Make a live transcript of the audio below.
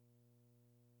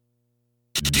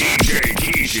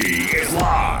Kishi is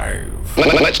live.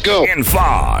 Let's go. In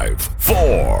 5,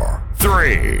 4,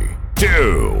 3,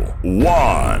 2, 1.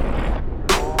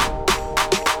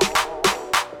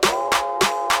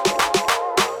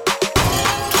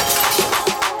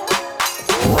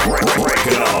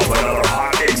 Breaking off another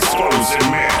hot explosive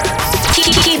mix.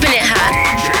 Keeping it hot.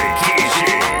 DJ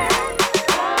Kishi.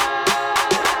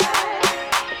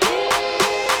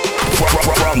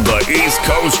 From the East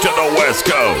Coast to the West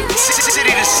Coast.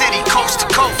 City to city, coast to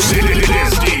coast.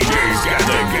 This DJ's got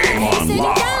the game on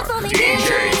lock.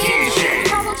 DJ Kishi.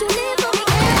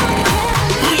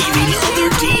 Leaving other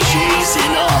DJs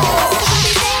in awe.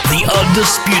 The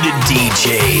undisputed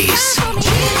DJs.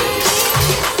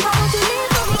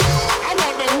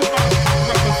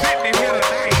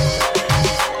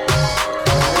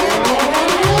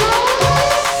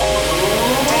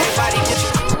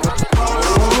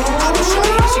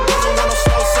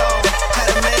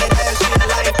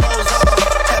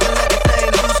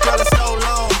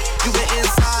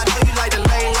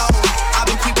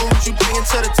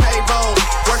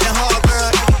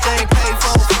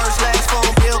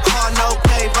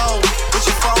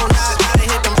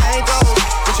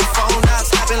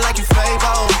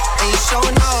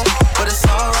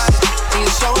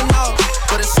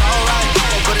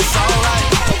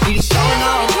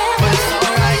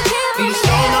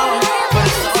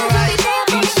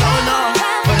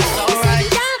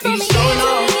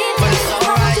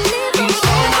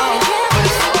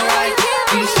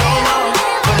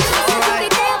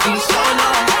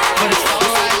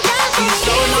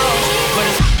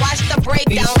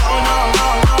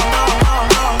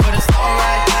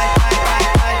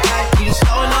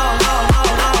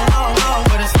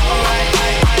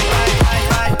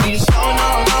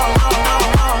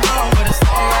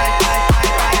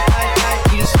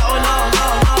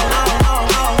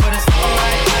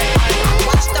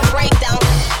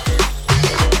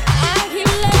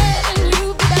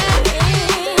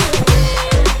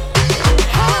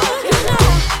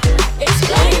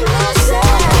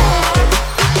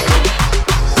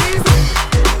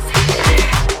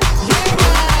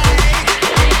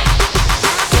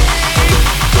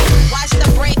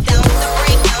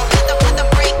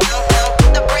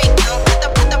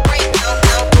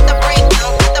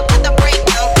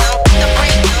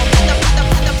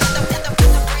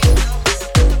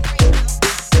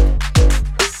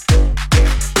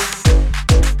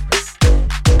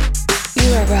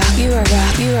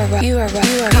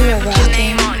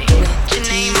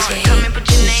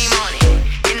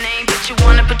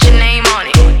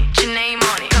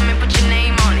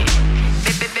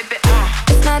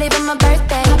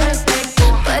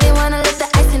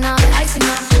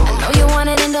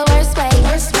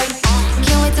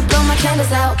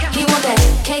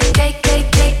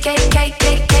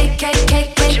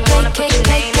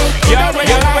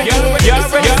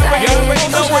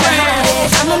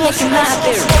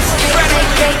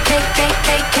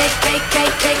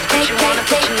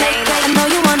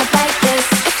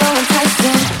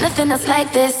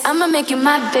 I'ma make you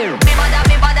my beer.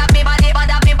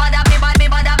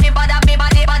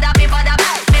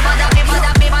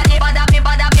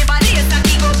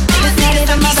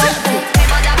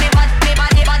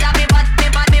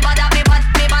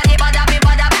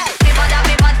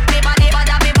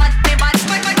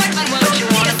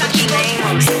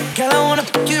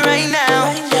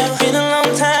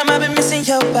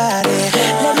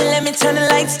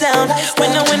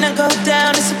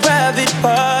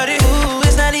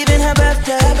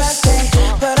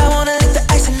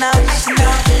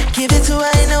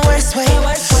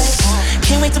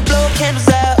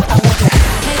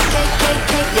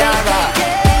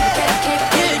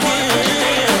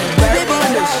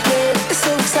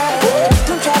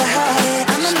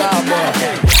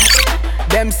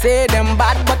 Say them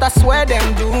bad, but I swear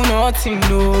them do nothing,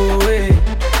 no way.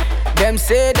 Them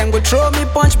say them go throw me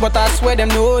punch, but I swear them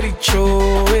no reach,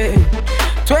 oh way.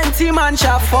 20 man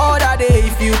shall fall that day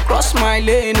if you cross my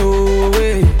lane, oh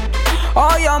way.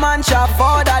 All your man shall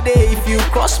fall that day if you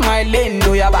cross my lane.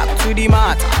 No, you're back to the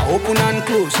mat, open and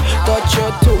close, touch your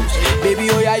toes,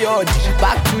 baby, oh yeah, yod.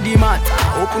 Back to the mat,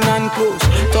 open and close,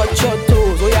 touch your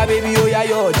toes, oh yeah, baby, oh yeah,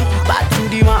 yod. Back to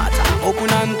the mat, open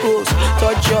and close,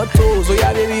 touch your toes, oh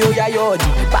yeah, baby, oh yeah, yod.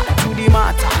 Back to the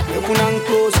mat, open and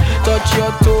close, touch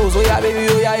your toes, oh yeah, baby,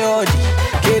 oh yeah, yod.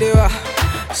 Kerewa,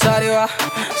 sarewa,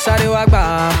 sarewa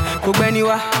gba,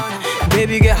 kogbeniwa,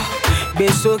 baby girl.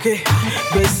 Besoke,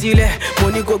 besile,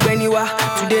 money go beniwa.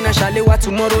 Today na Shalewa,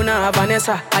 tomorrow na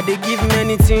Vanessa. I dey give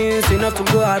many things enough to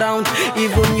go around.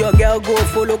 Even your girl go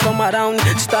follow come around.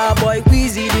 Starboy,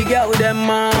 Queasy, the girl them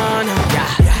man.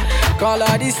 Yeah. Call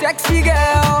all the sexy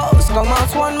girls, come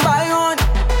out one by one.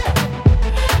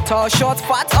 Tall, short,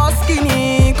 fat or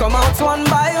skinny, come out one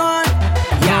by one.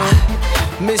 Yeah,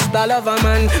 Mr.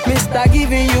 Loverman, Mr.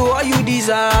 giving you all you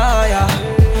desire.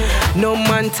 No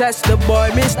man test the boy,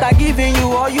 Mr. giving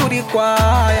you all you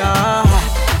require.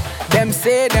 Them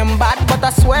say them bad, but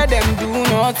I swear them do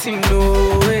nothing,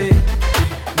 no way.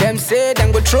 Them say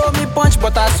them go throw me punch,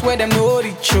 but I swear them no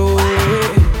reach, oh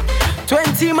way.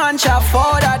 20 man shall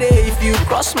fall that day if you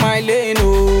cross my lane,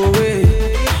 oh way.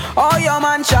 All your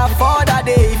man shall fall that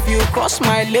day if you cross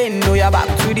my lane. No, you're back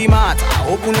to the mat,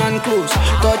 open and close,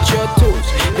 touch your toes.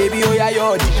 Baby, oh yeah,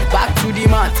 yodi, back to the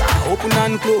mat, open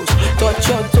and close,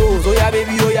 touch your toes. Oh yeah,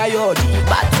 baby, oh yeah, yodi,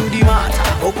 back to the mat,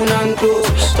 open and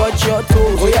close, touch your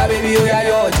toes. Oh yeah, baby, oh yeah,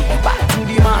 yodi, back to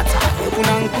the mat, open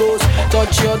and close,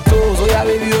 touch your toes. Oh yeah,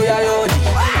 baby, oh yeah, yodi.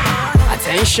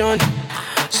 Attention,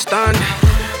 stand,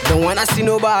 don't wanna see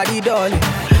nobody, darling.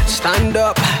 Stand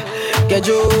up, get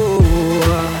you.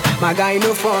 My guy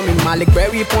no for me, Malik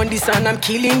Berry pon this and I'm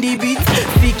killing the beat.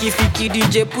 Fiki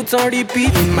DJ put on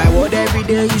repeat. In my world every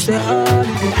day you say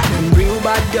them real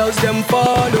bad girls them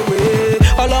fall away.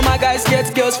 All of my guys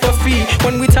get girls for free.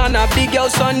 When we turn up big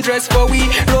girls undress for we.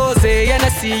 Rose,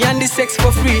 NSC and the sex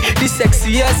for free. The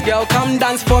sexiest girl come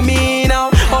dance for me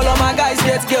now. All of my guys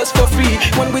get girls for free.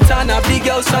 When we turn up big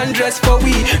girls undress for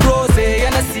we. Rose,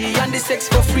 NSC and the sex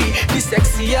for free. The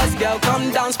sexiest girl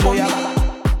come dance for me.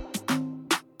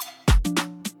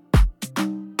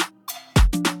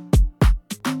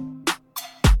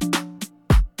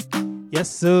 Yes,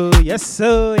 sir, yes,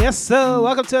 sir, yes, sir.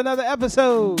 Welcome to another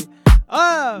episode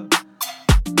of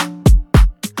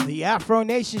the Afro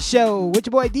Nation Show with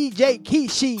your boy DJ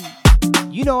Kishi.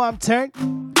 You know I'm turned.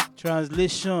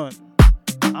 Translation.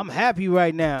 I'm happy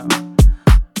right now.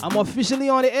 I'm officially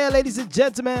on the air, ladies and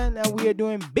gentlemen, and we are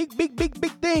doing big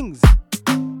things.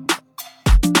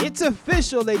 It's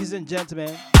official, ladies and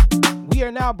gentlemen. We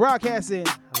are now broadcasting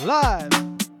live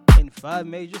in 5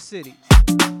 major cities.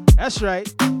 That's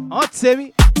right, on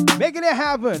Timmy, making it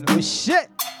happen with shit.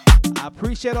 I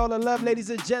appreciate all the love,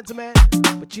 ladies and gentlemen,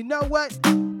 but you know what?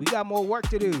 We got more work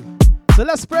to do. So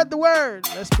let's spread the word,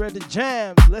 let's spread the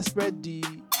jams, let's spread the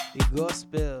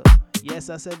gospel. Yes,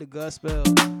 I said the gospel.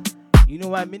 You know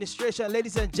my administration,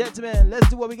 ladies and gentlemen, let's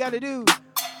do what we gotta do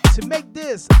to make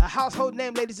this a household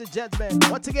name, ladies and gentlemen.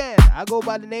 Once again, I go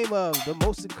by the name of the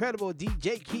most incredible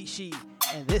DJ Kishi,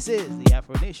 and this is the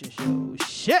Afro Nation Show.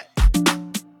 Shit!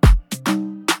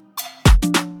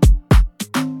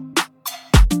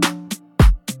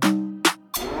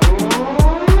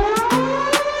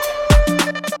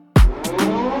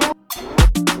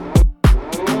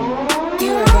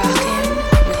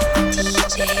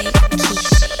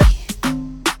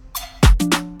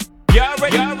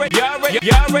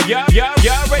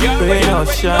 Rain or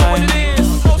shine, baby,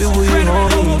 will you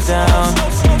hold me down?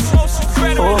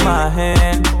 Hold my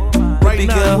hand, baby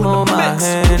girl, hold my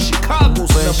hand.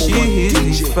 When she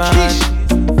hits the fan,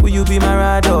 will you be my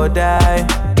ride or die?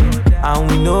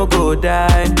 And we no go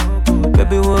die,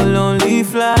 baby, we'll only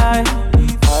fly.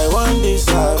 I want this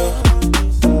harder,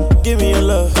 give me your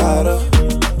love harder.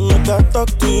 Make I talk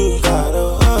to you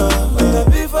harder.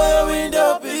 Be for your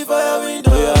window,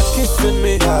 you are kissing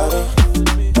me harder.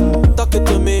 Talking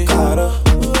to me, Cara.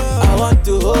 I want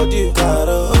to hold you,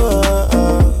 Cara.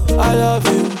 I love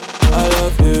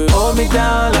you. Hold me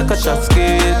down like a shot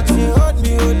skate.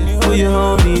 Will you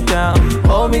hold me down?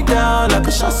 Hold me down like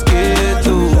a shot skate.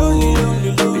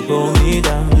 Baby, hold me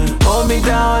down. Hold me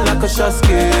down like a shot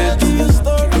skate.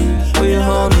 Will you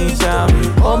hold me down?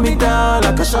 Hold me down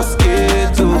like a shot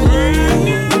skate. I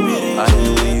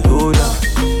know you go down,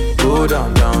 go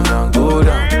down, down, down, go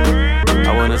down.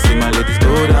 I wanna see my ladies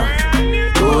go down.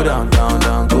 Go down, down,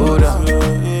 down, go down.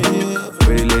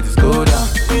 Pretty ladies go down.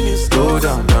 Go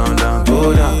down, down, down,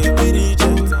 go down.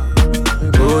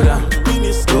 Go down,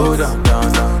 go down,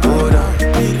 down, down, go down.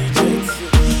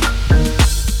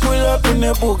 Pull up in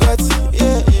a Bugatti,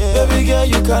 yeah. Baby girl,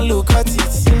 you can look at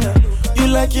it, yeah. You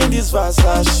liking this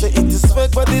Versace? It is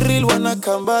fake, but the real one I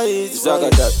can buy it.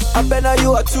 I bet now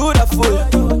you are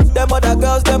beautiful. Them other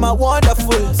girls, them are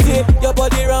wonderful. See your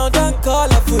body round and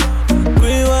colorful.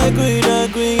 Green, white, green,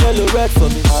 and green, yellow, red for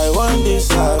me. I want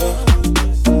this harder.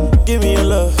 Give me your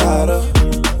love harder.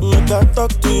 Make I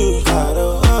talk to you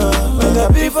harder. Make I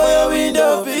be for your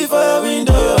window, you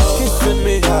are kissing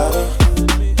me harder.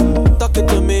 Talking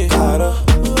to me harder.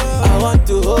 I want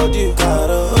to hold you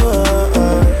harder.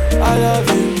 I love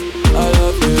you.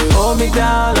 Hold me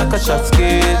down like a shot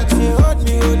skate.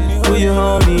 Will you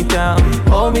hold me down?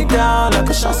 Hold me down like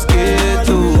a shot skate.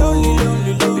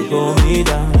 Baby, hold me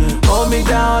down. Hold me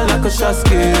down like a shot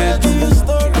skate.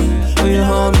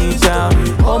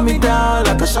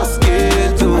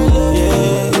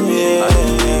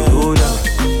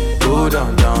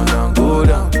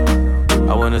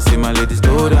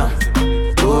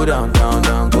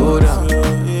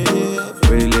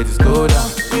 go down,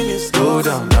 go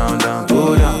down, down, down,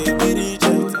 go down, go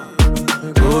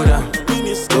down,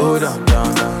 go down,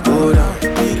 down, down, go down.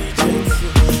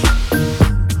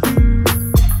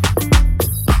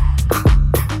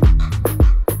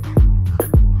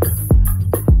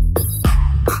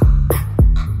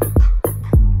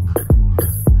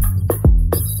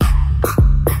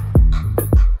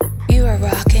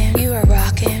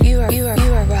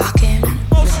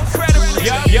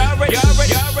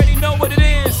 Y'all already know what it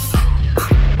is.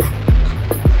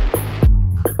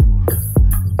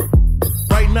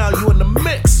 Right now you in the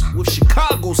mix with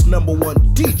Chicago's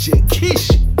 #1 DJ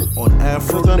Kishi on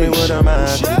Afro Tell me Nation. what am I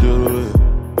to do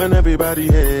when everybody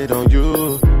hate on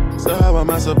you? So how am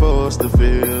I supposed to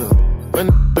feel when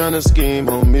trying to scheme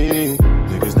on me?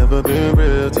 Niggas never been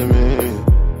real to me.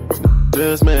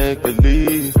 Just make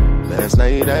believe. Last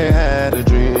night I had a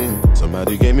dream.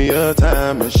 Somebody gave me a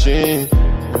time machine.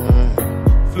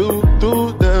 Flew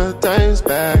through the times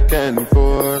back and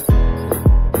forth.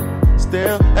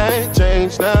 Still ain't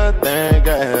changed nothing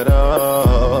at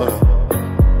all.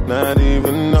 Not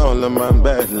even all of my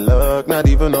bad luck. Not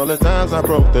even all the times I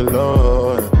broke the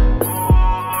Lord.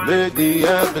 Lately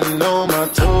I've been on my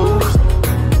toes.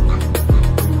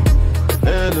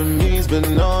 Enemies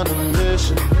been on a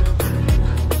mission.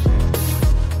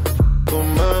 So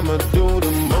mama do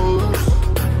the most.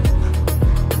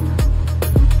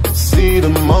 See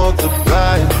them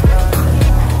multiply.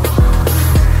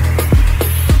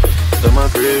 To my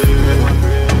crib.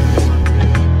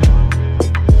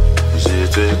 She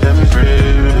take them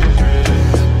crib.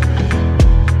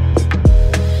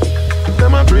 To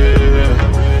my crib.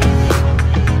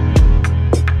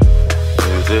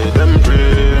 She take them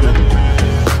crib.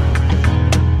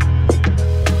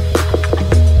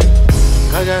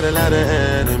 I got a lot of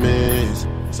enemies.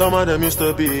 Some of them used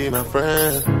to be my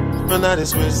friends, but now they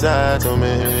switch sides on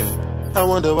me. I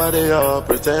wonder why they all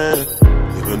pretend,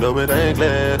 even though it ain't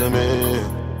clear to me.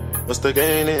 What's the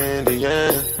gain in the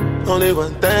end? Only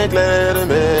one thing clear to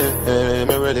me.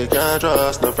 Me really can't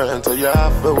trust no friends, so you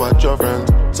have to watch your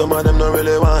friends. Some of them don't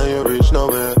really want you reach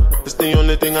nowhere. It's the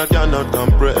only thing I cannot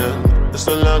comprehend. There's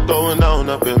a lot going down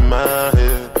up in my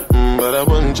head. But I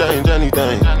wouldn't change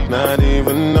anything. Not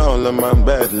even all of my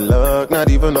bad luck. Not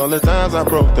even all the times I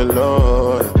broke the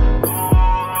Lord.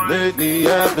 Lately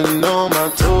I've been on my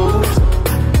toes.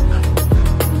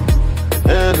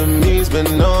 Enemies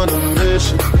been on a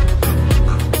mission.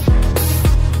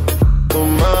 So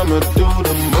mama do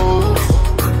the most.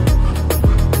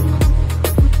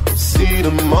 See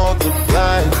them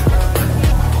multiply.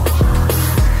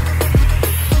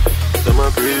 To my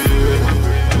crib.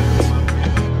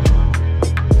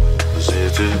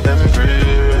 To them free.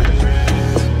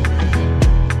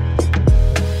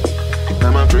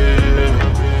 I'm a free.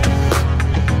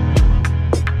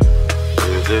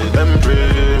 To them free.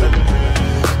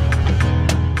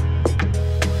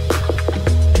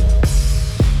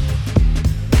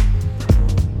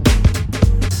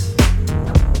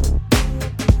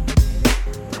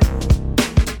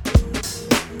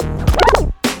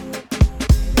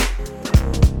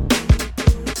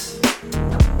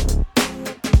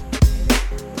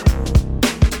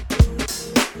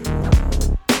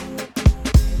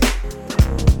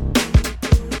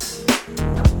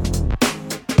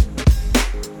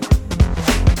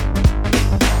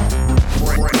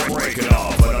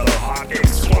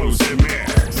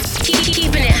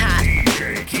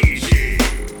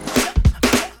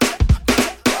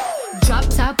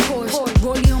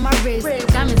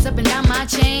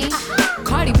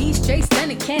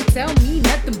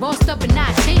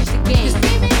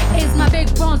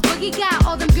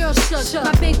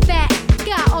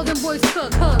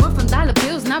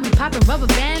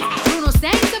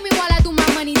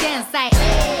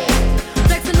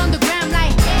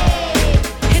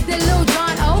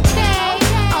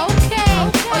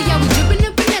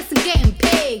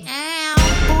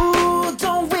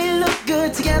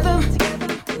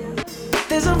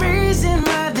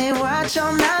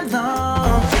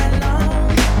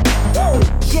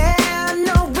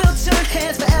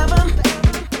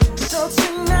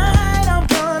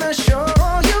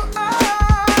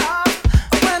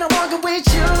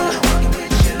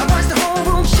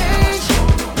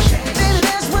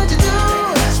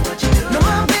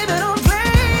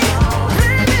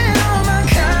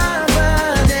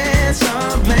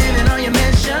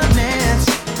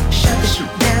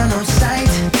 Down on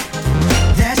sight,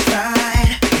 that's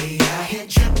right. I hit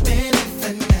tripping.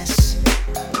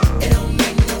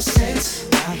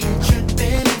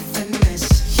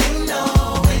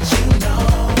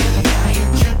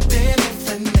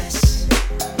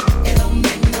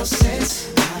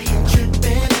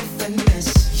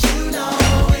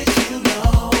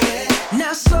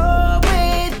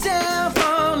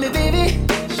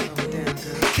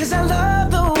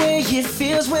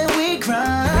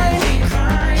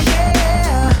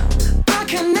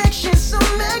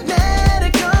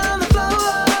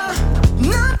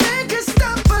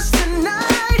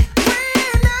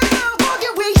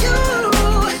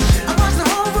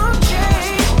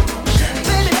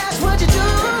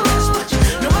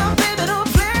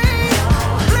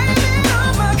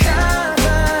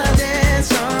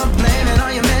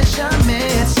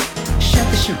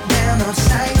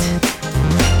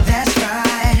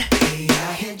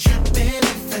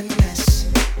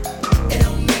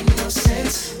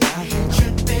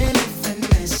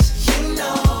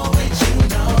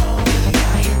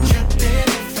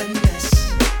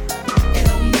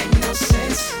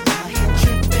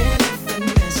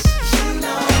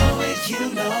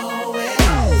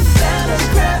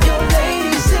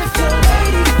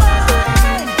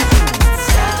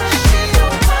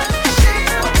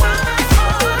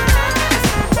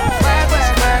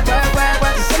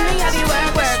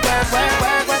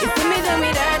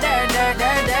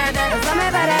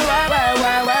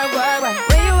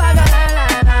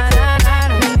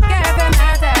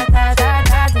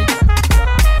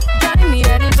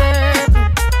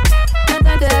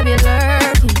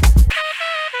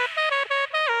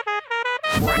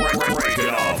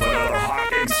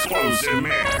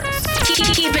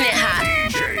 Keeping it hot.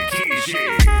 DJ Kishi.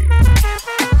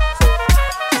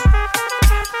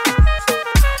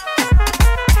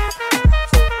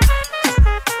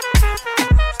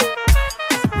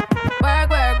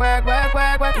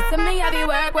 You see me, I be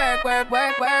work.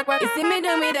 You see me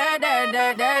do me da.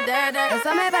 You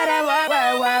saw me better work.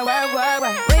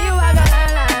 Where you are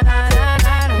gonna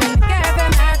Girl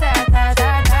from my ta.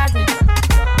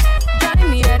 Johnny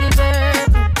me ready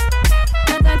burp.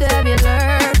 No time to be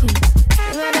lurking.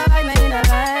 You know that like me, you don't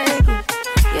like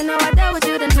it. You know I dealt with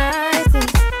you the nicest.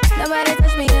 Nobody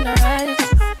touch me in a rush.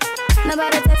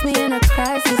 Nobody text me in a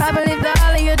crisis. I believe that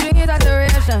all of your dreams are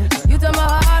duration. You took my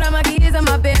heart, all my keys, and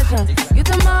my patience. You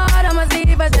took my heart, I must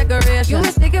leave a decoration. You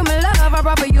mistaken my love, I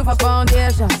brought for you for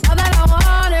foundation. All that I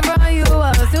wanted from you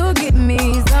was to give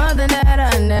me something that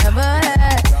I never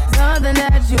had, something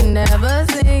that you never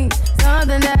seen,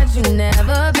 something that you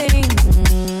never been.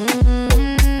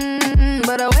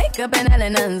 But I wake up and hell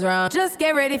nothing's wrong. Just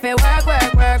get ready for work.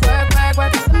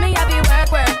 You see me, I be work.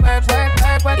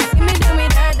 You see me do me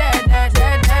da.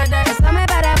 You saw me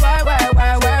by that work.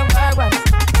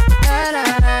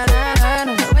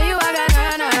 When you walk out,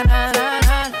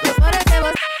 before the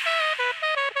table.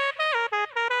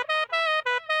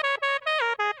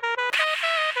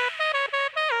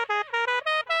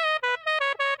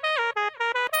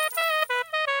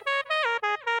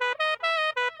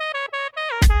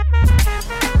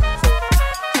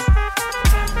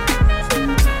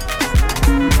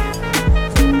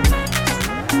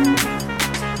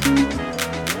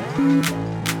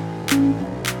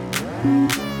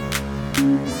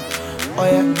 Oh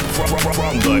yeah.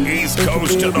 From the East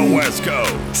Coast to the West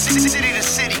Coast. City to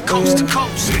city, coast to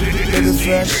coast. Little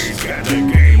fresh. Got the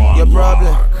game on Your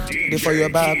problem, lock. they for your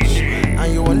back.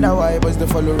 And you wonder why boys they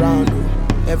follow around you.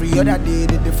 Every other day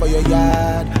they for your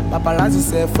yard. Paparazzi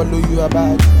say follow you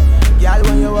about. Girl,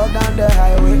 when you walk down the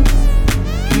highway,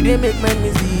 you they make men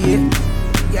easy.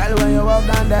 Girl, when you walk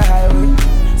down the highway,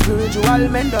 spiritual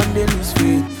men don't they lose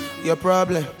faith. Your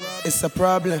problem, it's a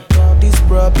problem. This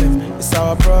problem, it's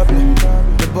our problem.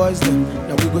 The boys them,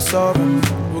 now we go solve them.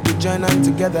 We go join them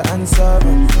together and solve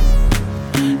them.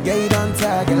 Yeah, you don't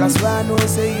tire, girl, I swear I know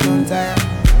say you don't tire.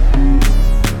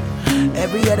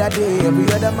 Every other day, every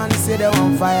other man say they're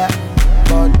on fire.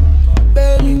 But,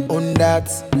 baby, on that,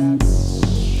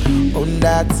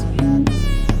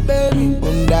 baby,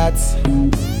 on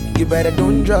that. You better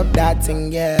don't drop that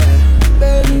thing, yeah.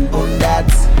 Baby, on that,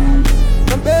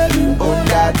 baby, on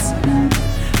that.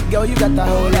 Girl, you got a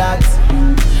whole lot.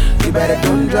 You better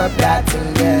don't drop that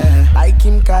thing, yeah. Like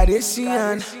Kim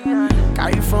Kardashian,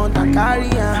 carry front and carry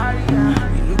on.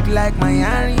 You look like my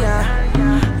area.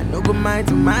 I no go mind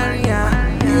to marry ya.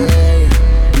 Yeah.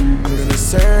 I'm gonna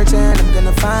search and I'm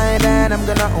gonna find and I'm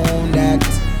gonna own that.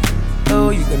 Oh,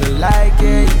 you're gonna like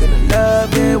it, you're gonna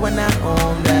love it when I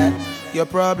own that. Your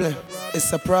problem,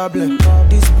 it's a problem.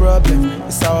 This problem,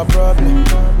 it's our problem.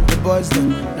 The boys them,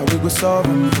 now we go solve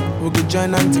them. We go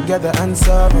join them together and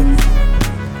solve them.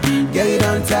 Girl, you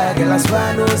don't tire, girl, I swear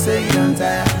I know say you don't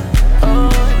tire. Oh,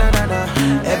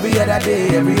 no. Every other day,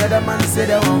 every other man say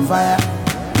they're on fire.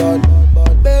 But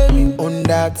baby, on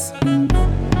that,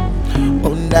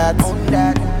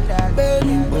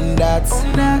 baby, on that.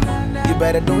 You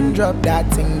better don't drop that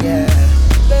thing, yeah.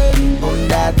 Baby, on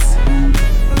that,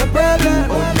 baby,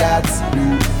 on that.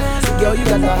 Girl, you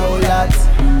got a whole lot.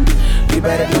 You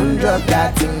better don't drop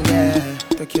that thing, yeah.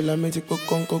 Tequila magic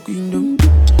con coquino.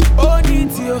 Oh,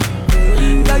 need you.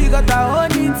 Now you got a whole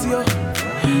need you.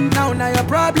 Now your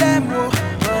problem, oh.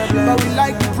 But we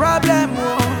like the problem,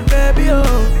 oh. Baby,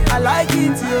 oh, I like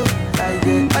it, you. Like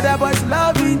it. Other boys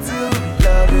love it, you.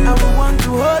 And we want to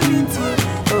hold it, you.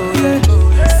 Oh, yeah.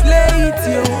 Slay it,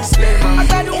 you. I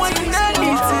got the one you need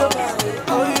it, you.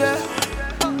 Oh, yeah.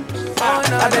 Oh,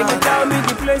 no, I beg you tell me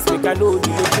the place, we can know the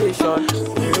location.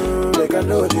 They can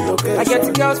know the location. I get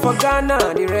the girls for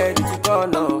Ghana, they ready to go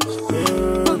now.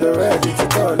 They ready to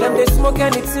go now. Them they smoke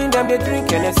anything, them they drink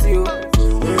NSU.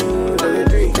 They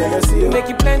drink NSU. Make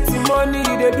you plenty money,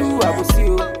 you they do, I will see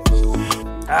you.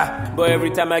 But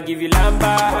every time I give you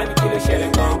lamba, one kilo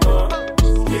shell gong.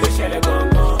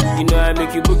 You know I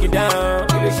make you boogie down,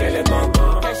 kilo shell gong.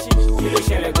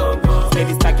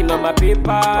 Steady stacking on my paper,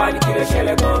 one kilo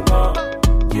shell gong.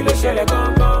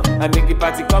 I make the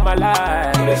party come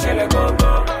alive, kilo shell gong.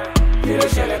 Kilo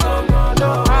shele gongo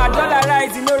no. Dollar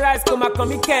rise, no rise, come and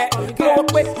come care. Go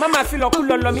away, mama feel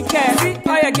cool love me care. See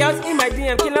all your girls in my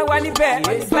DM, killer one in bed.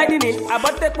 Sliding in,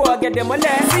 about the poor, get them all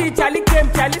there. See Charlie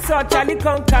came, Charlie saw, Charlie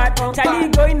conquered. Charlie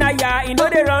going higher, you know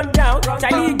they run down.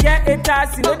 Charlie get a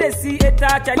task, you know they see a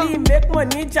task. Charlie make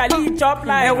money, Charlie chop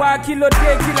like a walk kilo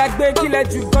day, killer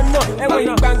you gonna know. And when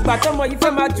you bang back, come on, you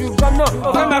feel my you gonna know.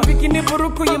 Oh, I'm a bikini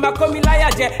buruku, you ma come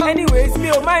liar. Anyways,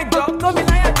 me oh my dog, come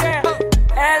liar.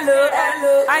 Hello,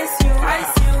 hello, ice you.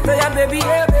 So yeah, baby,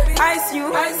 ice you.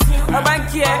 A bank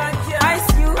here, ice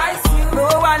you. No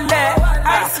one there,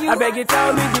 ice you. I beg you,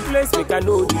 tell me the place, make I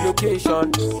know the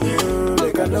location.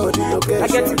 Make I know the location. I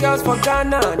get the girls from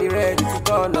Ghana, they ready to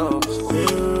go now.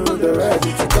 They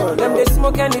ready to go now. Them they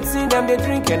smoke and it's in them, they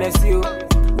drink and they see you.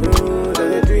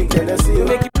 They drink and they see you. You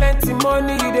make you plenty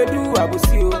money, you they do, I will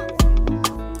see you.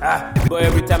 But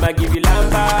every time I give you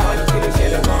lamba, kilo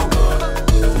shele gongo.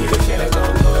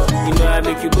 You know I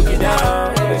make you boogie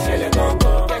down. Kilo shele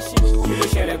gongo. Kilo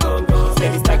shele gongo.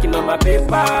 Steady stacking on my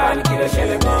paper. Kilo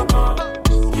shele gongo.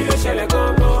 Kilo shele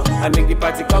gongo. I make the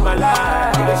party come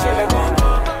alive. Kilo shele gongo.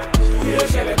 Kilo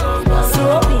shele gongo.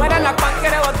 So when I'm not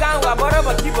pankere or down, I borrow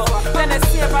a kibo. Then I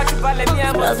see about you, but let me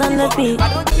have a beat. I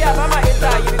don't care about my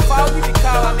hater. You be foul with the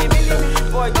cow. I'm a million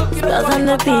boy. Girls on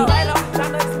the beat.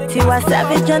 Tiwa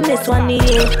Savage on this one,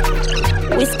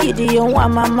 yeah. Whiskey, do you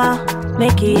want mama?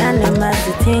 Make it animals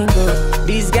to tingle.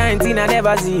 This kind thing I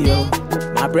never see, yo.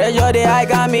 My pressure, they high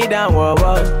got me down, whoa,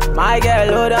 whoa. My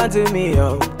girl, hold on to me,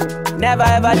 yo. Never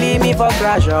ever leave me for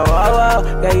crash, oh, oh,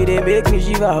 oh. Girl, you they make me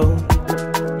shiver, oh.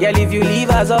 Girl, if you leave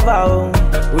us over, oh.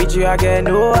 With you, I get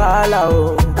no holla,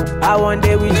 oh. I want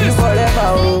day with you forever,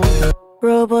 oh.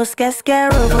 Robos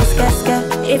keske.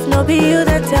 If no be you,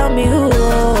 then tell me who.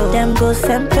 Them go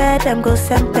sempe.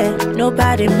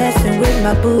 Nobody messing with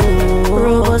my boo.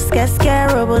 Robos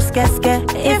keske.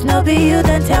 If no be you,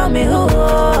 then tell me who.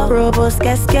 Robos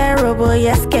keske.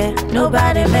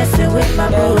 Nobody messing with my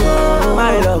boo.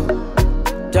 My love,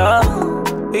 Joe,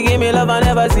 you give me love I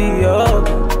never see, yo.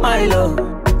 My love,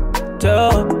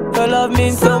 Joe, your love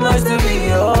means so much to me,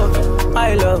 yo.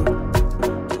 My love.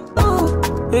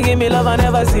 You give me love I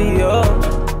never see, yo.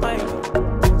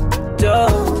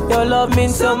 Joe, your love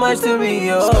means so much to me,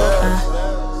 yo.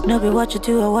 No be what you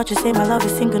do or what you say, my love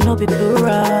is single, no be plural,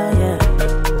 yeah.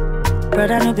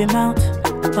 Brother, no be mount,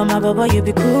 but my baba, you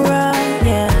be cooler,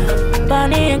 yeah.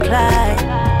 Bonnie and Clyde,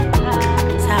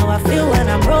 that's how I feel when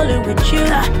I'm rolling with you.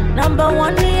 Number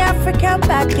one, the African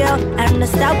bad girl, and the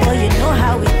star boy, you know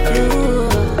how we do.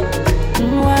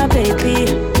 Mwah,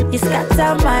 baby, you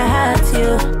scatter my heart,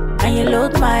 you. And you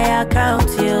load my account,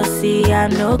 you see I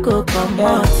no go come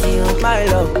out, you. My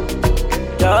love,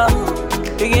 Joe,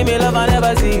 you give me love I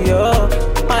never see, yo.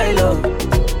 My love,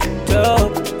 Joe,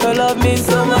 your love means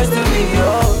so much to me,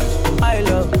 yo. My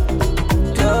love,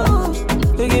 Joe,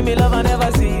 you give me love I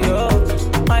never see, yo.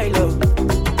 My love,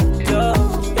 Joe,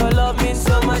 your love means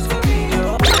so much to me,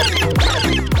 yo.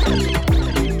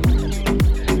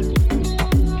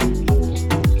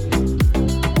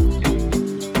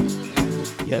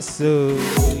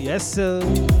 Yes,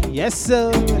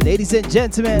 sir. Ladies and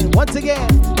gentlemen, once again,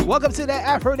 welcome to the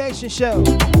Afro Nation Show.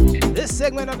 This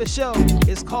segment of the show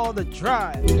is called The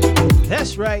Drive.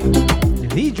 That's right,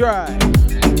 The Drive.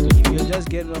 If you're just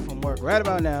getting off from work right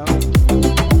about now,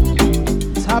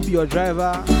 tap your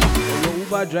driver or your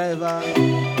Uber driver,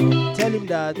 tell him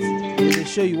that there's a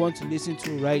show you want to listen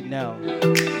to right now.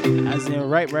 As in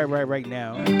right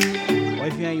now. Or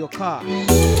if you're in your car,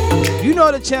 you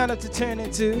know the channel to turn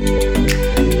into.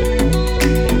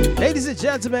 Ladies and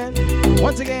gentlemen,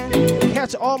 once again,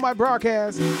 catch all my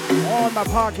broadcasts on my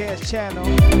podcast channel.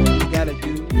 You gotta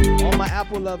do, all my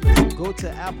Apple lovers, go to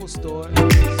Apple Store,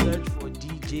 search for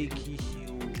DJ Kishu.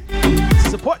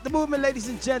 Support the movement, ladies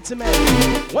and gentlemen.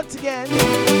 Once again,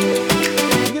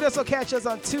 you can also catch us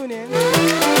on TuneIn.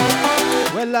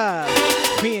 We're live,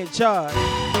 me in charge.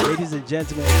 Ladies and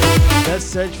gentlemen, let's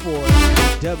search for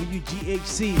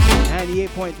WGHC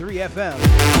 98.3 FM.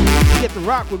 You get to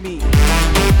rock with me.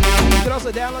 You can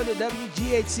also download the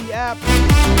WGHC app.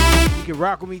 You can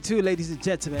rock with me too, ladies and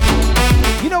gentlemen.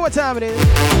 You know what time it is.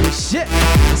 Shit.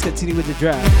 Let's continue with the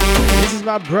drive. This is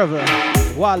my brother,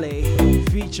 Wale,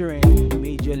 featuring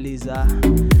Major Liza,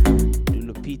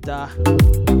 Lupita.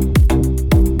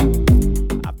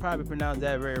 I probably pronounced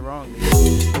that very wrongly.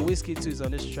 The Whiskey too is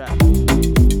on this track.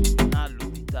 Not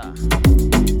Lupita.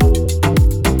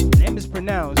 The name is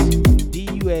pronounced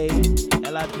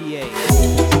D-U-A-L-I-P-A.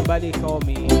 Somebody call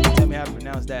me, tell me how to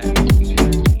pronounce that.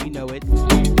 You know it.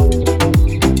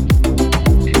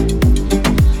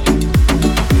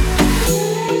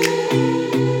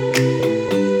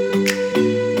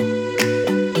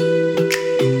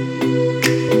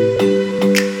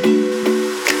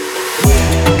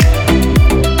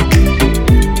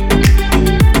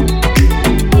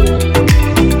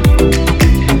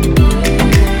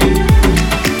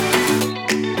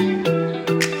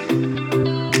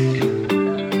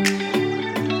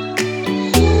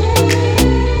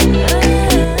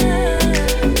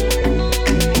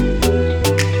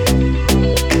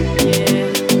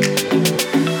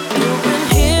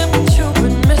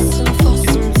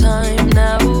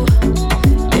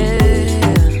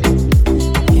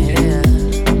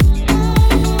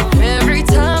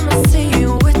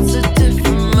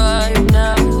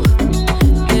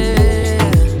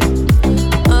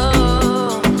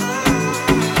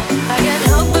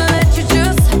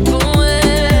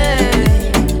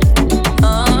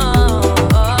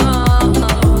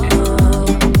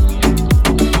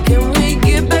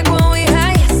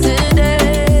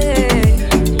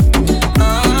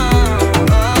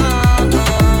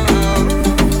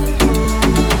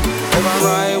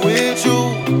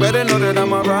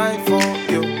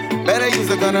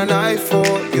 got a knife for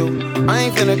you. I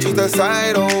ain't finna choose the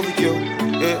side over you.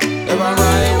 Yeah. If I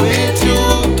ride with you,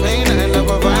 ain't nothing to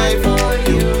provide for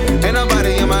you. Ain't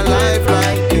nobody in my life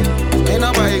like you. Ain't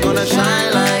nobody gonna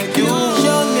shine like you.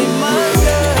 Show me my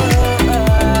love.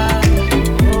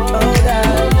 Oh,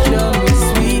 God, show me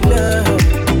sweet love.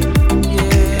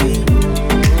 Yeah.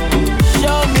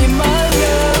 Show me my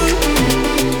love.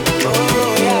 Oh,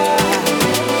 yeah.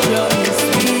 Show me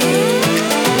sweet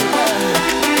love.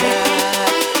 Yeah.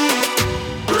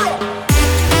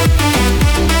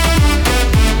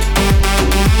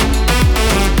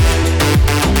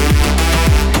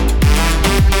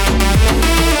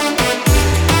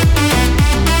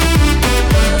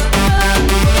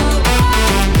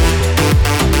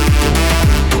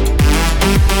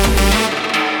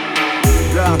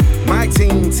 My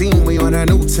team, we on a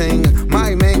new team.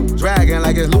 My man dragging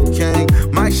like it's Luke King.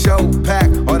 My show pack,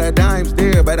 all the dimes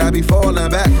there, but I be falling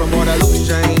back from all the loose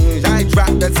change. I drop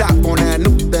the top on that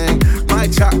new thing. My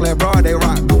chocolate bra, they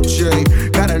rock Gucci.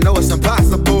 Gotta know it's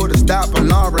impossible to stop a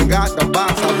Lauren got the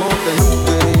box, I want the new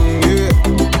thing,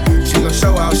 yeah. She gon'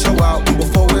 show out,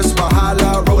 before it's my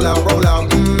holla, roll out,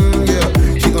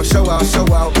 yeah. She gon' show out,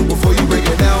 before you break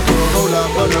it down, roll up.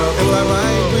 If I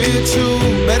ride with you,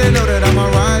 better know that I'ma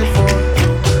ride for you.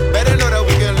 Better know that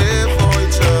we can live for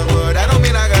each other. That don't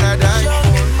mean I gotta die.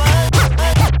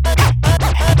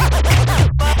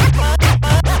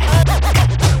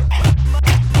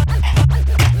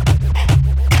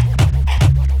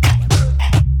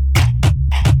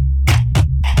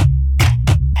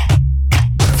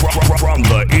 From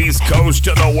the East Coast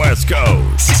to the West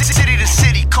Coast, City to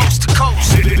city, coast to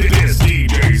coast. this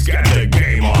DJ's got the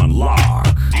game on lock.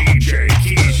 DJ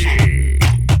Kishi.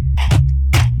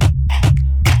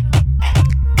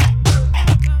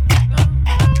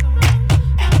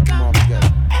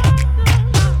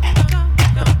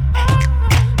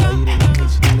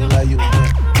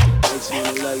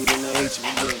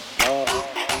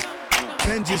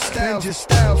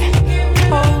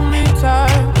 Hold me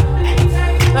tight,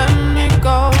 let me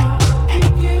go.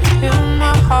 Heal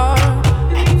my heart,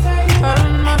 hurt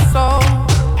my soul.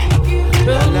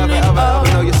 Build Never me ever up,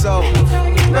 know your soul.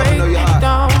 Never break know your me heart.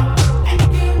 down,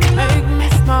 make me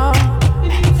smile,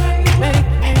 make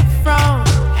me frown.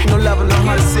 Ain't no love in no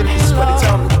heart city, this is what they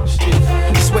tell me. Shit.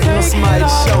 I'm just waiting on somebody to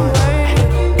show me.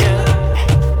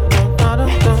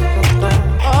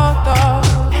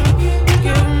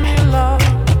 Give me love,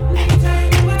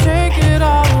 take it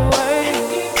all away.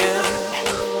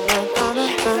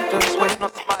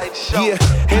 Yeah,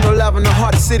 ain't no love in the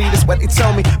heart of city, that's what they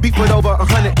tell me. Beef with over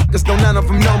 100, cause don't none of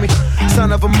them know me.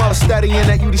 Son of a mother studying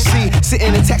at UDC.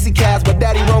 Sitting in taxi cabs, but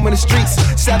daddy roaming the streets.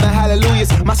 7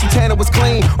 hallelujahs, my sultana was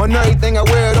clean. On everything I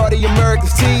wear, it all the American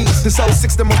tees. This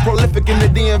 06, the most prolific in the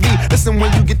DMV. Listen,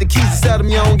 when you get the keys to sell them,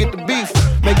 you don't get the beef.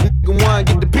 Make a nigga one,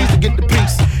 get the piece to get the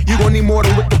piece. You gon' need more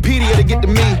than Wikipedia to get to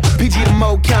me. PG to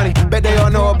Mo County, bet they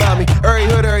all know about me. Every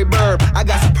hood, every burb, I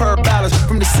got superb balance.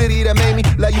 From the city that made me,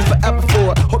 love you forever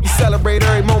for it. Hope you celebrate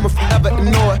every moment, forever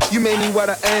ignore it. You made me what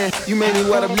I am, you made me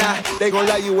what I'm not. They gon'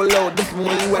 love you a little different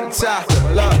when you at the top.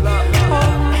 Love.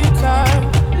 Hold me tight,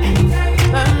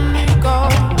 let me go.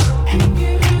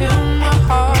 Heal my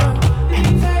heart,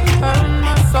 hurt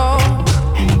my soul.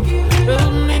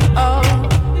 Build me up,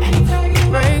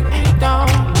 break me down,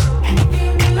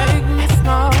 make me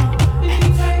smile,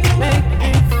 make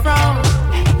me frown.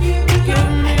 Give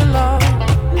me love,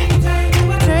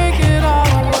 take it all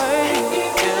away.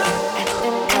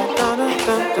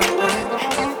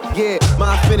 Yeah,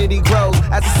 my affinity grows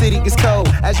as the city gets cold.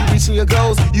 As you reaching your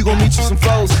goals, you gon' meet you some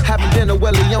foes. Having dinner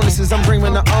well Leonis I'm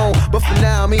dreaming to own. But for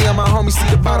now, me and my homies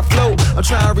see about a flow. I'm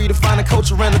trying to redefine the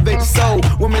culture, renovate the soul.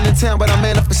 Women in town, but I'm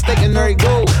manifesting every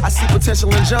goal. I see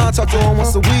potential in John, talk to him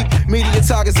once a week. Media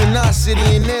targets in our city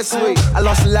and their suite. I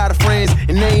lost a lot of friends,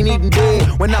 and they ain't even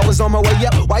dead. When I was on my way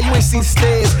up, why you ain't see the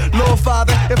stairs? Lord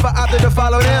Father, if I opted to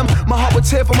follow them, my heart would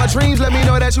tear for my dreams, let me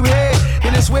know that you here.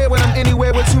 And it's weird when I'm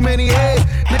anywhere with too many heads.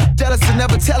 Niggas jealous and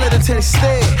never tell it until they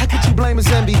stare. How could you blame us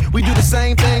envy? We do the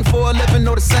same thing for a living,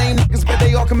 know the same niggas, but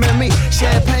they all commend me.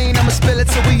 Champagne, I'ma spill it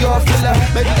till we all fill up.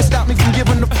 Maybe it stop me from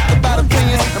giving a fuck about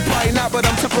opinions. And probably not, but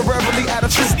I'm temporarily out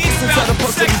of tricks. Since I done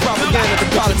posted these propaganda to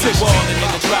politicians. Ballin'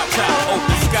 in the drop top,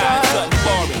 open sky, sudden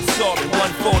foreign, soaring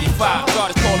 145. God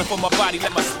is calling for my body,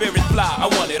 let my spirit fly. I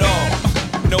want it all,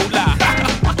 no lie.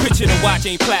 Picture the watch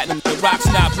ain't platinum, the rock's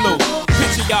not blue.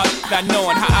 Picture y'all not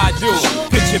knowing how I do.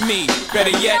 Picture me,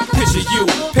 better yet, picture you.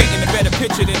 Painting a better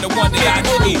picture than the one that I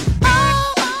dream.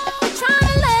 Trying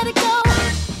to let it go,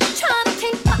 trying to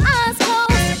keep my eyes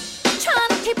closed, trying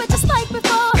to keep it just like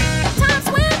before. Times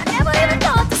when I never even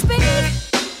thought to speak.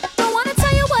 Don't wanna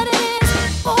tell you what it is,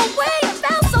 or a way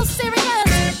about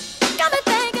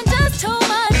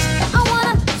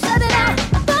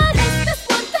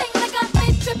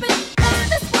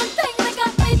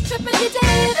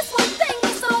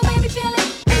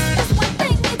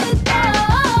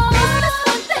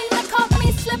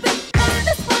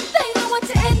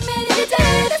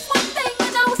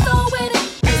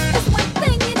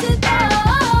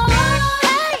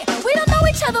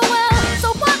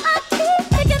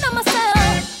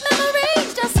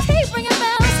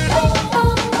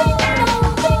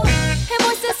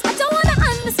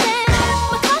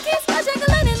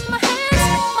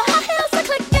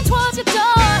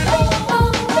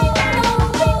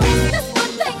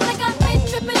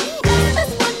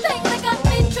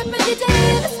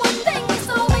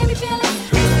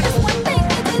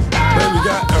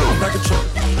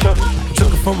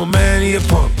she a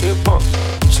punk.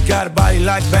 She got a body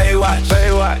like Baywatch.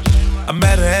 I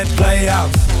met her at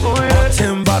Playhouse. Bought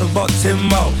 10 bottles, bought 10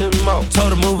 more.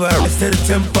 Told her move her ass to the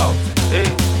tempo.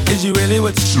 Is you really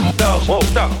with the shoot though?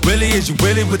 Really, is you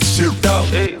really with the shoot though?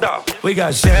 We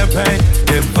got champagne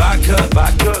and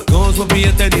vodka. Goons will be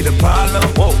if they need a problem.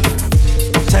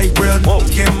 Take real,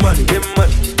 get money.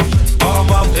 All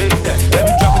my let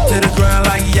me drop it to the ground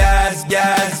like yes.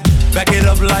 Back it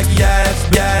up like yes.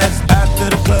 After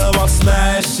the club, I'll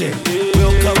smash it.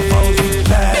 We'll come phones with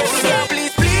passion.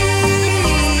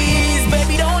 Please,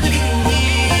 baby, don't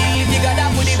leave. You got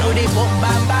that booty, boom,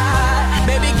 bam, bam.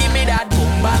 Baby, give me that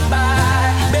boom, bam,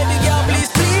 bam. Baby girl, please,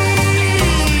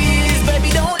 baby,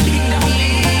 don't leave.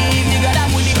 You got that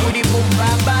booty, boom,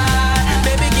 bam, bam.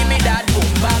 Baby, give me that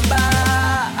boom, bam, bam.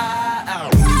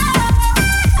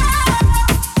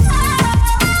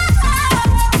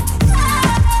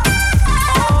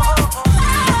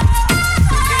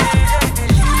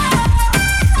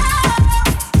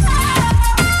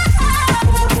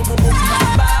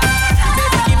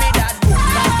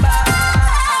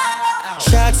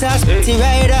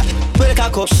 Rider, break a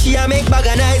cup. She a make bag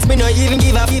of nice, me no even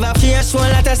give a. She a show a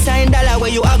lot of sign dollar where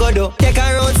you a go do. Take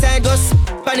her outside, go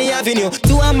on the avenue.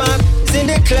 Two of my in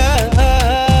the club.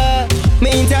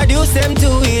 Me introduce them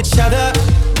to each other.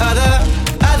 Other,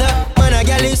 man a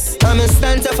girl is, I'm a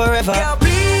stand to forever. Girl,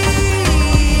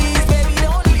 please, baby,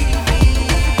 don't leave.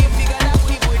 You got that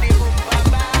booty, boom, bam,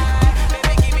 bam.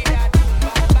 Baby, give me that boom,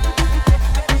 bam, bam.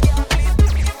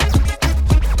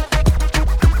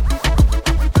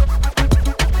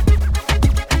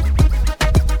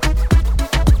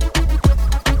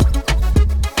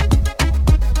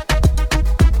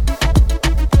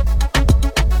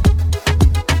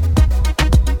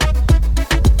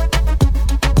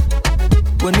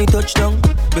 When we touch down,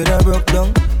 bed I broke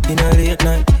down. In a late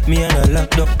night, me and her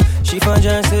locked up. She found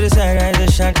just to the side, I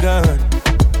a shotgun.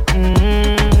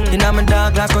 In my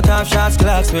dark glass, cut off shots,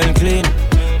 clocks well clean.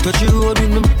 Touch the road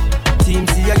with me. Team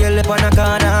see a girl up on a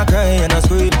corner, cry and a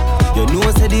scream. You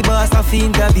know, say the boss a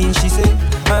fiend intervene, she say.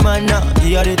 My man now,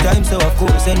 give her the time, so of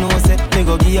course I know, say me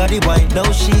go give her the wine.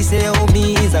 Now she say, oh,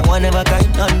 me is a one of a kind.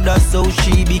 And that's how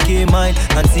she became mine.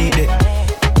 And see that,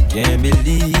 can't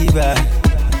believe I.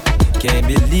 Can't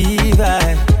believe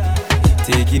I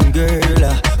taking girl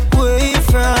away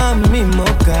from me, my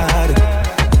God.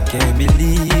 Can't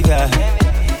believe I,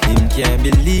 him can't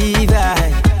believe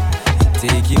I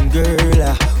taking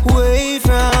girl away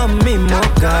from me, my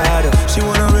God. She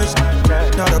want a rich,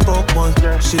 not a broke one.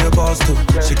 She a boss too,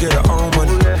 she get her own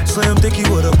money. Slim thicky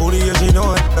with a booty, yeah, she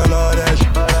know it. I love that. She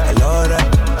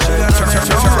got her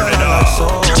hands on it up.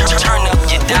 Turn up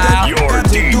your dial. Your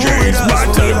DJ's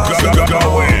about to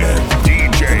go in.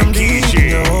 DJ Kishi.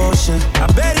 I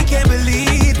bet he can't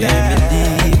believe that.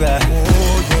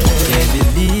 Can't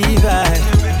believe I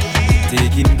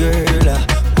taking girl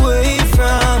away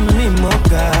from me, my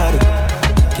God.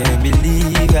 Can't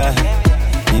believe I,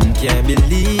 him can't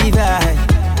believe I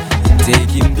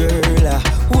taking girl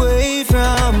away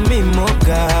from me, my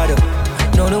God.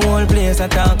 Now the whole place I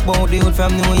talk about the hood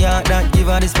from New York that give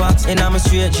her the sparks. And I'm a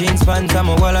straight jeans pants, I'm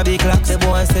a wallaby clocks. The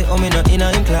boy say, oh, me not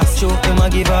in class. Show him I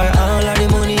give her all of the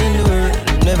money in the world.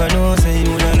 Never know, say you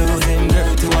wanna lose him,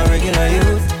 girl, to a regular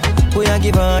youth. Boy, I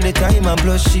give her the time and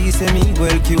plus she say me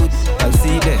well cute. I'll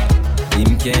see that,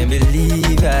 him can't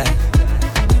believe I.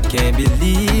 Can't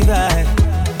believe I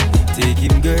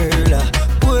taking girl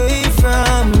away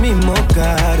from me, my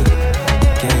God.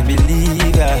 Can't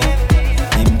believe I.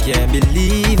 Him can't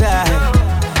believe I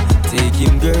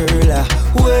taking girl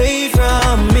away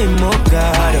from me, my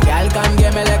God. Girl, come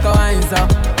give me like a wine so.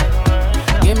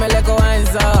 Give me like a wine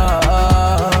so.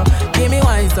 Give me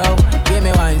wine so. Give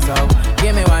me wine so.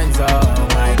 Give me wine so.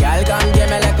 My girl, come give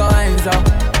me like a wine so.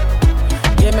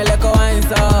 Give me like a wine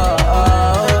so.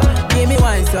 Give me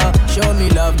wine so. Show me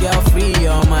love, girl, free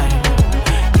your mind.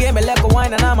 Give me like a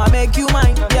wine and I'ma make you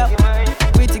mine. Yep.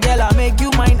 Pretty girl, I'll make you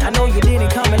mine. I know you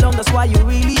didn't come along, that's why you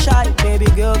really shy. Baby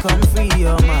girl, come free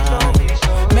your mind.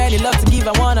 Many love to give,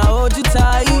 I wanna hold you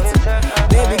tight.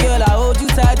 Baby girl, I hold you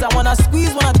tight. I wanna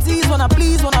squeeze, wanna tease, wanna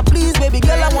please. Baby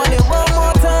girl, I want it one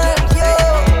more time.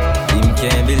 Yeah. Him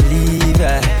can't believe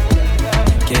I.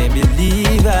 Can't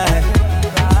believe I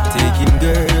taking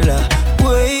girl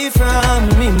away from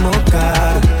me, my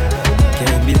God.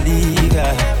 Can't believe I.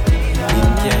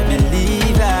 Him can't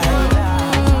believe I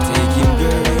taking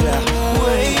girl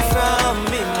away from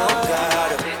me, my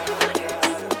God.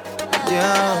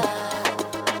 Yeah,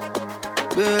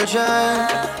 girl child,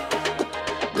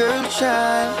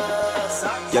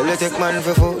 Girl, you take man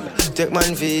for food, take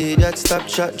man for idiot, stop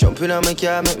chat. Jump in on my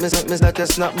car, make me like a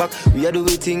snapback. We a do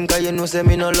we think, cause you know say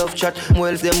me no love chat.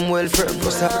 Well, them well firm,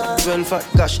 plus have 12 fat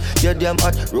cash. You damn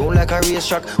hot, roll like a race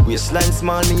track. Waistline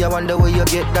small, me I wonder where you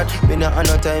get that. Me not have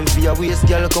no time for your waist,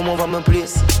 girl, come over my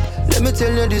place. Let me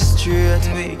tell you this straight.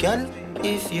 We can,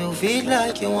 if you feel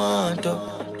like you want to.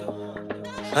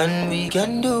 And we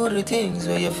can do the things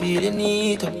where you feel you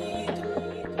need to.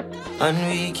 And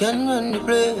we can run the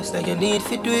place like you need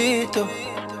to do it too.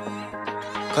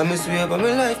 Come and swear by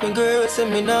my life, my girl, say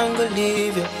me not gonna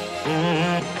leave you.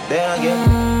 Then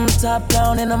again. Top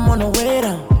down and I'm on the way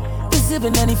down. We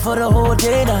sipping any for the whole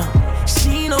day now.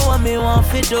 She know what me want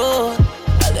for do.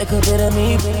 A little bit of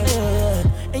me, baby.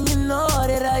 And you know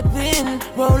that I've been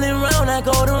rolling round, I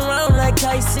go around like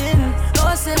Tyson. No,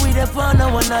 I said we the fun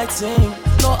of one night thing.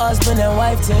 No husband and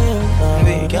wife thing.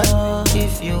 We can,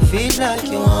 if you feel like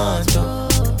you want to.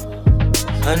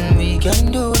 And we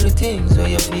can do the things where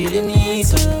you feel you need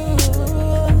to.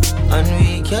 And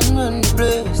we can run the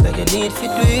place like you need to do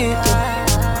it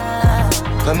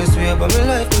too. Come and swear by my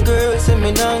life, my girl, say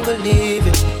me not gonna leave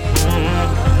you.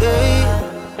 Yeah.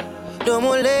 No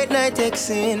more late night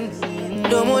texting.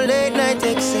 No more late night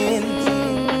texting.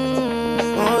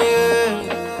 Oh yeah.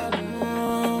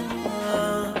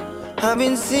 I've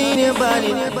been seeing your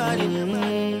body, and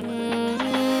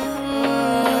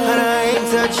I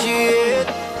ain't touch you yet.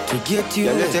 To get you,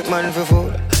 yeah, take man for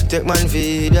food, take man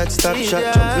for that stop shot.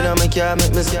 Jump in on my car,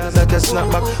 make me like a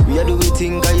snapback. We a do we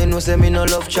think, cause you know say me no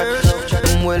love chat.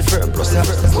 I'm well firm, plus have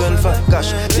 12 fat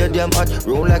cash. You damn hot,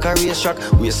 roll like a race track.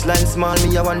 Waistline small,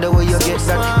 me I wonder where you get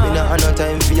that. Me not have no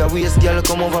time for your waist, girl,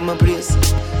 come over my place.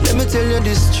 Let me tell you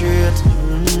this straight.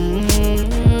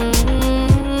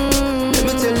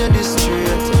 Tell you this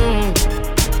straight.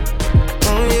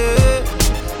 Oh yeah.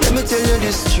 Let me tell you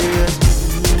this straight.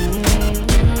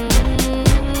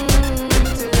 Let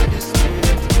me tell you this straight.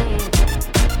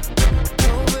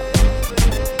 Oh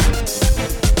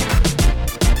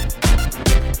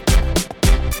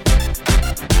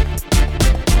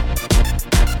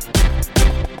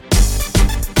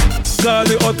Call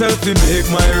the hotel to make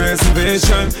my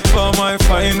reservation for my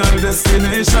final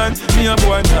destination. Me a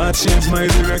boy not change my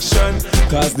direction,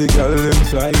 cause the girl them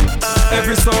fly.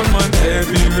 Every sound man,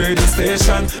 every radio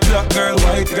station. Black girl,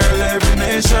 white girl, every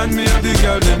nation. Me and the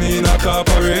girl them in a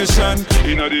corporation.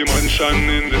 In a dimension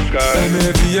in the sky.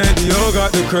 MAVADO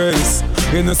got the craze.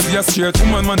 You know see a straight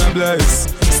woman, man a blaze.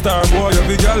 Star boy, a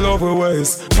big girl love her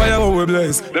ways. Fire how we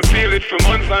blaze. They feel it for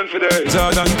months and for days.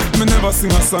 Jordan, me never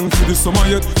sing a song for the summer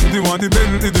yet. The one, the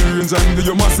Bentley, the range and the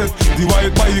Yuma set. The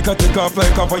white bike a take off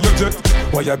like off of your jet.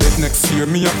 Why you bet next year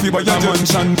me a feel by your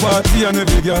mansion party and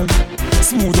every girl.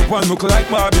 Smooth up and look like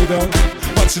Barbie doll.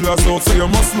 Bachelor's out so you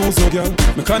must lose your girl.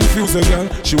 Me confuse your girl,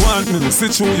 she want me to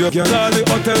sit through your girl. Call the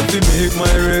hotel to make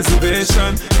my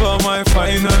reservation for my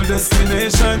final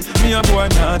destination. Me a boy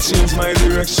not change my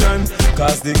direction,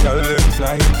 cause the girl them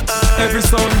fly. Every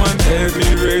sound man,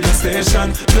 every radio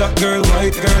station. Black girl,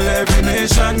 white girl, every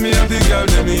nation. Me and the girl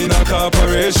them in a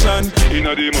corporation. In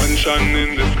a dimension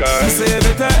in the sky. Say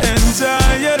better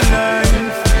enjoy your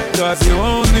life, cause you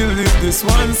only live this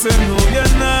once and know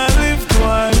you're not live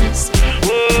twice.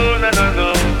 Oh, no, no,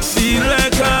 no. Feel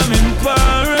like I'm in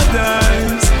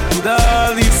paradise with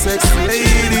all these sexy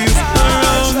ladies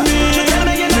around me.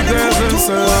 The girls them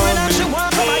surround me.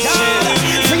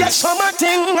 Summer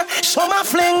thing, summer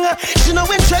fling. She no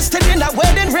interested in a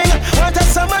wedding ring. Want a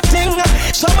summer thing,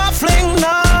 summer fling.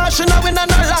 Nah, she no in a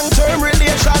long-term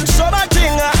relation. Summer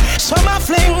thing, summer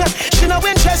fling. She no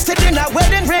interested in a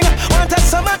wedding ring. Want a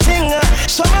summer thing,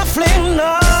 summer fling.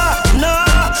 Nah, nah.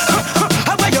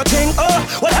 How about your thing? Oh,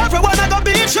 well everyone I go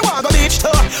beach, she want go beach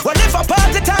too. Well if a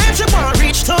party time, she want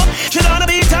reach too. She don't wanna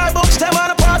beat her books, them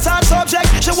on a pass her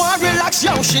subject. She want relax,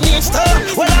 yo, she needs to.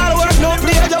 Well all work no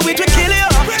play, yo, we can kill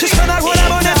you. She spend her whole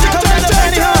money to come to the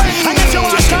anyhow. And if you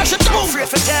want to start, she don't afraid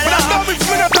for tell you.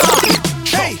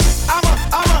 Hey,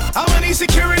 I'm an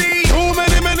insecurity. Too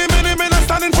many men are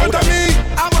standing in front of me.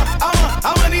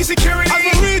 I'm an insecurity. As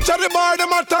we reach at the bar,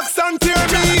 them attacks and tear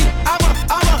me.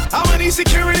 I'm an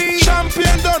insecurity.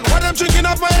 Champion done, what I'm drinking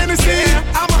off my Hennessy.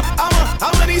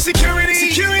 I'm an insecurity.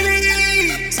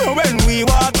 Security. So when we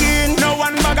walk in, no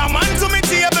one bag a man to me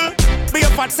table. Be a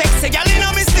fat sexy girl in a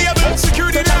me stable.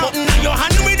 Security now. Button on your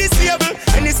hand with this table.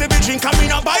 And this every drink come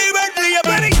in a buy red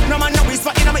label. No man no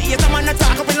whisper in my ears, no man no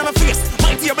talk up in my face.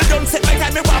 My table don't set my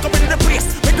time, me walk up in the place.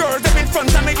 The girls them in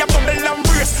front of me, a bubble and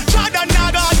brace. Jordan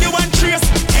Naga, you and Trace.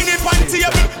 Any pan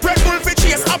table, Red Bull for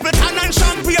chase. Appleton and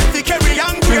champagne, the carry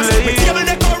and grace. My table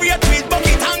decorate with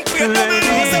bucket and crate. Double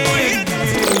nose and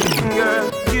girl,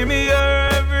 give me your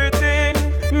everything.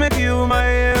 Make you my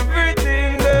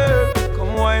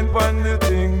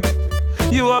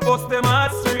bust them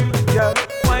heartstrings, yeah.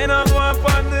 Why not go up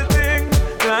on the thing?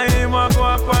 Climb and go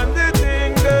up on the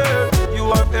thing, girl. You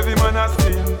want every man a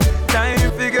sing. Time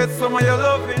to get some of your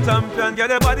loving champion. Get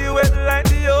your body wet like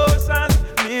the ocean.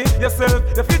 Me, yourself,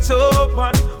 you fit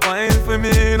open. Wine for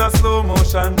me in a slow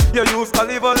motion. You use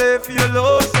olive oil for your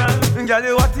lotion. Girl,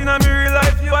 you hot in a me real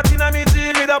life, you hot in a me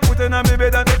dream. Me da put in a me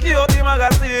bed and take you out the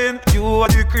magazine. You are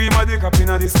the cream of the cap in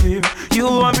the scheme. You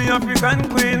are me African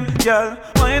queen, girl.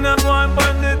 Wine and go on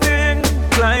the thing.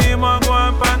 Climb and go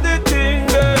on the thing,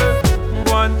 girl.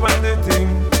 Go on the thing.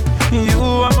 You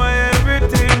are my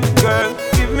everything, girl.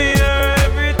 Give me your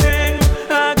everything.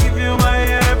 I'll give you my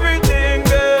everything,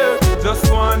 girl. Just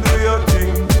go and do your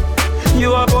thing.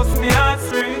 You are boss me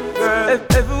heartstring, girl.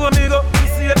 Everywhere me go, you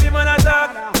see every man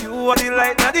attack. You are the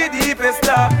light, not the deepest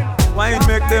dark. Why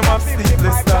make them have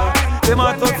sleepless dark? Them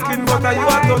a touch skin, but you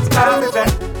a touch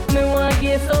skin. Me want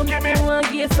get some, me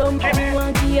want get some, me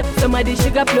want get some of the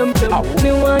sugar plum plum.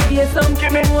 Me want get some,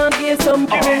 me want get some,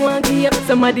 me want get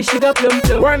some of the sugar plum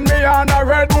plum. When me on a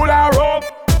Red Bull and rum,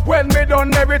 when me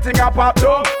done everything I pop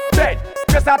up. Dead,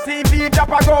 just a TV drop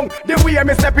a gun. The way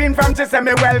me step in from she say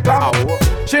me welcome.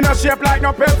 She no shape like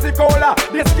no Pepsi Cola.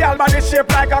 This girl body shape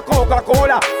like a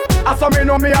Coca-Cola. I saw me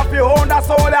know me have to own the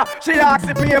soda. She asks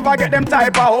if me ever get them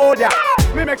type of holder.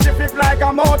 Me make she flip like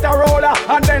a Motorola,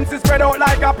 and then she spread out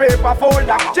like a paper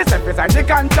folder. She said she sign the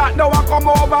contract, now I come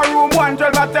over room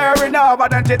 112 a tearing over.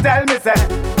 Then she tell me say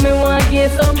me want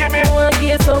get some, me want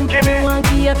get some, me want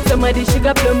get some of the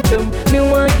sugar plum plum. Me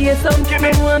want get some,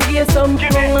 me want get some, me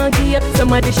want get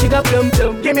some of the sugar plum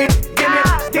plum. Gimme, gimme,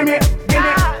 gimme,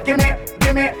 gimme, gimme,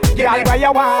 gimme, gimme, where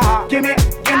you want. Gimme,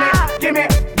 gimme, gimme,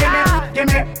 gimme,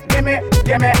 gimme, gimme,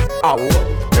 gimme. Oh,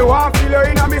 you want feel you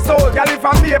inna me soul, girl. If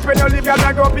I'm here, when you live, girl,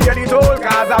 I go pay the toll.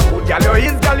 Cause a good girl you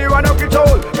is, girl, you want to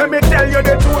control. Let me tell you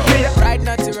the truth, me. Right,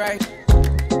 not to right,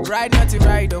 right, not to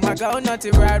right. Oh my God, not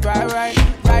to right, right, right,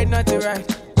 right, not to right.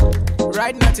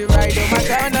 Right, not to right, oh my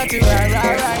God, not to right,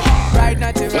 right, right. Right,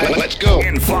 not to right. Let's go.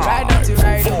 In 5, right, not to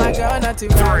right, oh my God, not to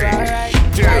right, right, right.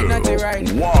 Right, not to right.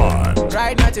 1.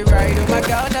 Right, not to right, oh my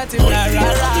God, not to right,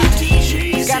 right,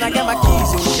 right. Gotta get my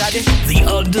keys in, shawty. The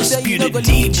undisputed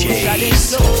DJ.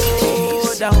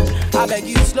 Slow down, I beg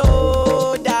you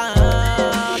slow down.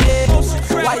 Yeah.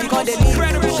 Why you gonna leave,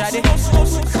 shawty?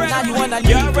 Now you wanna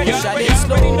leave, shawty.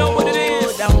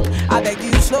 Slow down, I beg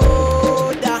you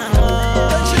slow down.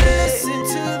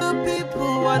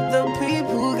 What the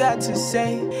people got to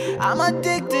say. I'm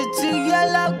addicted to your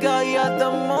love, girl. You're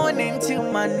the morning till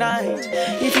my night.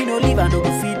 If you don't leave, I don't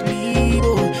feed me.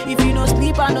 Oh. If you don't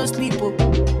sleep, I don't sleep. Oh.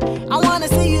 I wanna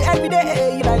see you every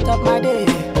day. You light up my day.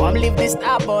 Come live this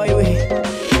star boy way.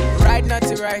 Right, not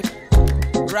to right.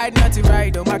 Right, not to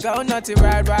right. Oh my God, not to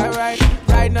right, right, right.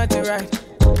 Right, not to right.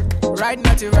 Right,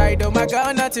 not to right. Oh my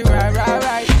God, not to right, right,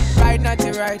 right. Right, not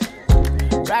to right.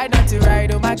 Right, not to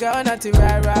right, oh my God, not to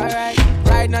right, right, right.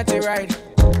 Right, not to right.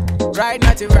 Right,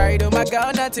 not to right, oh my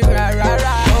God, not to right, right,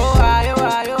 right. Oh,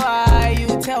 why,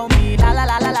 you tell me, la la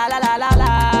la la la la la la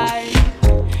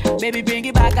la. Baby, bring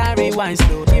it back and rewind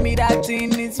slow. Give me that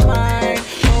thing, it's mine.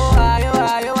 Oh,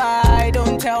 why,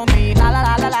 don't tell me, la la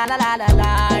la la la la la la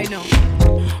la. No,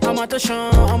 I'm out to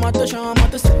show, I'm out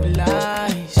to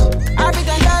civilize.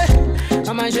 African girl,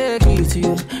 I'ma shake it to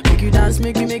you. Make you dance,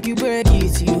 make you break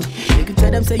it to you. Make you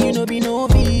tell them say you know be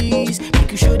novice.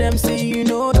 Make you show them say you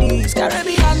know this.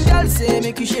 Caribbean girl say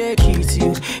make you shake it to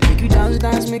you. Make you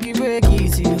dance, make you break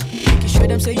it to you. Make you show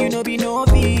them say you know be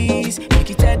novice. Make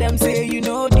you tell them say you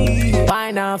know this.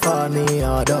 Find out for me,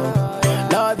 although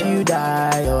love you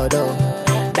die, although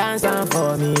dance down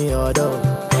for me, although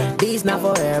this not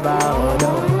forever,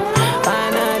 although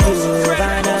find out you,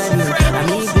 I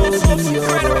need to be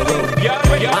your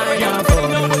brother. Find out for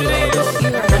me,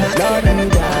 love you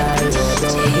die,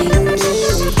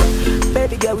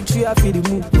 baby girl with you I feel the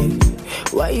move.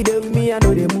 Why you there with me I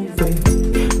know they move.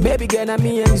 Baby girl I'm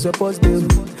me and you supposed to.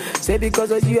 Say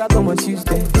because of you I come on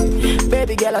Tuesday.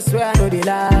 Baby girl I swear I know they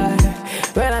lie.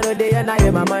 When I know they and I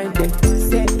hear my mind day.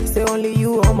 Say only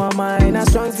you on my mind. A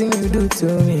strong thing you do to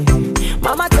me.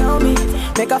 Mama tell me,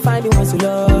 make I find you one to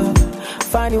love.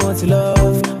 Find you one to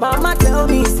love. Mama tell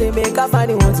me, say make I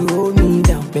find you one to hold me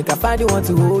down. Make I find you one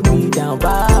to hold me down.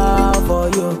 Bow for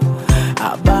you,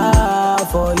 I bow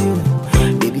for you.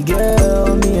 Baby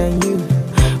girl, me and you,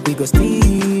 we go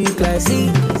stick like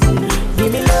sea.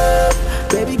 Give me love,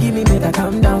 baby, give me make I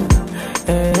calm down.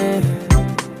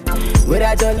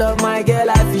 Without your love, my girl,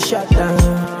 I feel shut down.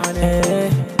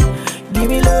 Give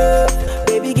me love,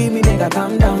 baby, give me make I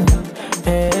calm down.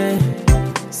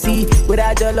 See,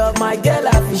 without your love, my girl,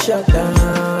 I feel shut down.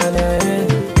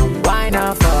 Why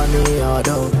not for me,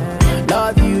 although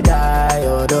love you die,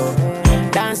 although.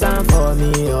 Dance on for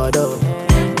me, although.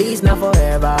 This not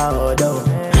forever, although.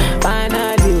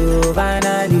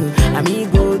 Finally, I me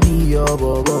go be your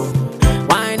bobo.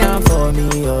 Why not for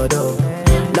me, although?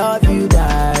 Love you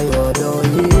die, although,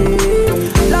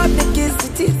 yeah. Love the kiss,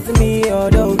 it is me,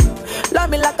 although. Love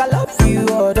me like I love you,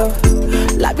 although.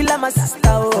 Love you like my sister,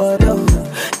 although.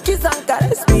 Kiss and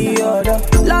caress me, although.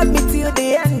 Love me till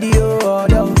the end,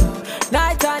 although.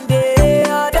 Night and day,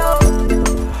 although.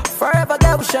 Forever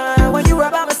girl will shine when you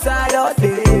are by my side all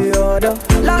day, although.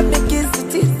 Love me, kiss,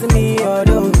 it is me,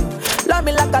 although. Love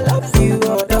me like I love you,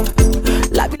 although.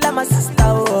 Love you like my sister,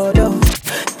 although.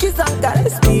 Kiss and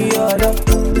caress me, although.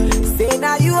 Say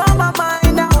now you on my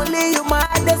mind, now only you my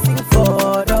heart they sing for,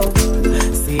 although.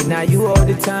 Say now you all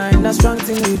the time, that strong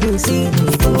thing you do, see me.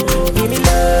 Give me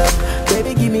love,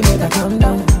 baby, give me make I calm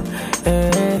down.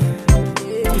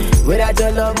 Without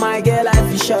your love, my girl, I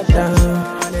feel shut down.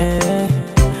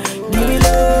 Give me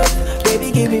love,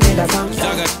 baby, give me make I calm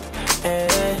down.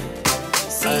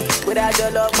 See, without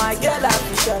your love, my girl, I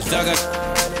feel shut down.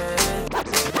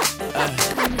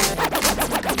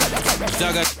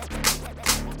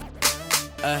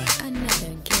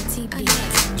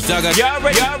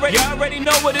 Y'all already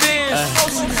know what it is.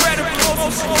 Most incredibly.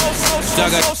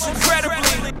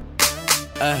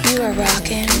 You are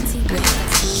rocking with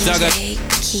DJ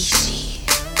Kishi.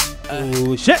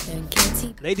 Oh shit!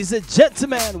 Ladies and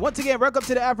gentlemen, once again, welcome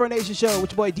to the Afro Nation Show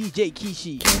with your boy DJ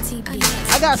Kishi.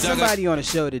 I got somebody on the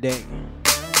show today.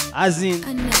 As in,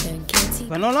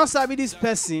 when I don't sabi this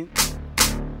person,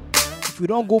 if we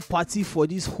don't go party for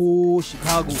this whole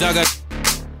Chicago,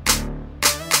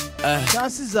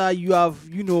 chances are you have,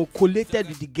 collated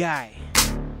with the guy.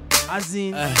 As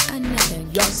in,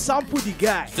 you have sampled the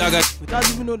guy without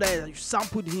even know that you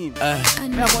sampled him.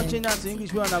 I'm going to change that to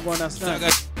English, we're not going to understand.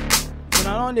 When I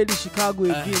don't do Chicago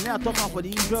again, I'm talking for the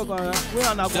English, we're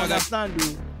not going to understand.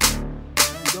 You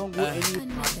don't go any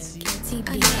party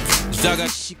in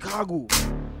Chicago.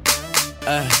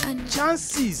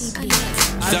 Chances,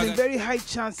 as in very high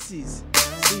chances,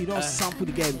 so you don't sample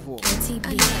the guy before.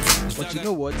 But you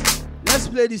know what? Let's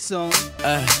play this song.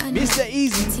 Mr.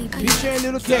 Easy, featuring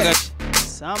Little Cash.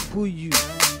 Sample you.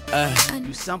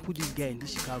 You sample this guy in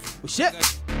this Chicago. Oh shit!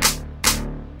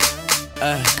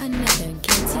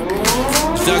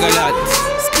 Jagalat.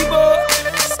 Skibo,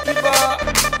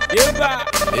 Yeba.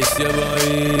 It's your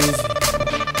boys.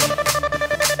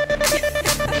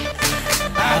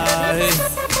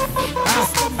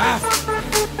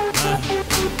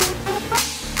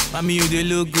 Mommy, you they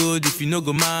look good. If you no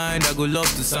go mind, I go love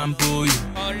to sample you.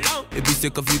 If you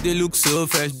sick of you, they look so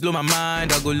fresh. Blow my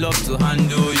mind, I go love to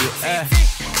handle you.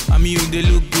 Mommy, you they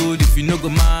look good. If you no go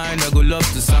mind, I go love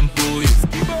to sample you.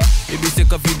 If you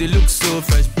sick of you, they look so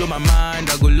fresh. Blow my mind,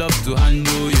 I go love to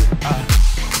handle you. Yeah,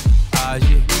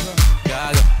 gaga,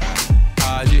 yeah,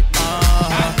 gaga,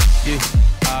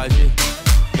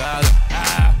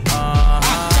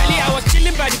 I was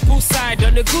chilling by the poolside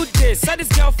on a good day. Saw this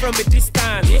girl from a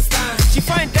distance. She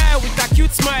find out with a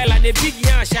cute smile and a big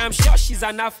yash. I'm sure she's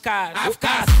an Afghan. I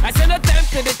said no time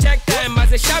to the check time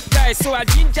as a sharp guy, so I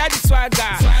ginger the swagger.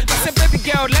 I said, baby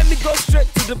girl, let me go straight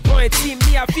to the point. See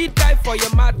me, I feel die for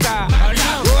your matter.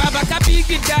 Oh, I'm a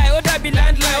big guy, oh, that be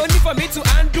landline. Only for me to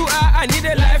undo her, I need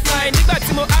a lifeline. Nigga,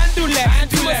 Timo, undo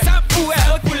left. Timo, sample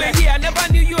well. I never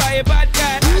knew you are a bad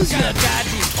guy. Who's your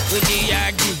daddy? With the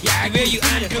yagi, the way you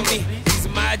undo me.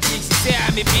 Magic, she say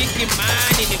I'm a big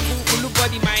man in a cool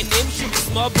body. My name should be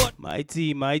small but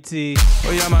mighty.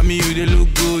 Oh yeah, mommy, you they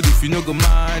look good. If you no go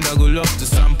mind, I go love to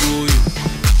sample you.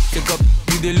 Take up,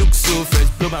 you they look so fresh.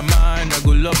 Blow my mind, I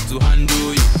go love to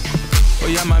handle you. Oh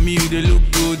yeah, mommy, you they look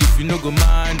good. If you no go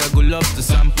mind, I go love to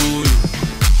sample you.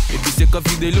 If you take up,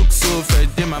 you they look so fresh.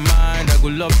 In my mind, I go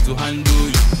love to handle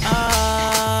you.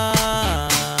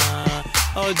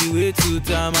 All the way to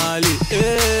Tamale.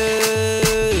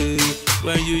 Hey.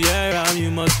 When you hear am,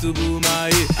 you must to boom my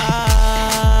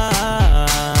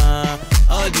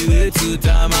all the way to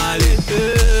Tamale.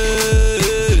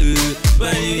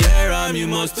 When you hear am, you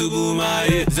must to boom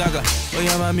my Zaga. Oh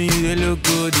yeah, mommy, you look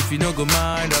good. If you no go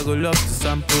mind, I go love to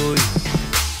sample you.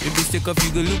 If you stick up,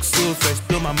 you go look so fresh.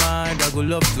 Blow my mind, I go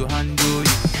love to handle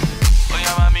you. Oh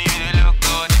yeah, mommy, you look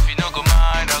good. If you no go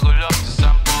mind, I go love to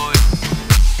sample you.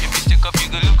 If you stick up, you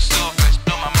go look so fresh.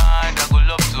 Blow my mind, I go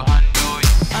love to handle you.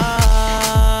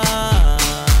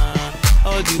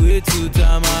 All the way to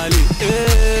Tamale.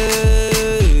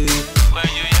 Hey. When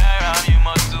you hear am, you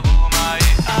must to boom my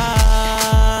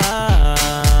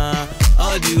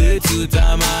all the way to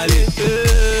Tamale.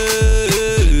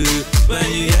 Hey. When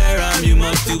you hear am, you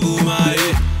must to boom my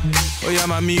Oh yeah,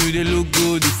 mommy, you they look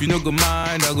good. If you no go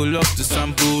mind, I go love to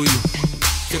sample you.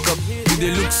 Take up, you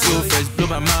they look so fresh, blow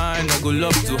my mind. I go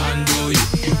love to handle you.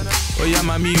 Oh yeah,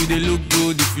 mommy, you they look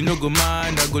good. If you no go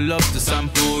mind, I go love to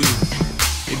sample you.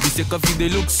 If you take off, you they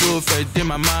look so fresh, in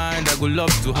my mind. I go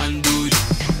love to handle you.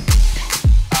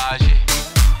 Aje,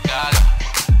 gala,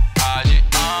 aje,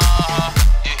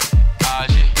 yeah,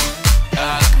 aje,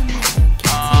 gala,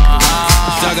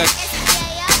 Zaga,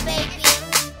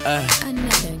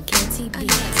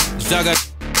 Zaga,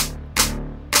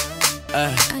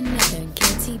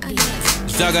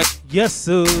 Zaga. Yes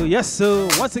sir, yes sir.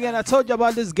 Once again, I told you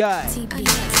about this guy.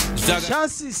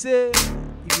 Chancey said,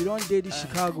 if you don't date in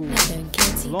Chicago,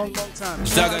 long time.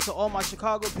 Shout out to all my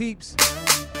Chicago peeps.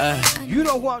 You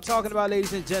know who I'm talking about,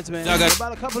 ladies and gentlemen. In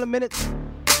about a couple of minutes,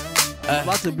 I'm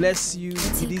about to bless you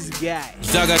with this guy.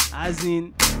 As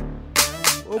in,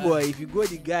 oh boy, if you go to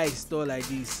the guy's store like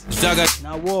this,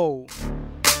 now whoa,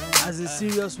 as in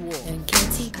serious war,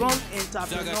 strong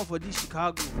entrepreneur for this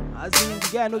Chicago. As in, the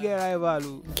guy no get rival.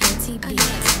 You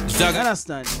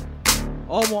understand?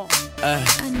 Almost.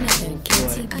 Let me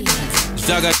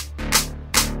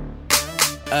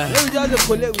just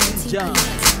collect with this jam. I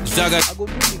go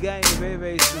bring the guy in very,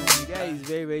 very soon. The guy is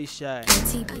very, very shy.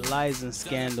 Lies and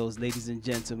scandals, ladies and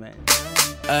gentlemen.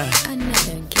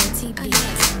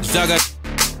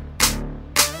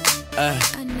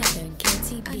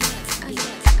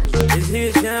 It's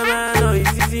his man, or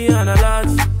he's easy on a lot.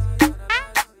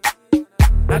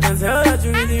 I can tell that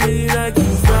you really, really like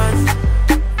him fast.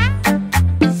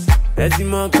 Let's see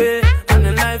more pay and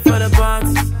the life for the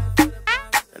parts.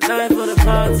 The life for the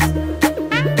parts.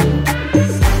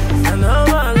 I know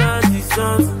I like these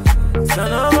songs. I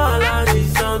know I like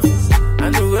these songs.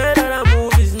 And the way that I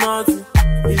move is naughty.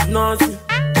 It's naughty.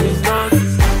 It's naughty.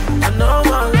 I know I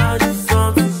like these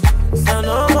songs. I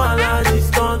know I like these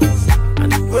songs.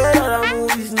 And the way that I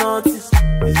move is naughty.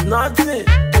 It's naughty.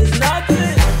 It's naughty.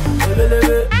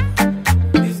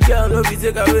 This girl no be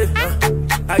take away.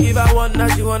 I give her one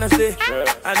that she wanna stay.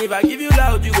 And if I give you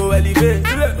loud, you go elevate.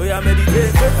 Oh yeah,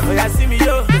 meditate. Oh yeah, see me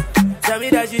yo. Tell me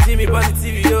that she see me on the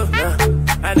TV yo.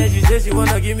 And then she say she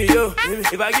wanna give me yo.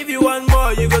 If I give you one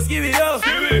more, you go skip it yo.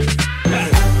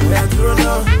 Yeah, true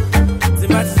now. See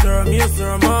my sister me,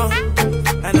 sister more.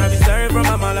 And I be staring from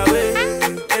a mile away.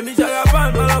 And me jagga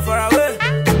pan, mal far away.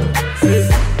 Say,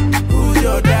 who's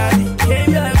your daddy?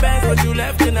 Came in the bank, but you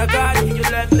left in a car. You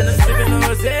left in a sleeping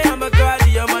over. Say I'm a car.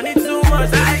 Your money too much.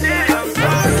 I'm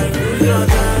sorry. Who's your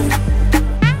daddy?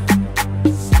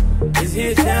 Is he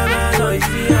a chairman or is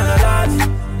he on a lot?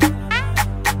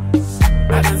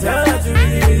 I can tell that you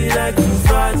really, really like to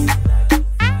fast.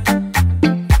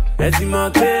 Let's see more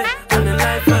pay and the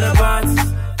life for the parts.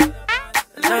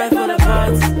 The life for the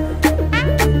parts.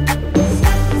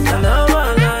 I know I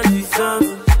like these songs.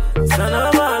 I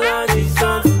know I like these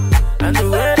songs. And the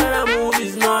way that I move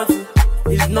is naughty.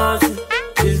 It's naughty.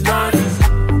 It's naughty.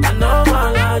 I know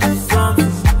I like these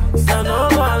songs. I know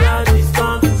I like these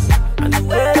songs. And the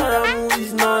way that I move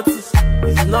is naughty.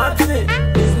 It's naughty.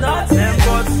 It's naughty.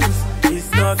 It's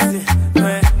naughty.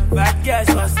 Bad guys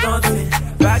was naughty.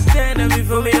 Back then, them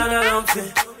before me on a long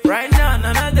thing. Right now,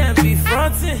 none of them be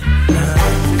fronting.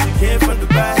 You came from the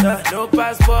back. No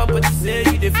passport, but you say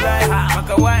you dey fly.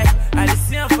 Maka white, I dey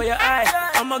see 'em for your eye.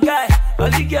 I'm a guy, all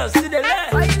the girls see the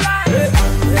light. Why you lie?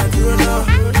 Yeah, you know.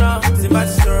 See my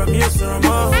sister, me, sister,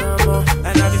 more.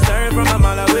 And I be staring from a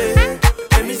mile away.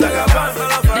 And me like a band,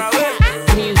 far away.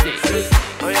 Music.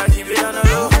 Oh yeah, keep it on the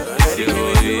low.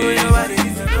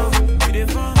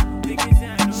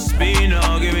 Spino,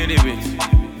 give me the beat.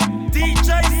 DJ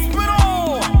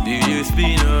Spino. DJ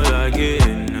Spino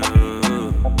again.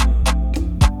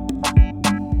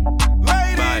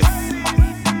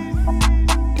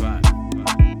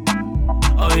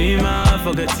 Oh, Ima,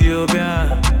 forget Ethiopia.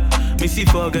 Missy,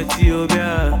 forget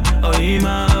Ethiopia. Oh,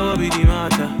 Ima, what be the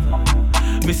matter?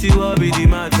 Missy, what be the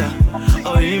matter?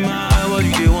 Oh, Ima, what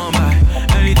do they want buy?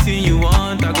 Anything you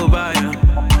want, I go buy now.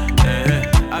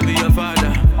 I be your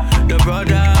father, the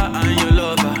brother and your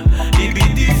lover. If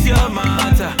it is your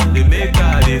matter, they make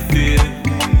how they feel.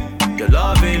 Your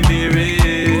love ain't be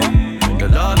real. Your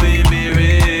love ain't be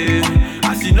real.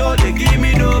 As you know, they give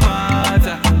me no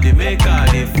matter. They make how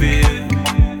they feel.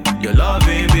 Your love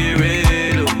ain't be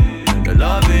real. Your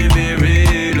love ain't be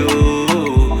real.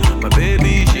 My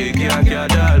baby, shake ya,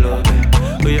 love.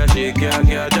 Oh yeah, shake ya,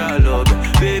 love.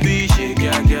 Baby, shake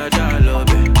ya, love.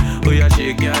 Oh yeah,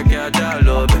 shake ya,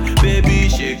 love. Baby,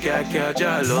 shake ya,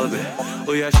 love.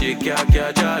 Oh yeah, shake ya,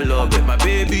 love. My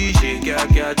baby, shake ya,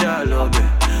 love.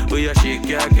 Oh yeah, shake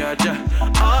ya,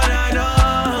 all I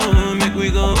know, make we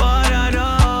go all I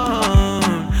know.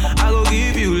 I go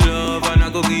give you love and I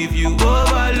go give you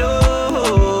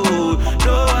overload.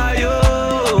 No, I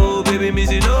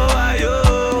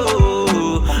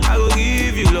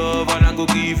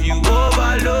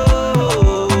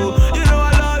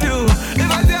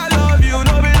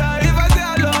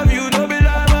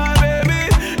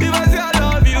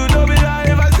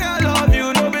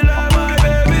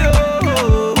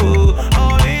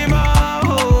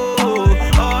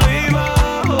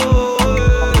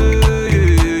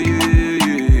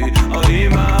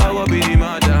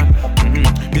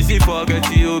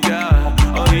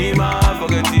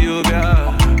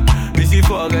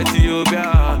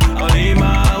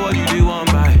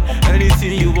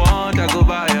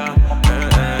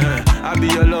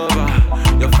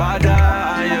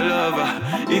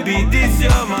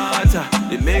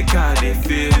they make how they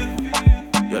feel.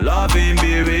 Your loving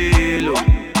be real,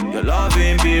 oh. Your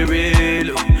loving be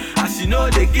real, oh. As you know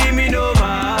they give me no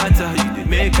matter, you they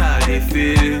make how they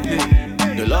feel.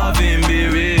 Your loving be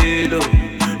real,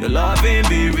 oh. Your loving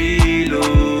be real,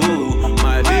 oh.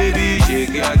 My baby shake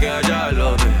ya, I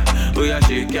love it. Oh yeah,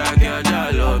 shake ya,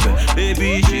 I love it.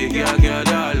 Baby shake ya,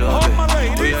 I love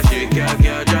it. Oh yeah, shake ya,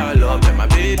 I love it. My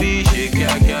baby shake ya,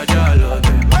 I love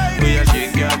it. Oh yeah,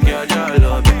 shake ya, I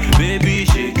love it. Baby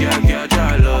shake ya,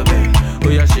 I love it. Oh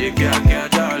yeah, shake ya,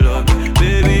 I love it.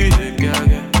 Baby shake ya,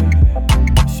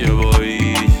 it's your boy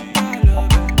Easy.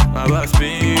 My boss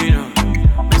Spino,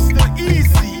 Mr.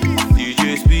 Easy.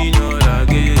 DJ Spino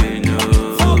again,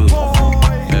 no.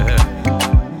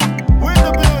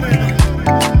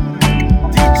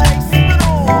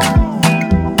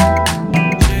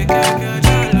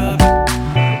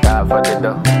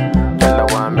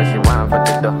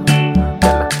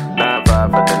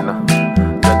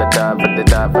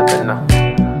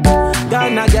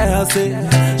 Ghana girl say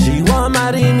she want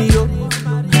marry me, yo.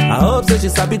 I hope say she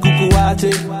sabi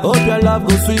kukuwache. Hope your love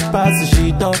go sweet past the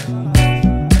sheet up.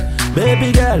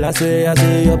 Baby girl, I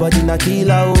say your body na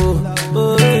killer, oh.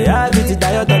 Oh, yeah, I beat it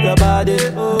tired of your body,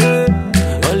 oh,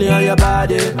 yeah. Only on your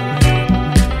body.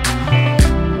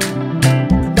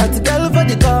 That girl for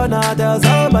the corner, there's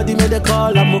somebody made a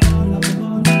call, I'm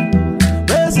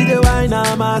see the wine,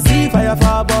 I see fire for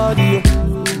her body,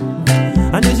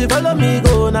 oh. And if she follow me,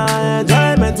 go now,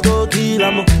 enjoyment go kill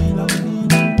 'em.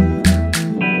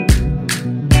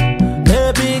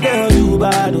 Baby girl, you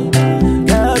bad,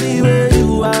 girl, the way you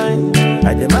whine,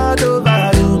 I demand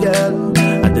over you, girl.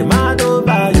 I demand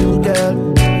over you, girl.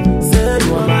 Say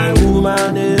you are my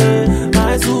woman,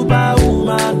 my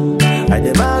superwoman. I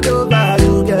demand over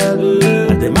you, girl.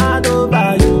 I demand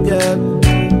over you, girl.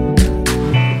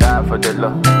 Die for the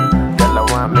love, girl. I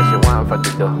want me, she want for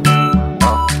the dough.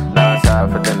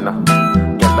 For the no,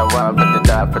 girl I want for the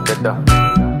die for the dough.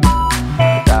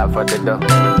 Die for the dough.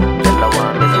 Girl I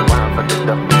want me, she want for the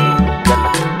dough. Girl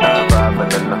I die for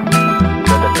the no.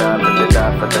 Girl I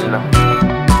die for the no.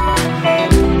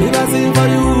 If I sing for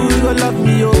you, you gon' love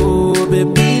me, oh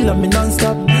baby, love me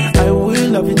non-stop. I will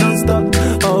love you non-stop.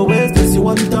 Always place you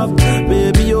on top,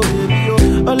 baby, oh baby,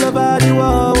 oh. All over the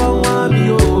world, want me,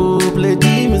 oh. Play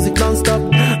the music non-stop.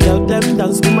 Tell them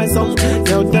dance to my song.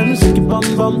 Tell them shake it bum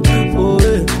bum. Oh,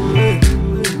 hey, hey.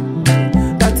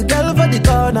 That girl for the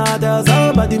corner, there's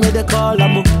somebody made a call.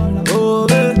 Oh,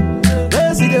 hey.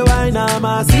 They see the wine,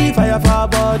 I see fire for her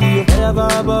body, oh. Fire for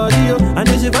her body, oh. And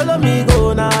if she follow me,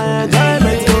 go now,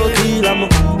 enjoyment go kill 'em.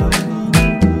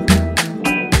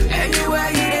 Anywhere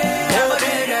you there, I'm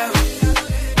there.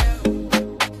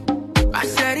 I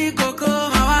said it, Coco,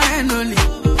 how I handle it.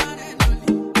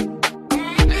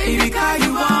 Baby, call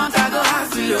you want, I go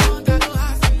hustle you.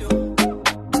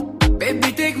 Baby,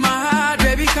 take my heart,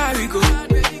 baby, carry go.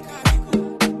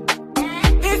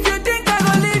 If you think I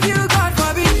gon' leave you, God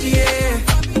forbid, yeah.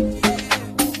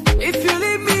 If you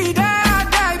leave me, die, I'll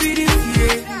die with this,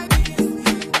 yeah.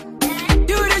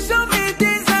 You dey show me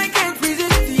things I can't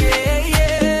resist, yeah,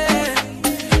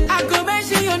 yeah. I go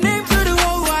mention your name to the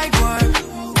whole wide world.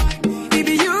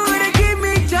 Baby, you dey give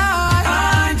me joy,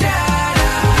 Angela.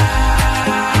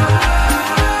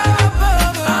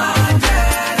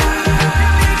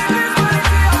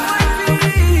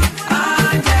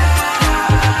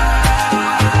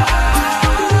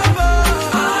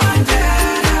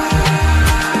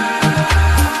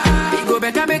 It go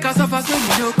better make us suffer so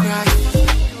you no cry.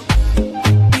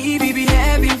 Baby, be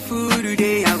having food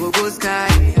today, I go sky.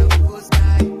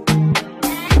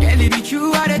 Girl, it be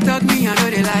true how they talk me, I know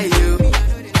they lie you.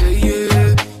 Yeah,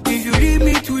 yeah. If you leave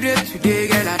me today,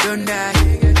 girl, I don't die.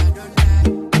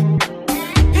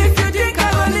 If you think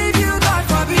I gon' leave you, God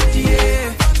forbid, yeah.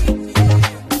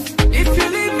 If you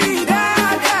leave me, die,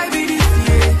 I'll die with this,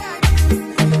 yeah.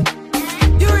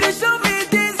 You dey show me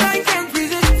things I can't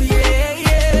resist, yeah,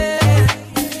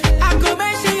 yeah. I go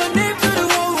mention your name to the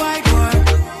whole wide world.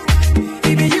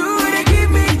 Baby, you dey give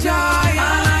me joy,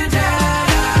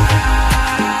 Angela.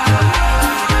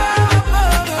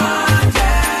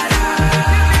 Angela.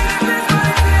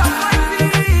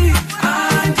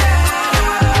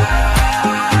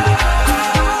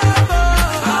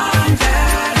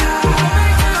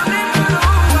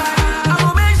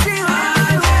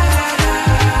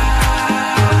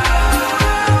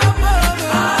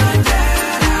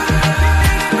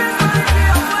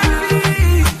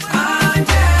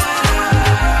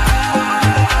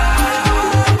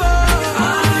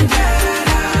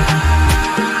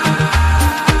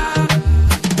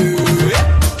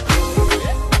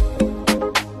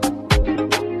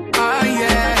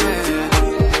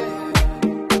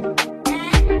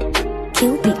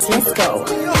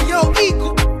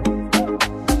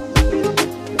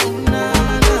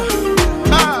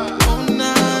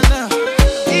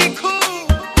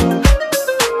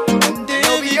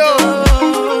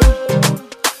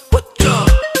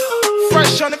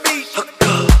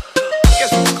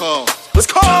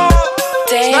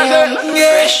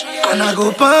 And I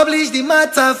go publish the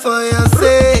matter for your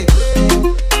sake.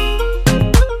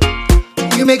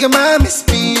 You make a man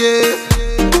misbehave.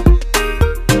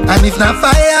 And if not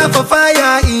fire for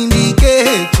fire,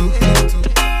 indicate too.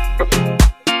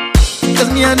 Cause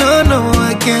me I don't know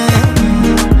I can.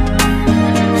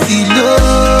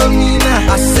 Philomena,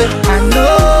 I said I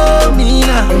know me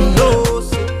now.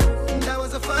 That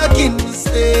was a fucking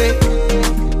mistake.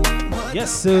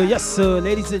 Yes sir,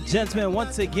 ladies and gentlemen,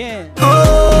 once again.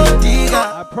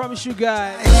 I promise you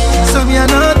guys. So me I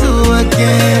know do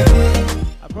again.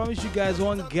 I promise you guys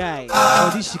one guy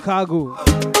for this Chicago.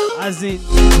 As in,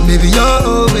 maybe you're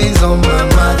always on my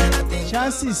mind.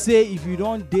 Chances say if you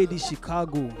don't date this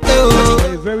Chicago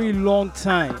for a very long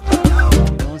time,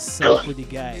 you don't sample the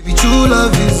guy. Maybe true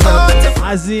love is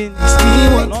as in,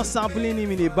 you're not sampling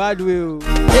him in a bad way.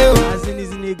 As in,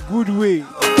 it's in a good way.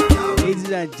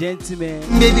 Ladies and gentlemen,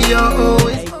 maybe you're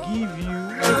always I give you.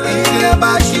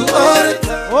 About you all the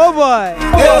time. Oh boy.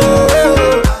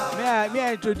 May I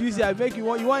introduce you? I make you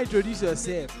want to introduce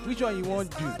yourself. Which one you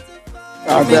want to do?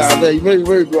 I bet you very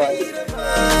good.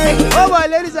 Oh boy,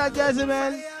 ladies and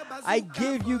gentlemen, I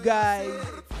gave you guys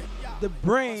the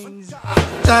brains,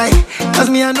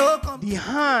 the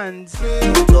hands,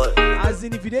 as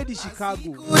in if you did the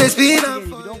Chicago, if you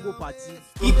don't go party,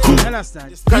 you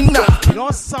understand? You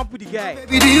don't sample the guy.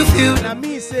 And I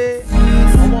mean say,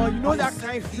 you know that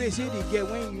kind of face they get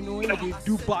when they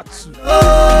do battle.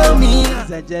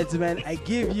 Ladies and gentlemen, I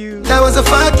give you that was a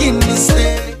fucking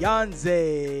mistake.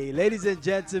 Yanze, ladies and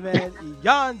gentlemen,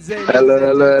 Yanze.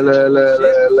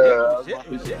 Hello.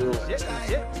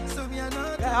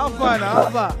 How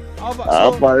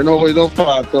far? You know, you don't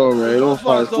far at all, man. You don't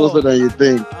far. It's closer than you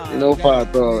think. You know, far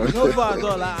at all. No far at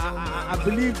all. I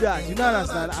believe that. You don't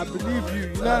understand? I believe you.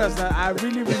 You don't understand? I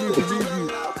really believe you.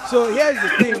 So here's the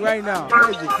thing right now.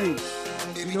 Here's the thing.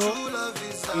 You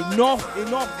know,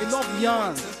 enough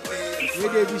yarns. Where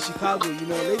they be Chicago,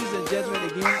 ladies and gentlemen,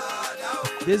 again,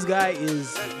 this guy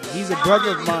he's a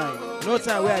brother of mine. No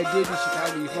time where I did in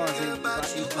Chicago, you know what I'm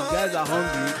saying? If the guys are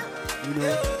hungry,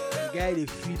 the guy they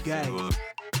feed guys.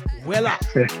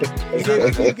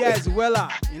 They feed guys well,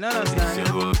 you know what I'm saying?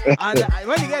 And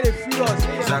when the guy they feed us,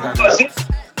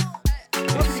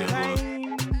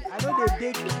 I know they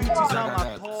take cute to some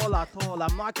at all.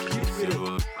 I'm not cute with it.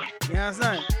 You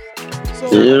understand? So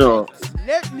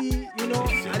lately, I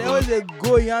always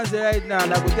go Yanze right now,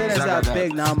 and I go tell them say I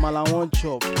beg now, Mala won't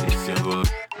chop.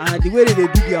 And the way they do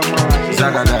their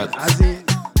Mala, as in,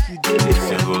 if you do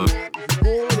it,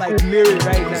 go like Larry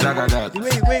right now, the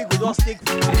way you go just take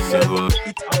food,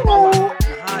 eat Amala,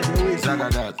 they always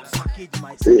package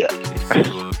myself.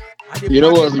 You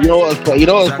know what's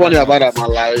funny about that,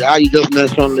 Mala? How you just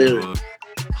mentioned Larry.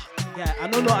 Yeah, I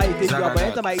don't know how you take you, but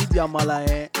every time I eat the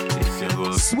Amala,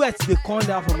 sweat they come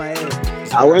down from my head.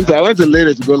 I went to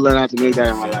later to go learn how to make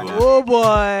that Amala. Oh boy,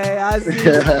 I see.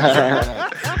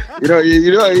 you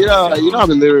know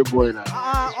I'm a Larry boy now.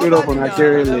 Straight up on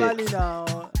Nigerian lane.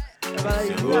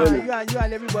 You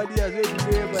and everybody else wait to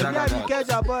play, but you have to catch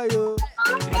a boy, yo.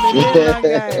 I'm a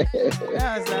guy.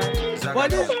 But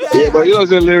this guy, yeah, but you know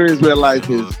the lyrics where life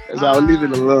is. So I'll leave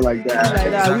it alone like that.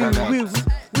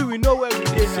 We know where we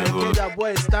did now. Get that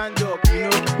boy stand up,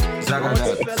 Once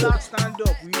the fella stand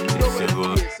up, we know where we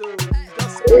did. So we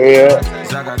just stand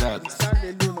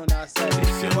alone on our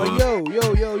side. But yo,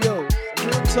 real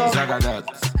talk.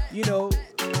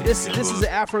 This is the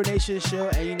Afro Nation show,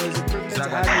 and it's a privilege to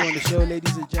have you on the show,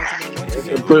 ladies and gentlemen. Once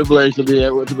again, it's a privilege to be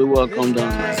welcome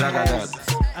down.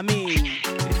 I mean,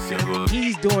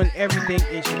 he's doing everything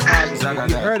in Chicago. If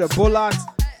you heard of Bullock,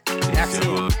 that's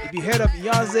him. If you heard of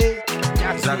Yanze,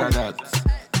 that's him.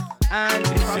 And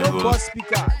if I don't bust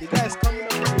speaker, the guy is coming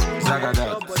up with a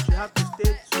show, but you have to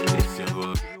stay tuned to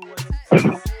know what it is.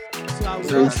 So I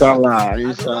will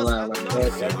Inshallah.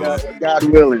 God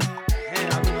willing.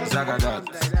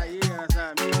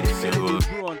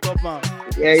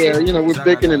 Yeah, we're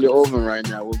baking in the oven right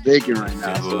now.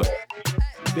 So.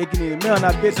 Baking in the mill,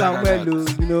 not bacon well,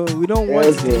 we don't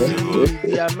want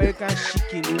the American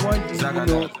chicken. We want the,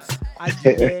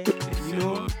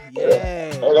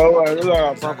 yeah. Don't worry, this is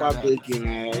our proper baking,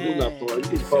 man. This is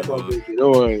our proper baking,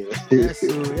 don't worry. Yes,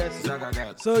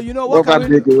 so what proper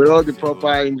baking with all the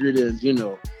proper ingredients,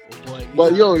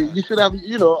 But you should have,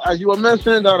 as you were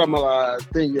mentioning that Amala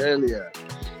thing earlier,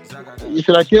 you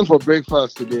should have came for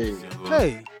breakfast today.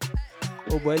 Hey.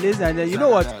 Oh boy, ladies and gentlemen, you know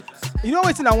what? You know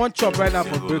what I want chop right now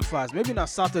for breakfast? Maybe on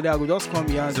Saturday I will just come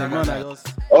here and say, man, I just...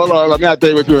 Hold on, let me tell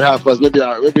you what we have first. Maybe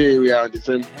we are on the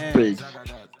same page.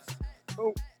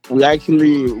 We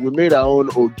made our own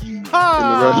ogi in the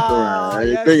restaurant. Right?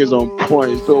 The thing is on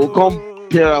point. So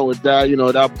pair around with that, you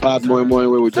know, that bad moi where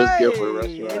we just get for the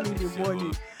restaurant. In the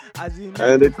morning. As in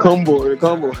And the combo.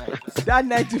 That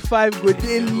 95 go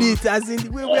day lit, as in the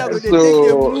way we are going to take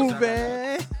the move,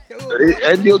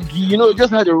 And you know,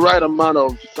 just had the right amount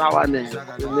of sourness.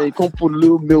 And then you can put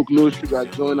little milk, little sugar,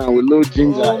 join and with little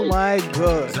ginger. Oh my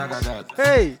God.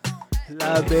 Hey.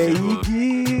 La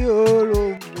Beigi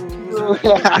Oromo.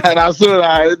 That's so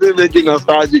right. They're making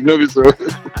nostalgic, no, so.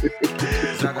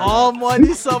 All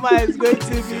money summer is going to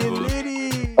be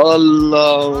litty. Oh,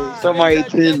 Lord. Summer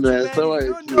 18, man. Summer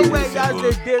 18. You know where guys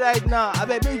they day right now. I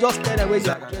bet maybe just tell them where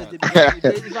your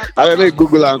address. I bet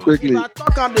Google and quickly. If I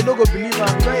talk them, they don't go believe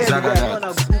I'm going to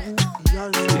Google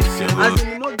Beyonce. As in,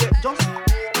 you know, just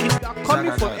if you are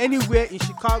coming from anywhere in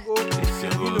Chicago,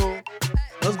 you know,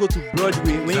 let's go to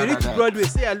Broadway. When you reach Broadway,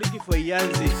 say you're looking for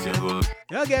Yanzi.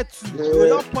 You don't get to, they will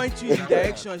not point you in the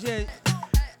direction.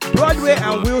 Broadway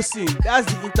and Wilson,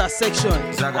 that's the intersection.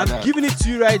 I'm giving it to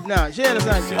you right now. You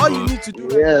understand? All you need to do.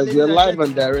 Yes, you're live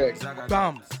and direct.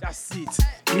 Bam, that's it.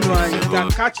 You know, and you can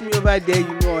catch me over there.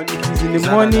 You know, and if it's in the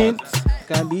morning, you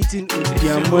can be eating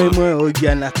Ogi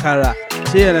and Akara.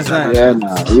 You understand? Yeah,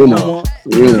 nah, you know.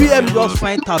 If you just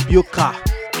find tapioca,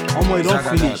 you don't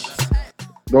finish.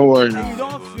 Don't worry now. You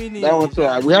don't finish. That one's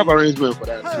alright. We have arrangement for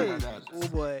that. Hey, oh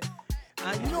boy.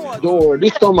 And you know what? Don't worry.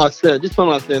 This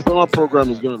summer program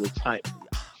is going to be tight.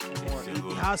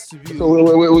 It has to be. So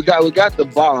we got the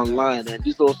bar online, and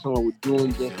this whole summer we're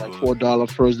doing just like $4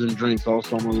 frozen drinks all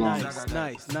summer long.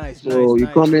 Nice. So you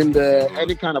come in there,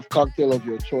 any kind of cocktail of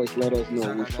your choice, let us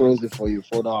know. We froze it for you,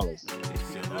 $4.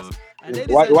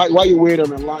 Why you wait on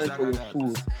the line for your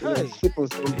food? Hey, sip on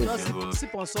something. Just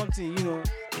sip on something, you know.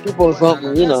 Sip on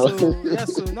something, you know.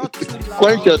 Yes, so not too loud.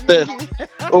 Quench your thirst.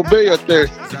 Obey your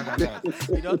thirst.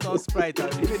 You don't talk Sprite,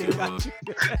 you really got you.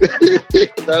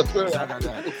 That's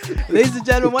right. Ladies and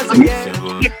gentlemen, once again,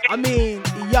 I mean,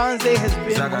 Beyonce has been,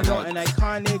 you know, an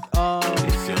iconic, I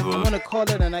want to call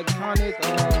it an iconic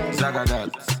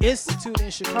institute in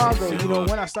Chicago. You know,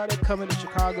 when I started coming to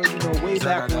Chicago, you know, way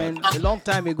back when, a long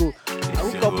time ago, I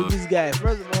hooked up with this guy.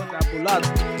 First of all,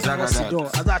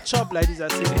 as I chop like this, I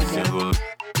say, okay,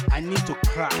 I need to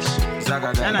crash.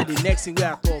 And at the next thing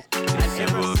where I talk. And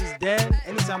ever since then,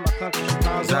 anytime I come to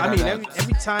Chicago, I mean,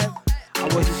 every time I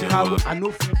was in Chicago, I know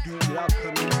if you do without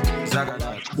coming to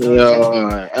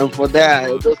yeah, and for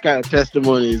that, those kind of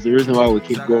testimonies is the reason why we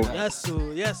keep going. Yes, so.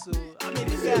 I mean,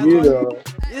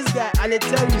 this guy, I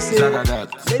tell you, say,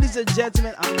 ladies and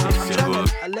gentlemen, I'm trying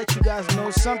to let you guys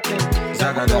know something.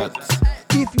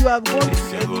 If you have gone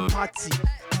to any party,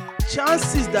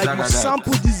 chances that you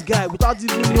sample this guy without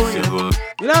even knowing, you know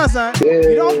what I'm saying?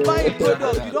 You don't buy a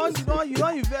product, you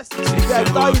don't invest in the guy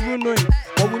without even knowing.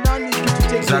 But we now need you to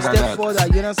take a step further,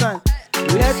 you understand?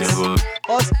 Let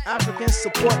us Africans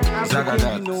support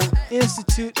African, you know,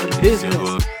 institute and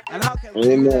business. And how can we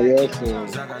do that? Let's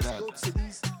go to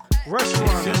these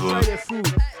restaurants, let's try their food.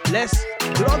 Let's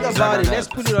blog about it. Let's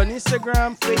put it on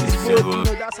Instagram, Facebook. You know,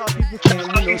 that's how people can,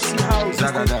 you know, see how this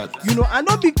thing, you know, and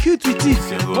not be cute with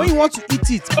it. When you want to eat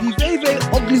it, be very, very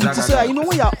ugly with it. So that, you know,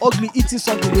 when you're ugly eating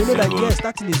something, you know that yes,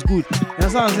 that thing is good.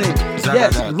 That's what I'm saying.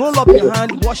 Yes, roll up your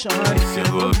hand, wash your hand.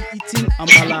 Don't be eating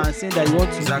amala and saying that you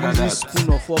want to use this spoon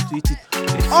or fork to eat it.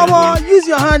 Use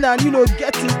your hand and, you know,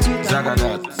 get into it.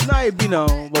 And, you know how it be now,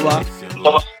 Baba.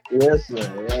 Yes,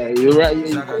 sir. Yeah, you're right.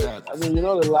 I mean, you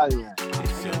know the line, man.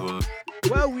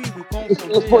 Where we come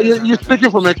from. You're speaking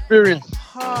from experience.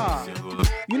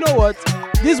 You know what?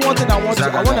 This is one thing I want to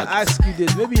ask you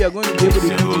this. Maybe you're going to be able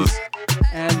to do this.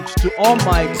 And to all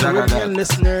my Caribbean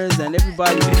listeners and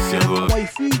everybody,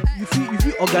 if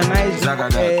you organize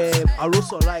a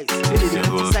roast of rice, maybe they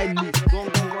put inside leaf.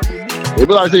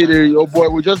 People are saying, "Oh boy,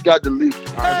 we just got the leaf."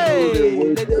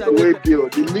 The way deal,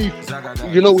 the leaf.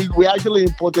 You know, we actually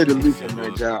imported the leaf from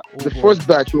Nigeria. The first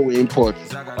batch we import,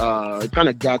 it kind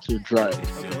of got too dry.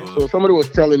 So somebody was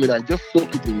telling me that just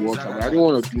soak it in water. But I didn't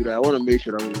want to do that. I want to make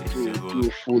sure that we do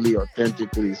it fully,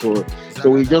 authentically. So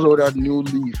we just ordered new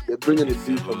leaf. They're bringing the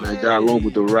leaf from Nigeria along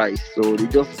with the rice. So they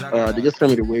just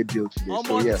sent me the way deal today.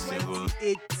 So yes.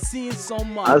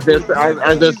 As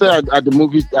they said at the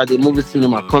movie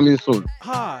cinema, coming soon.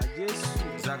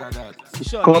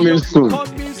 Coming soon.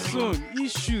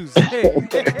 Issues.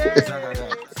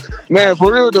 Man,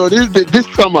 for real though, this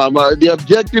summer, the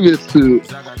objective is to.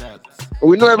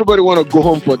 We know everybody want to go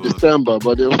home for December,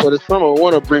 but for the summer, we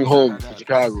want to bring home to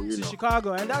Chicago. You know?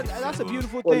 Chicago, and that's a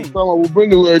beautiful thing. For the summer, we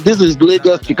bring this is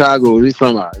Lagos, Chicago this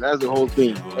summer. That's the whole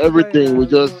thing. Everything we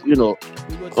just, you know,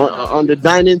 on the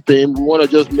dining thing, we want to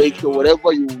just make sure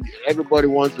whatever everybody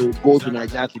wants to go to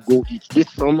Nigeria to go eat this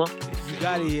summer. You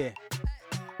got it here.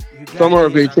 Summer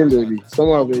of 18, baby.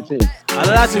 Summer of 18. I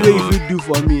know that's the way you do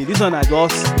for me. This one I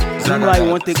just, I don't know how you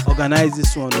want to organize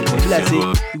this one. But like say,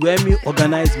 you let me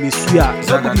organize me suya.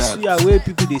 Not the suya where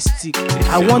people they stick.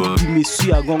 I want the me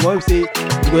suya. Go say, you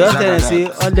go just tell and say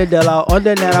 $100, $100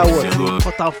 what?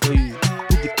 They cut out for you.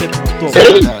 Put the pepper on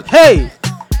top. Hey,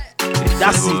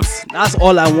 that's it. That's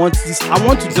all I want. I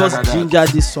want to just ginger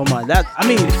this summer. That I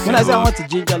mean, when I say I want to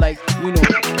ginger, like you know,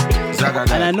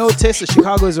 and I know Taste of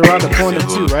Chicago is around the corner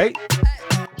too, right?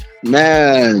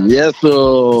 Man, yes,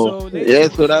 so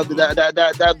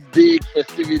that big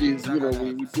festivities, you know,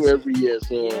 we do every year.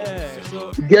 So,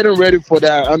 getting ready for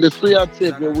that. On the suya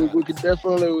tip, we could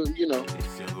definitely, you know.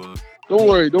 Don't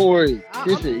worry.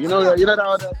 You know that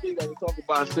other thing that we talk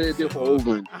about, say it there for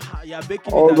oven.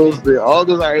 All those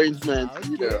arrangements.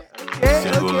 Okay.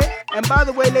 And by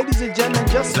the way, ladies and gentlemen,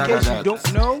 just in case you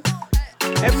don't know,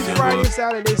 every Friday,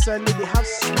 Saturday, Sunday, they have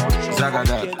small chocolate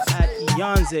weekend at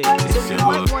Iyanze. So you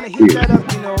might want to hit that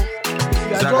up, you know.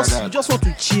 If you just want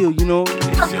to chill, you know,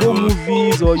 you go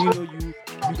movies or, you know,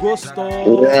 you go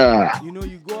store, you know,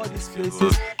 you go all these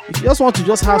places. If you just want to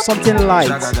just have something light,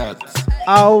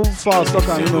 how far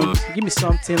talking, you know, give me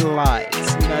something light.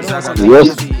 You know, I don't want something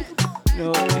heavy. You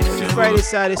know, every Friday,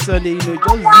 Saturday, Sunday, you know,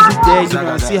 just visit there, you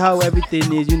know, and see how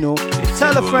everything is, you know.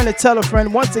 Tell a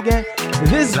friend. Once again,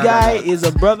 this guy is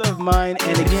a brother of mine,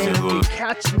 and again, you can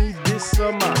catch me this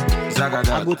summer.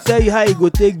 I will tell you how you go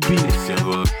take beats.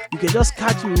 You can just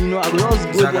catch me, you know. I will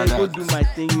just go there and go do my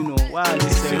thing, you know. Wow,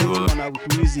 this is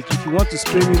with music. If you want to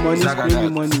spray me money, spray me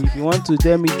money. If you want to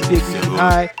tell me to take me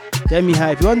high, tell me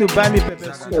high. If you want to buy me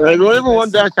pepper soup, I don't even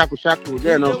want that shaku.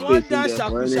 There no space.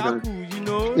 Shaku, you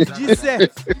know. Jesus,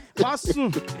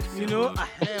 Masun, you know,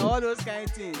 all those kind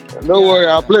of things. Don't worry,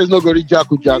 our place no go to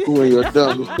Jaku when you're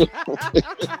done.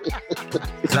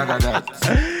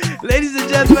 Ladies and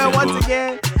gentlemen, once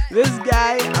again, this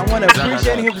guy, I want to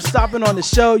appreciate him for stopping on the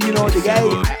show. You know, the guy,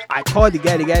 I called the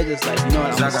guy just like, you know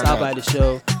what, I'm going to stop by the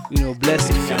show, you know, bless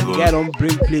me. And the guy don't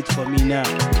bring plates for me now.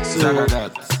 So,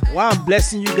 while I'm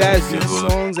blessing you guys with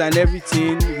songs and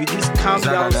everything, with this calm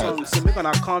down song, so we're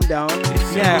going to calm down.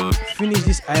 Yeah, finish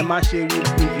this Aimashe real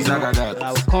quick, you know.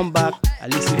 I will come back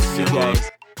and listen to you guys.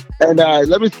 And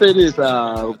let me say this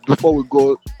before we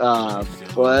go,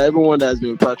 for everyone that's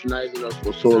been patronizing us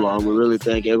for so long, we really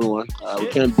thank everyone. We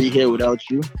can't be here without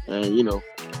you, and you know,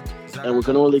 and we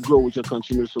can only grow with your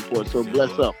continued support. So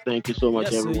bless up. Thank you so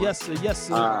much, everyone. Yes,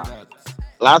 sir.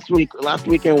 Last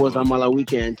weekend was Amala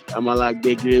weekend. Amala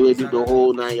Begre, we did the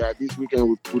whole night. This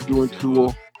weekend we're doing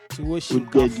tour. We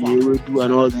get the do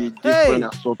and all the different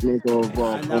assortment of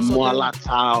Moalata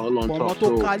all on top.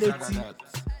 So,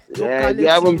 yeah, if you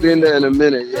haven't been there in a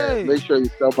minute, make sure you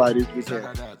stop by this weekend.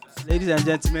 Ladies and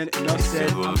gentlemen, enough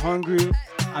said. I'm hungry.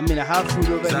 I mean, I have food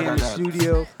over here in the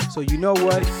studio. So you know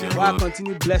what? While I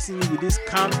continue blessing you with this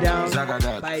Calm Down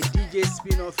by DJ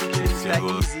Spino featuring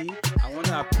Mr. Easy, I want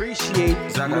to appreciate,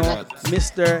 you know,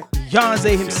 Mr.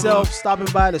 Iyanze himself stopping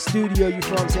by the studio. You know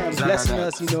what I'm saying? Blessing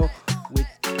us, you know, with,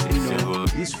 you know,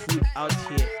 this food out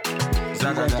here.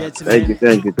 Ladies and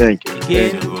gentlemen, thank you.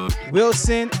 Again,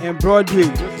 Wilson and Broadway.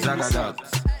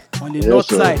 On the north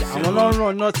side. I want to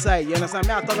run north side. You understand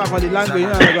me? I talk about the language.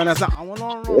 You understand? I want to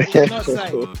run the north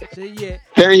side. So, yeah.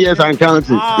 10 years and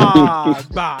counting.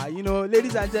 You know,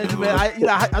 ladies and gentlemen, I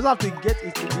just have to get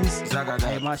into this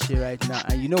Aimashe right now.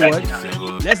 And you know what?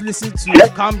 Let's listen to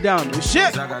Calm Down.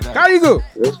 Shit. Carry go.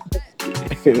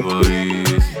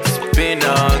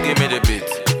 Spinner, give me the beat.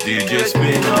 DJ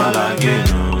Spinner again.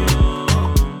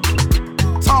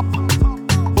 Top.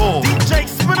 DJ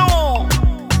Spinner.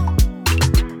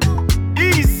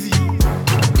 Easy.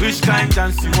 Which kind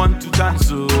dance you want to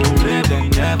dance, oh, where they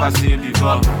never see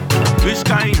before? Which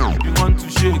kind you want to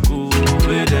shake, oh,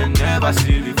 where they never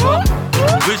see before?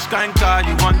 Which kind car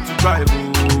you want to drive,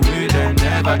 oh, where they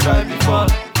never drive before?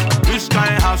 Which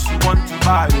kind house you want to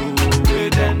buy, oh, where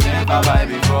they never buy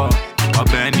before? Oh,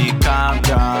 Benny, calm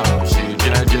down. She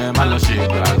jeje, malo she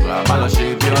gra, malo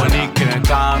she bioni can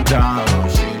calm down.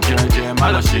 She jeje,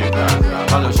 malo she gra,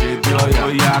 malo she bioya. Oh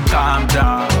yeah, calm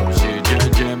down. She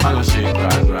jeje, malo she gra,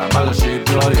 malo she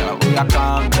bioya. Oh yeah,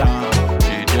 calm down.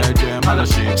 She jeje, malo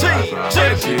she gra,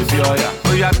 malo she bioya.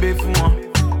 Oh yeah, pay for one.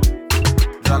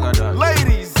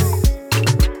 Ladies,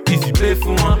 easy pay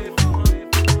for one.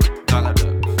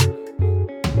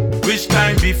 Which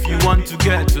kind beef you want to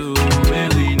get to, where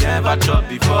we never chop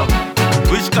before?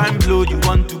 Which kind blow you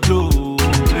want to blow,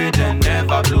 where they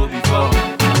never blow before?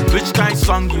 Which kind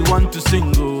song you want to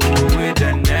sing, oh, where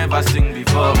they never sing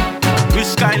before?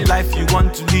 Which kind life you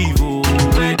want to live, oh,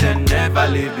 where they never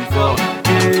live before?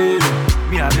 Yeah,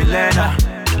 me a millionaire,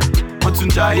 want to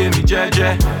enjoy me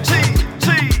jeje.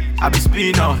 I be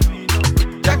spin off.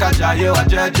 Jẹ́ ká jayé wa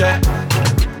jẹ́jẹ́.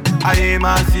 Ayé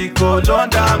máa sì kó ló ń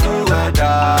dààmú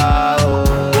ẹ̀dá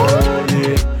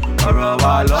òye. Ọ̀rọ̀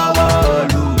wa lọ́wọ́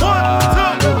Olúwa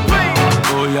ló wà.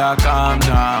 Bóyá calm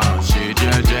down, ṣe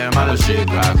jẹ́jẹ́, má lọ ṣe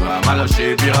gbàgbà, má lọ ṣe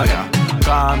bí ọ̀yà.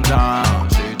 Calm down,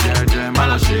 ṣe jẹ́jẹ́, má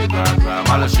lọ ṣe gbàgbà,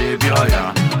 má lọ ṣe bí ọ̀yà.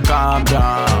 Calm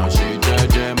down, ṣe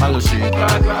jẹ́jẹ́, má lọ ṣe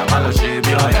gbàgbà, má lọ ṣe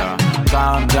bí ọ̀yà.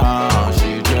 Calm down, ṣe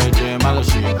jẹ́jẹ́, má lọ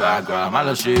ṣe gbàgbà, má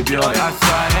lọ ṣe bí ọ̀yà. As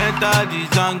I enter the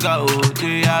Zanga, oh,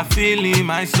 they are feeling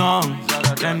my song.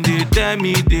 Them they tell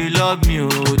me they love me,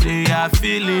 oh, they are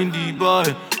feeling the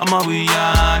boy. We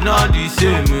are not the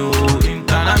same, oh.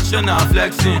 International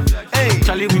flexing. Hey,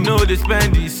 Charlie, we know they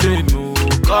spend the same, oh.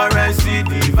 Currency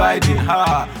dividing,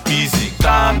 ha. Easy,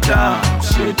 calm down.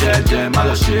 Shit, jeje,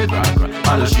 malo shit,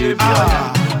 malo shit,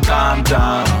 calm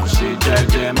down. Shit,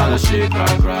 jeje, malo shit,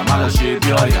 malo shit,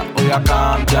 oh yeah,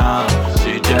 calm down.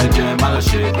 Shit, jeje, malo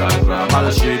shit,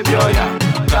 malo shit,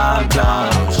 calm down.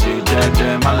 Shit, jeje,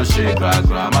 malo shit,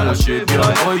 malo shit,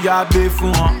 oh yeah, be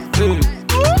fun, hey.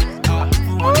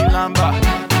 Money lamba,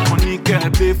 money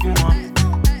get pay for one.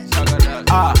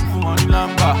 Ah, money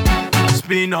lamba,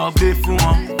 spin off pay for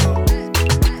one.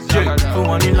 Yeah, for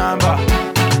money lamba,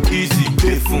 easy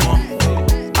pay for one.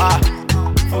 Ah,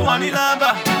 for money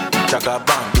lamba, chaka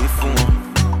bang pay for one.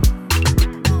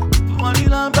 Money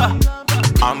lamba,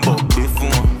 ambo pay for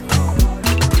one.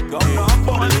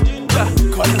 Money ginger,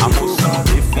 ambo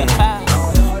pay for one.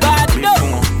 Bad no,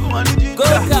 go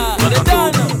car, the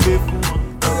done.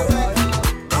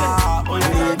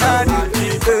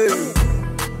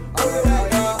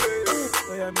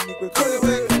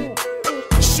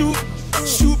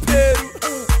 Shoot, Peru.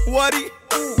 What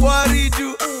he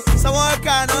do? Someone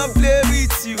cannot play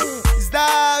with you. Is that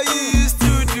how you used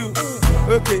to do?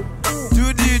 Okay,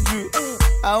 do.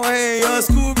 I want your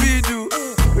Scooby-Doo.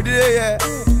 We did it, yeah.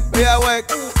 We are work.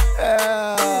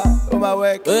 Oh, my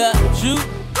work. Oh, yeah.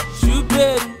 Shoot,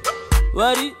 Peru.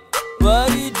 What he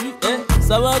do?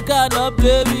 Someone cannot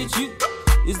play with you.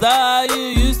 Is that how you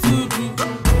used to do?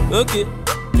 Okay,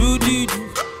 do.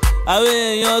 I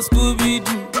wear your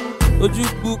Scooby-Doo.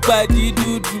 Ojuku padi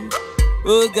do.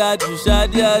 Oh God, you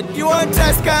shadia do. You want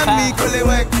to scam me,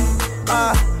 Kolewek?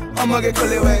 I'm gonna get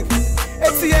Kolewek.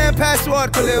 ATM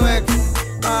password, Kolewek.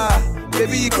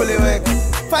 Baby, Kolewek.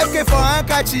 5K for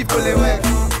handkerchief, Kolewek.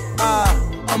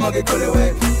 I'm gonna get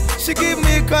Kolewek. She give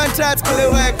me contract,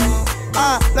 Kolewek.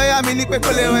 Lawyer me nikwe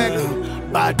Kolewek.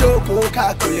 Badoko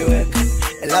ka Kolewek.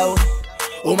 Hello,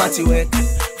 Omati work.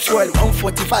 Fuel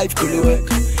 145 Kolewek.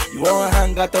 You want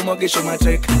hang out, I'm gonna get you my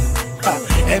trick.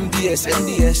 MDS.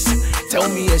 Tell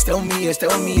me yes.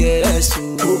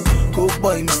 Coke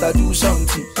boy, Mr. Do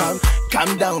something.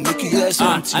 Calm down, make you hear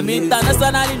something. I'm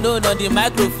internationally known on the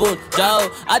microphone. Ciao.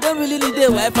 I don't really need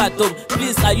a wife at home.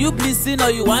 Please, are you pleasing or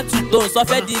you want to don't? So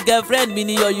for the girlfriend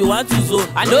mini or you want to zone.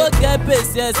 I don't get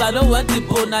patience, I don't want the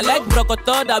bone. I like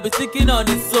brocotor that be thinking on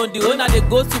its own. The owner they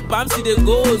go to Pamsi, they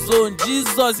go zone.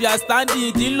 Jesus, you are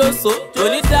standing in low so. You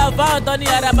need to have out on the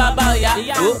other baba,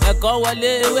 yeah. Oh, I call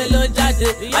Wale, well,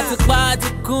 jade. At the party,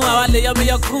 cool, I want to yummy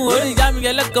your cool. Only got me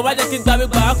a look at what I can grab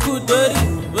it back, cool, dirty.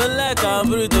 Well, like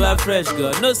I'm rude to a fresh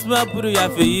girl. No smell, put you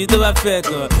for you to a fair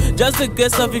girl. Just in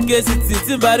case of in case it's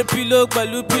sitting by the pillow,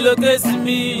 case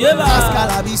me. Yeah, Pascal,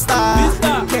 I be star.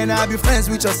 Can I be friends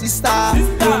with your sister?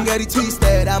 Don't get it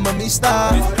twisted, I'm a mister.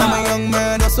 I'm a young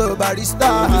man, also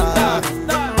barista.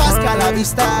 Pascal, I be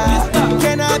star.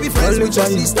 Can I be friends with your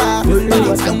sister?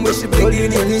 Anytime we should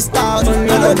begin in this town. I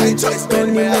don't get choice, but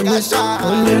I got shot.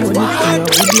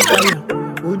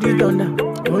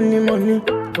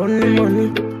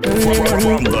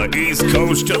 From the East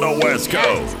Coast to the West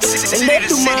Coast, City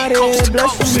to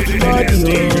City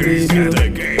DJs got the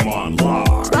game on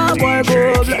lock. Starboy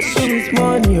go bless you with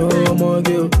money, oh my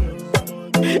girl.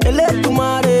 Let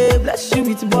tomorrow bless you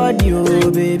with body,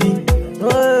 oh baby.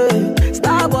 Oh,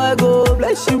 Starboy go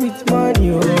bless you with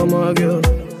money, oh my girl.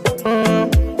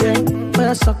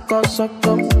 Yeah, sucker,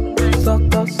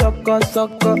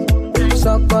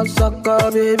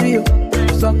 baby.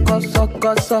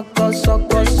 Sucker.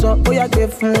 Oh, yeah,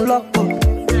 give him lock. Oh,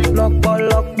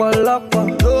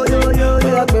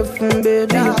 yeah, give him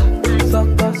baby.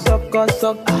 Sucker.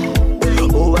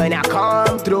 Oh, when I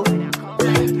come through,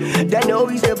 they know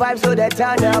we survive, so they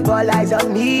turn up all eyes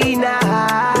on me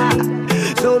now.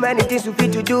 So many things we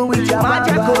fit to do with your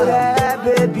magic,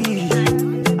 baby.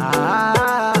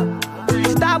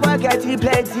 Starboy getting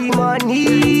plenty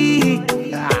money.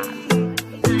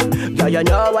 You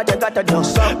know what you gotta do.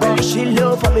 Baby, she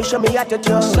low for me, show me how to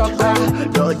do.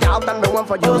 No doubt I'm the one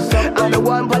for you. I'm the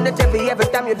one positive every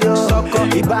time you do.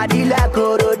 Your body like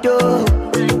Orodo.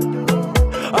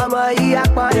 I'm a yak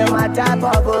on my type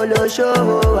of polo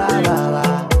show.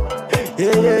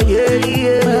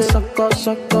 Yeah.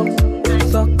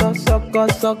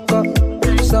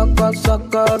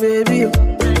 Sucker, baby.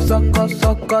 Sucker.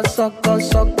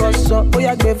 Oh,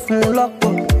 yeah, give me lock.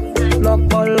 Oh,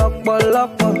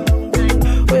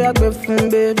 yeah, give me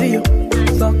baby.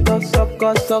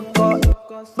 Sucker.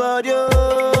 Body,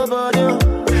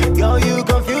 girl, you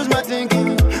confuse my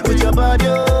thinking with your body.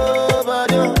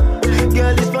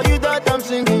 Girl, it's for you that I'm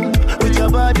singing with your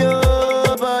body.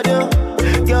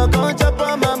 Girl, come chop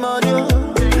on my money.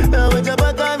 With your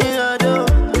back on me,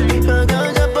 girl,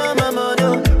 come chop on my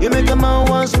money. You make a man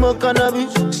want smoke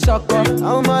cannabis. Sucker,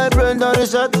 how my brain done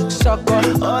is shut. Sucker,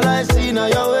 all I see now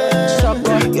your way.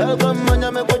 Sucker, girl, come on,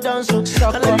 you make me dance.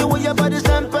 Sucker, I like the way your body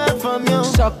sample from you.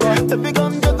 Sucker, baby,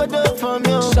 come juggle from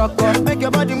you. Sucker, make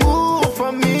your body move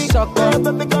from me. Sucker,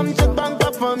 baby, come check bank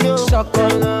up from you. Sucker,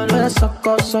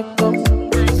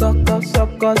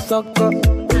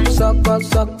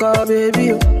 Sucker,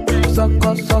 baby.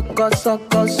 Sucker.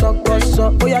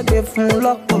 Oh, yeah, give me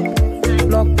lock. Oh,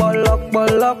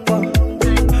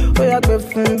 yeah,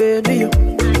 give me baby.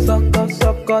 Sucker.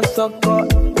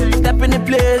 Step in the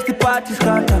place, the party's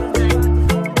scatter.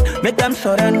 Make them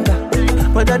surrender.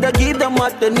 Whether they give them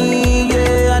what they need,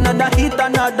 yeah. Another hit,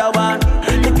 another one.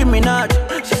 Nicki Minaj,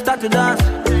 she start to dance.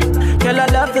 Girl, I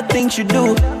love the things you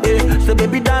do, yeah. So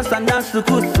baby, dance and dance to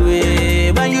kusu,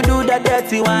 yeah. When you do that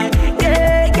dirty wine, yeah.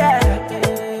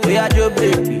 We are your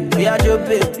baby, we are your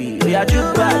body,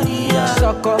 yeah.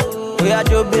 Sucker. We are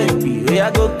your baby, we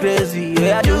are go crazy,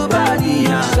 we are your body,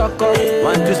 yeah. Sucker.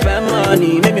 Want to spend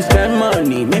money, make me spend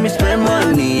money,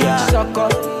 yeah. Sucker.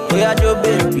 We are your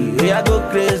baby, we are go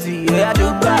crazy, we are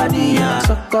your body, yeah.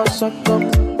 Sucker,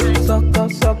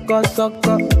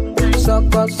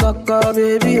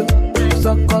 baby.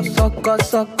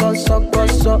 Sucker.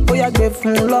 Oh, yeah, give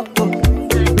me lock.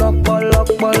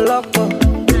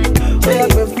 Oh, yeah,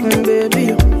 give me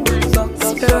baby.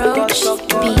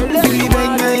 Sucker.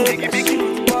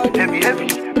 Heavy,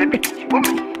 baby,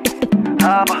 woman.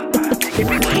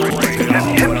 Keeping it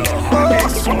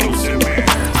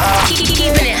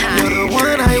high. You're the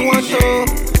one I want, oh.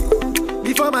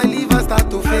 Before my liver start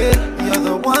to fail, you're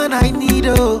the one I need,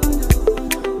 oh.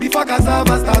 Before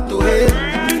cassava start to hail,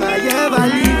 if I ever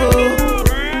leave,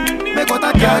 oh. Make what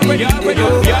I carry, you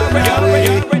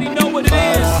already know what it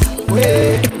is.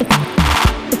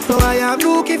 So I am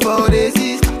looking for the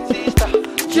sister.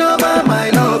 Joma, my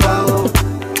lover, oh.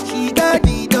 She got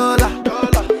the dollar.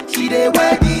 She dey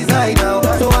wear designer,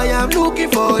 oh. So I am looking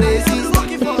for the sister.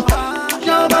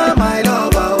 Joma, my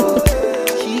lover, oh.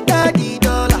 She got the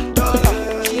dollar.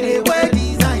 She dey wear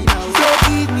designer. So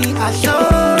give me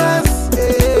assurance,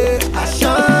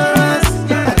 assurance.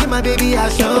 I give my baby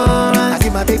assurance. I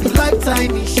give my baby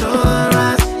lifetime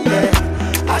insurance, yeah.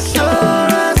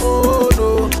 Assurance, oh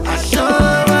no,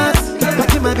 assurance. I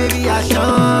give my baby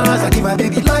assurance. I give my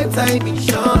baby lifetime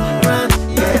insurance,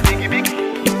 yeah. Big,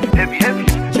 heavy,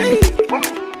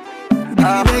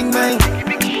 bang, bang.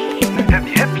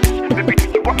 Heavy, baby, do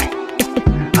you want me?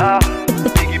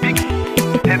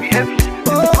 Big, heavy,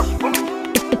 oh.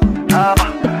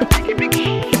 Big,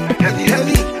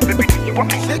 heavy, baby, do you want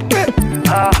me? Shake it.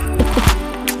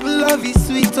 Love is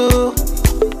sweet, oh.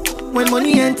 When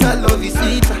money enter, love is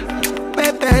sweeter.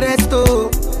 Pepe resto.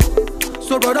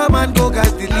 So brother man go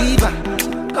gas deliver.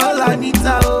 Call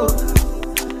Anita, oh.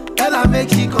 Tell her make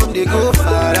she come, they go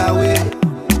far away.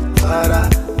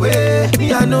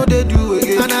 Me I know they do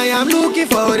again. And I am looking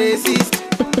for a sister.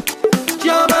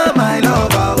 Joma, my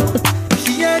lover, oh.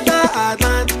 She enter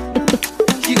Atlanta,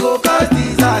 she go cause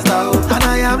disaster, oh. And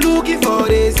I am looking for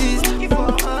a sister.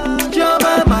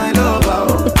 Joma, my lover,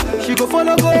 oh. She go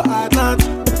follow go Atlanta,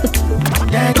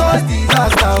 yeah, cause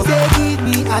disaster, oh. Say give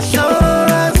me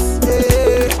assurance,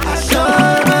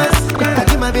 assurance. I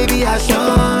give my baby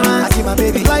assurance. I give my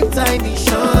baby lifetime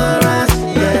insurance,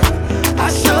 yeah.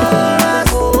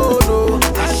 Assurance, oh no,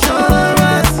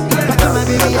 assurance. I give my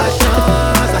baby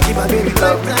assurance. I give my baby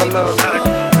lifetime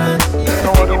insurance, yeah.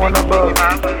 No other one above.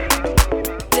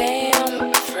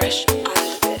 Damn, fresh on the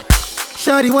bit.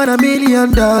 Shawty want $1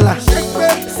 million.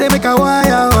 Say make a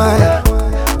wire.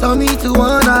 Tell me to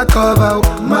wanna cover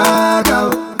my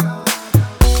girl.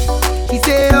 He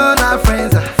say all our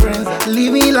friends are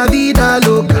leave me la vida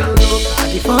loca.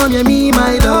 And if I'm me,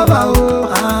 my lover, oh.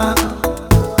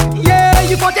 Yeah,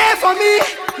 you for there for me.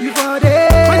 You for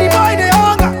there. When the boy they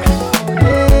hunger,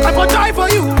 I for try for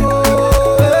you,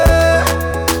 oh.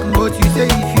 But you say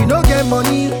if you don't get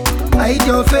money, hide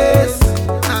your face.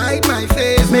 Hide my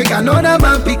face. Make another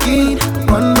man picking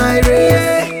on my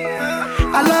race.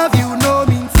 I love you, no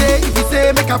mean say. If you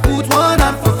say make I put one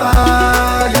hand for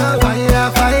fire,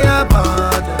 fire, fire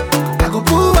burn. I go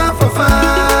put one for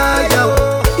fire.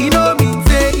 You know me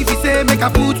say if you say make I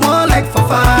put one leg for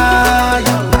fire,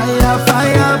 fire,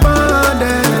 fire burn.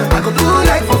 I go put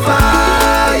leg for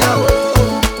fire.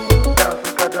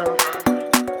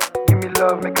 Give me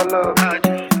love, make a love.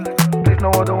 There's no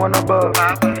other one above.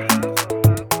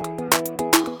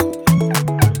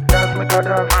 Dance, make a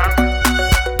dance.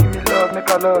 Give me love, make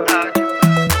a love.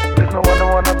 There's no other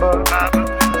one above.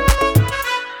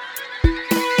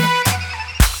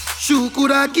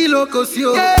 Shukura kilo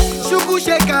kosio, yeah. Shuku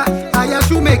sheka, aya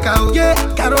shumeka, oh. Yeah.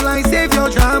 Caroline save your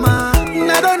drama. I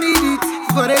don't need it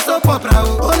for the soap opera.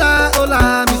 Oh. Hola,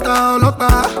 hola, Mr.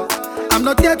 Olopa. I'm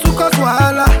not here to cause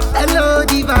wahala. Hello,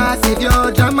 diva, save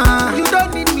your drama. You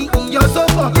don't need me in your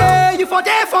soap opera. Yeah, you for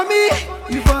there for me.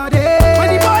 You for there.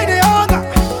 When the boy they hunger,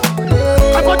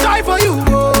 yeah. I go try for you.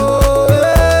 Oh,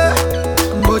 yeah.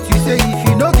 But you say if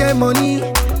you don't get money,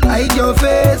 hide your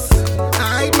face.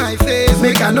 Hide my face.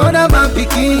 Make another man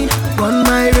picking on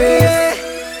my race.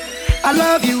 I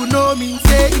love you, no mean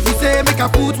say. If you say make I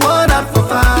put one hand for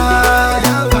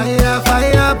fire, fire,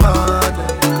 fire burn.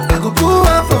 I go put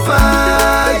one for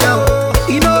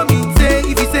fire. You know me say.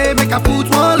 If you say make I put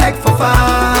one leg for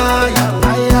fire,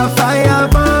 fire, fire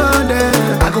burn.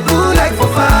 I go put leg for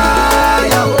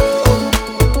fire.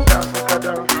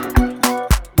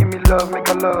 Give me love, make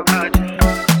a love.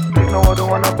 There's no other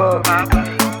one above.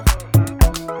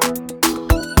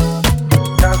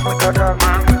 Dance, make a dance.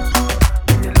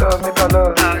 Give me love, make a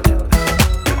love.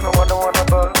 There's no other one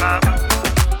above.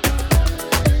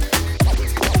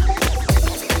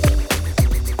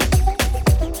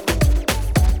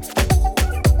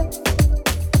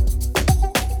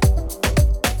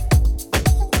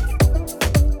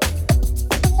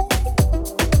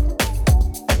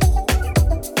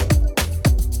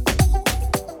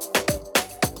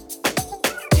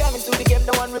 Came into the game,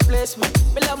 no one replace me.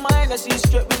 Me love my Hennessy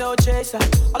straight, me no chaser.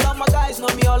 All of my guys know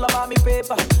me all about me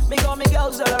paper. Me got me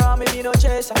girls all around me, me no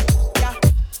chaser. Yeah.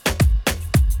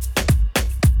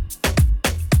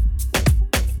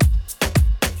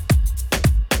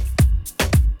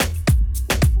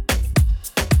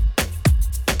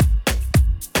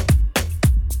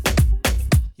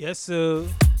 Yes, sir.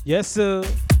 Yes, sir.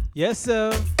 Yes,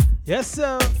 sir. Yes,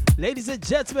 sir. Ladies and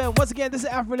gentlemen, once again, this is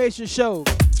Afro Nation Show.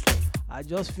 I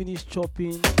just finished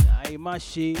chopping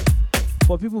aimache.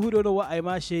 For people who don't know what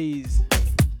aimache is,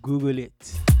 Google it.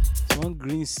 It's one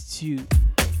green stew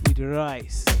with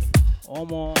rice.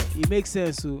 It makes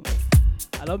sense. So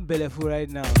I don't belly full right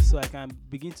now, so I can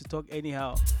begin to talk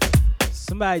anyhow.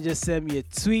 Somebody just sent me a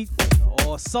tweet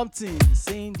or something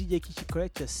saying, DJ Kishi,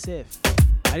 correct yourself.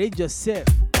 I did yourself.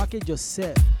 Package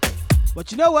yourself. But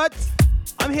you know what?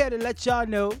 I'm here to let y'all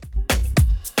know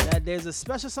that there's a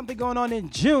special something going on in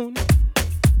June.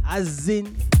 As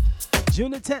in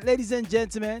June the 10th, ladies and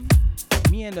gentlemen.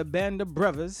 Me and the band of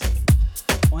brothers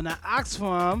on an Axe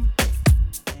Farm,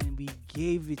 and we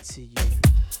gave it to you.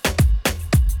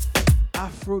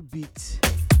 Afrobeat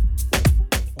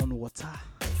on water.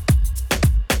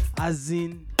 As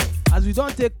we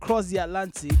don't take cross the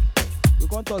Atlantic, we're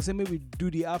going to talk say maybe we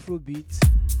do the Afrobeat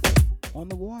on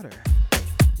the water.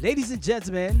 Ladies and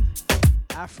gentlemen,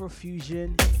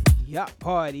 Afrofusion Yacht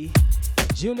Party,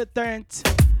 June the 10th,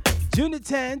 June the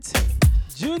 10th,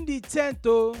 June the 10th.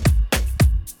 Oh,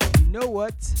 you know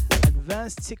what?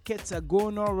 Advance tickets are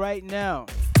going on right now.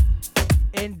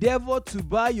 Endeavor to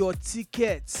buy your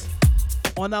tickets.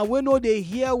 On our window, they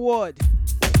hear word.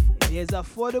 There's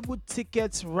affordable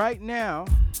tickets right now.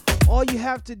 All you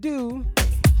have to do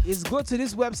is go to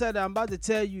this website I'm about to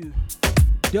tell you.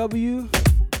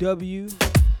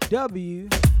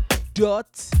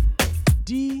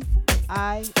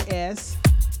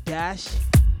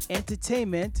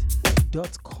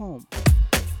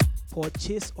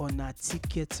 Purchase on our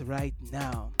tickets right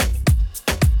now.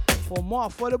 For more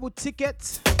affordable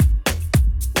tickets,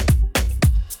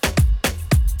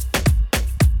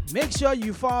 make sure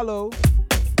you follow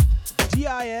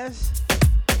DIS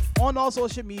on all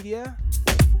social media.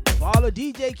 Follow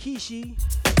DJ Kishi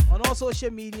on all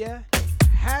social media.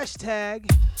 Hashtag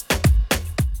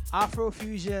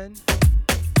Afrofusion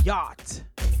Yacht.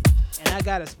 And I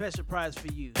got a special prize for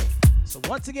you. So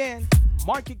once again,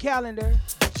 mark your calendar.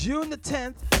 June the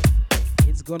 10th.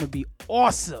 It's going to be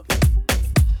awesome.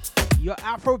 Your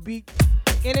Afrobeat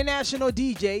international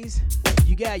DJs.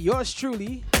 You got yours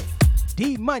truly,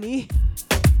 D Money,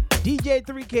 DJ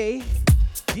 3K,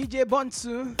 DJ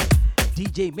Bunsu,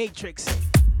 DJ Matrix.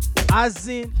 As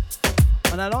in,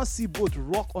 and I don't see both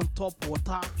rock on top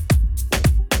water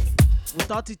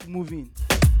without it moving.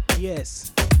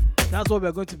 Yes. That's what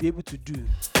we're going to be able to do.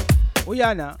 Oh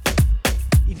yeah, now,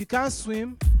 if you can't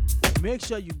swim, make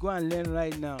sure you go and learn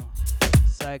right now.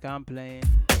 It's like I'm playing.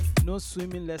 No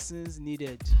swimming lessons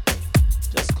needed.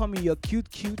 Just come in your cute.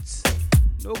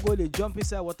 No go to jump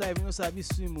inside water if you know sabi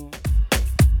swim.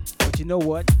 But you know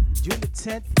what? June the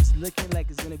 10th is looking like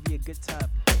it's gonna be a good time.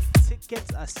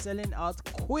 Tickets are selling out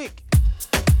quick.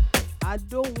 I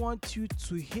don't want you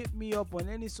to hit me up on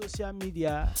any social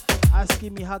media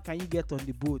asking me how can you get on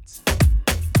the boat.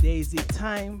 There is a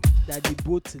time that the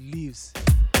boat leaves.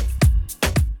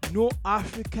 No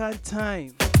African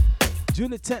time.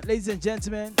 June the 10th, ladies and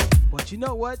gentlemen. But you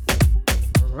know what?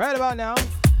 Right about now,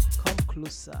 come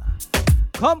closer.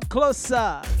 Come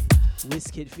closer.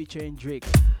 Wizkid featuring Drake.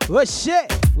 Oh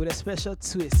shit! With a special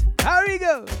twist. Here we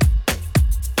go.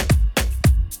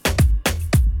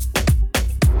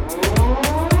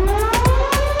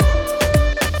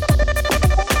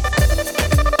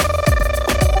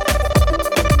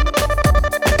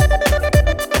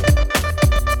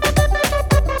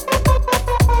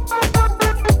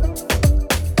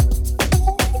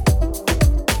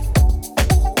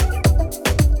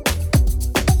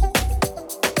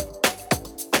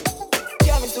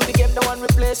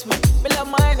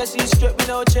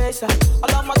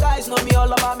 All of my guys know me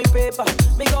all about me paper.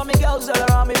 Me got me girls all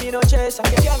around me, me no chaser.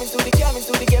 Came into the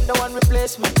game, no one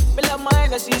replace me. Me love my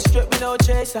energy straight, me no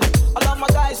chaser. All of my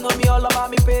guys know me all about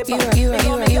me paper. Me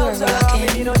got me girls all around me,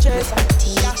 me no chaser.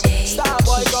 Star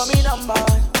boy got me number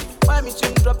one. When me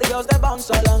tune drop, the girls they bounce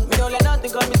along. Me don't let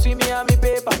nothing come between me and me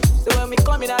paper. So when me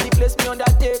come in and the place, me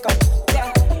undertaker.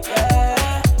 Yeah, yeah,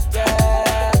 yeah.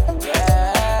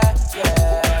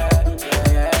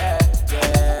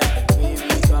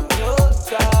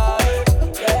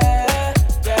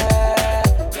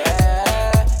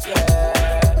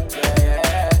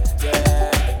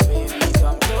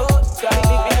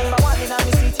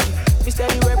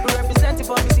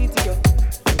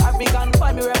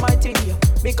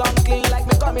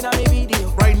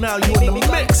 Right now, you in the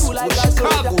mix with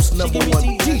Chicago's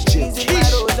 #1 DJ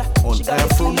Kish on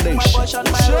Afro Nation.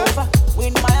 We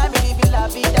in Miami, living la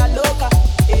vida loca.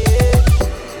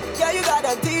 Yeah, you got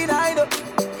that teen, I know.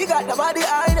 You got the body,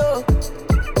 I know.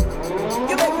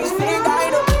 You make me sing, I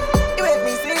know. You make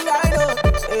me sing, I know.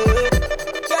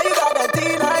 Yeah, you got that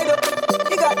teen, I know.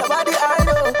 You got the body, I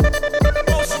know.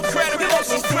 You make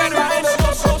me sing, I know.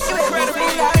 You make me sing, I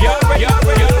know. You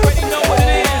already know what it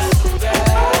is.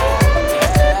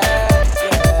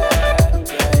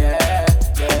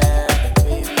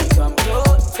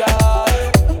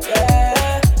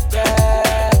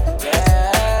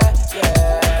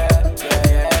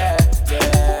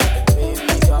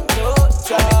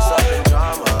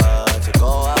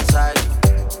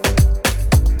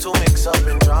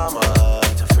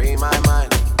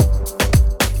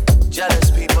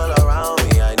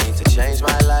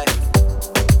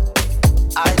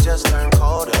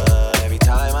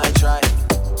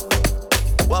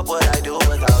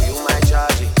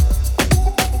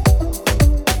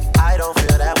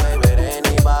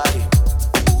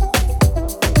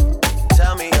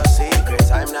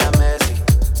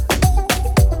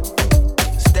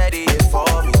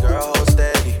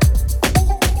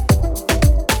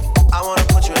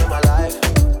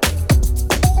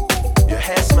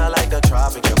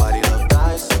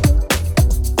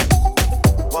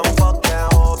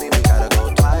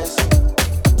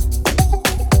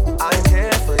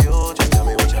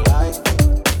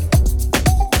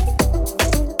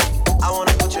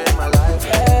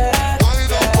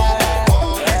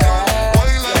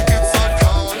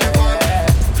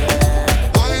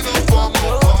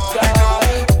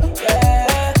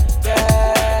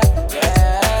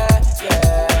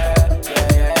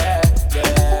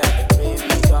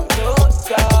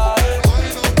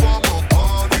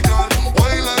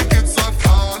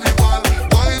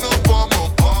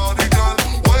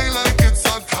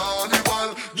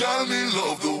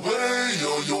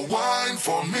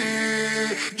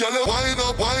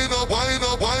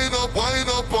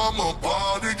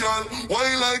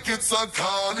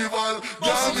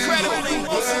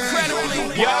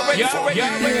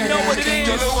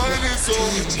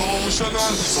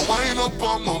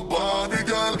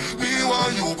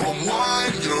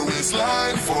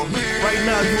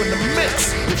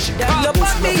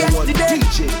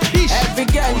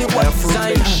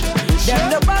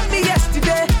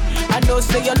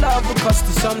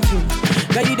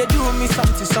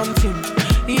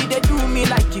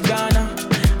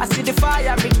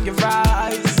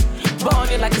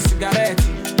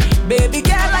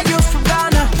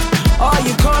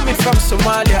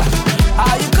 Somalia?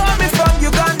 Are you coming from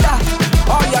Uganda?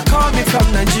 Or you coming from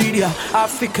Nigeria?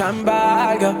 African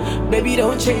bag, girl. Baby,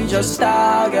 don't change your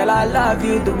style, girl. I love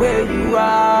you the way you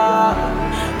are,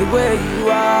 the way you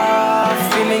are.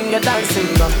 Feeling your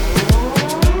dancing, girl.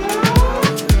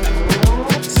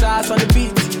 Stars on the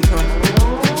beat, girl.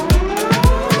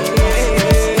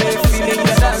 Yeah, feeling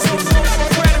your dancing.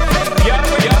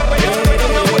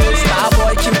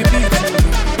 Starboy, keep the beat.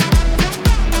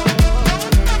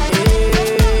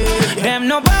 Yeah. Them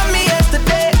know about me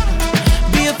yesterday.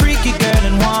 Be a freaky girl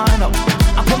and one up.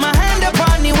 I put my hand up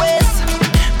on the waist.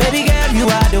 Baby girl, you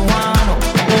are the one up.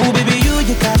 Oh baby,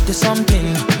 you got the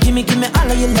something. Give me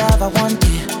all of your love, I want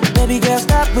it. Baby girl,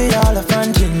 stop with all the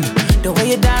fronting. The way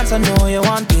you dance, I know you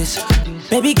want this.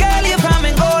 Baby girl, you're from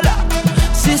Angola.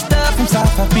 Sister from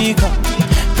South Africa.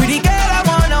 Pretty girl, I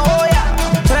wanna hold ya.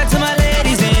 Talk to my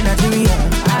ladies in Nigeria.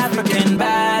 African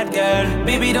bad girl.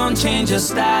 Baby, don't change your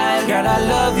style. Girl, I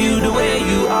love you the way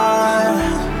you are.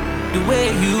 The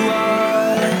way you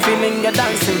are. Feeling your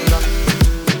dancing, girl.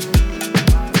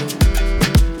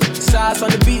 Stars on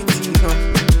the beat, girl.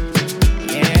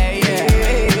 Yeah,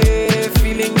 yeah.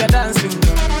 Feeling your dancing,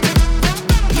 girl.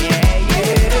 Yeah,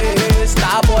 yeah.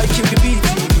 Starboy, kill the beat.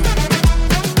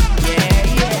 Yeah,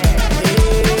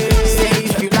 yeah. Say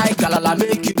if you like Galala,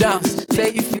 make you dance. Say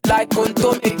if you like Konto,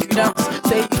 make you dance.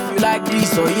 Say if you like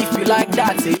this or if you like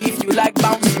that. Say if you like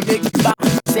bounce, make you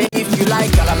bounce. Say if you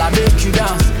like Galala, make you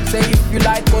dance. Say if you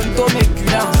like Konto, make you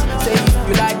dance. Say if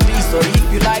you like this or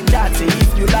if you like that. Say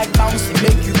if you like bounce,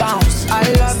 make you bounce. I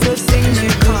love the things you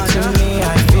do to me.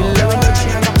 I feel like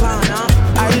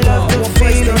I love the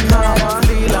feeling how I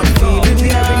feel. I'm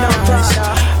feeling nice.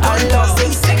 I love the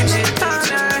things you do to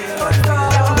me.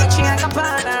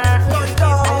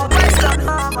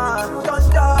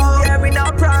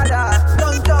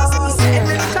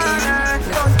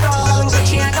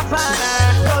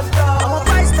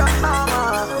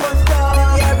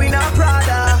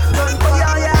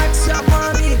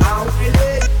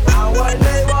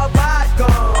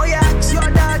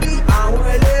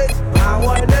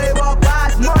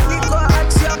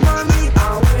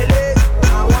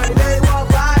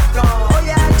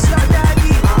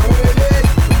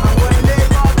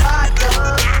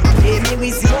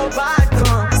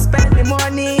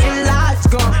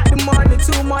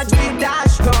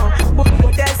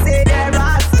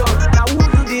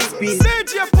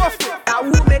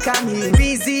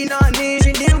 Busy on it,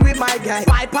 chilling with my guy,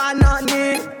 pipe on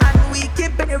it, and we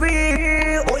keep it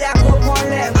real. Oh yeah, come on,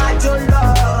 let my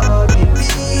love,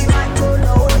 baby, my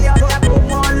love. Oh yeah,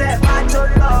 come on, let my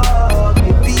love,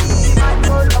 baby, my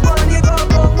love. Money go,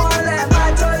 come on, let my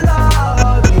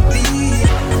love, baby.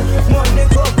 Money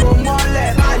go, come on,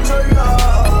 let my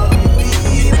love,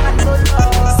 baby, my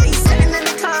love. See, sitting in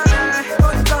the corner,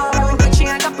 watching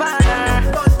like a partner,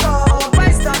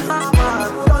 Christ on hammer.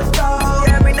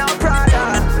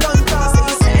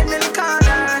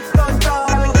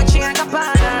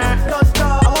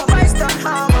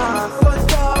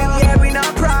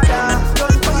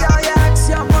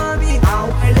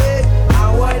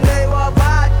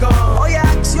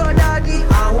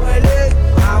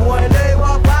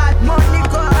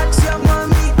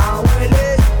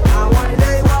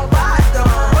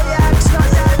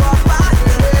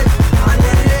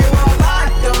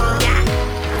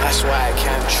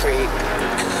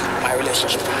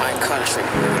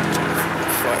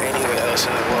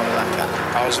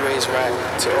 I was raised right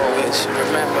to always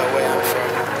remember where I'm from.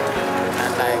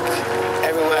 And like,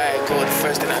 everywhere I go, the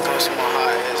first thing that comes to my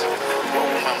heart is what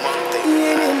will my mom think?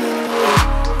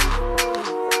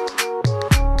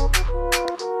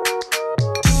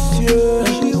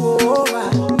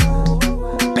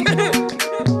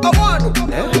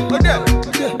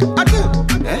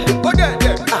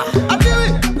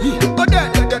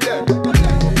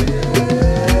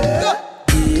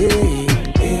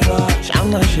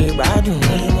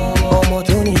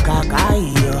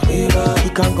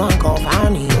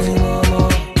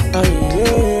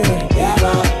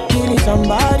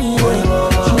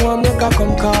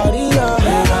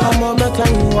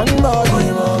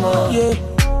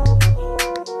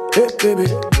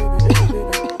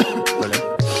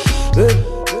 Baby,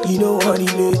 you know what he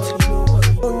lit.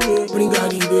 Bring out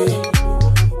the baby.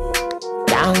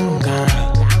 Down, girl.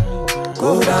 Go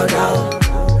down, down.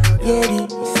 Yeah, the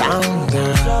sound,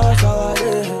 girl.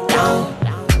 Down.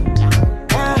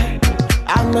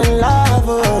 I'm in love.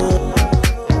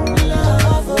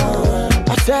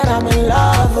 I said I'm in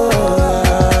love.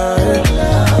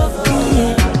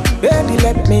 Baby,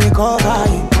 let me cover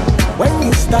you. When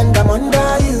you stand, I'm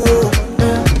under you.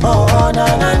 Oh, na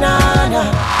na na na.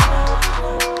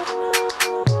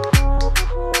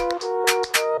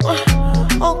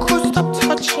 Oh, cool, stop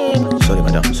touching. Sorry,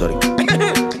 madam, sorry.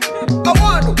 Oh,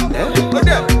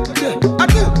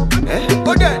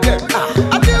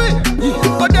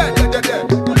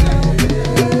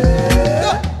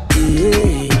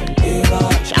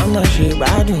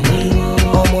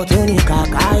 Tony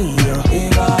Kakai,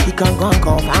 he can go and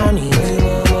confound it.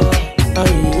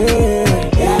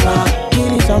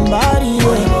 Killing somebody,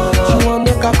 she won't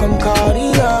make her come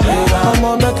carry her. I'm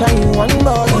on better in one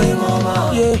body,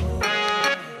 yeah.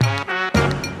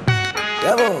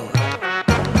 Devil,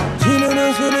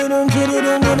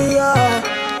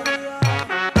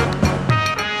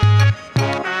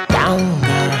 down,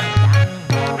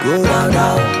 go down,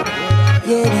 down,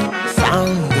 yeah, the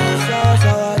sound.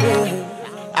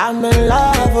 I'm in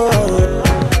love, oh.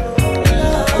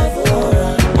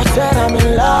 I said I'm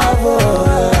in love, oh.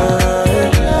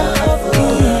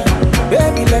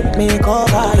 Baby, let me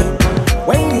cover you.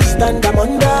 When you stand, I'm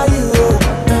under you.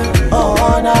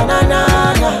 Oh, na na na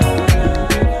na.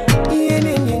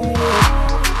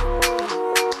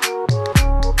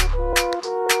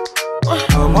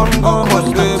 Come on,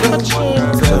 baby.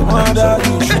 Tell my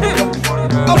daddy, sugar.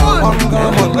 Come on,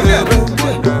 baby.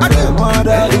 Tell my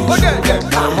daddy, sugar.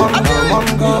 Come on,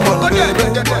 baby.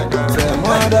 Tell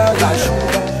my daddy,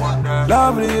 sugar.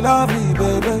 Lovely, lovely,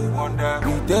 baby.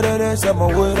 We did it, some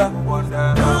way. Come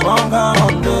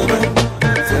on, baby.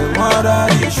 Tell my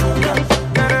daddy, sugar.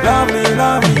 Lovely,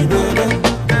 lovely, baby.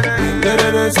 We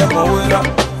did it, some way.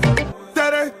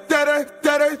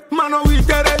 Mano, we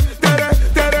did it.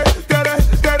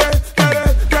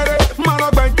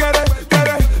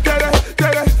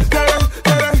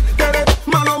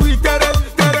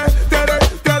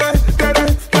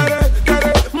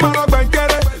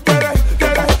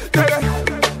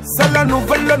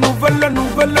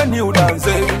 Nouvelle new dance,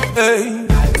 hey.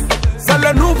 C'est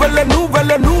la nouvelle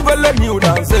new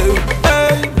dance,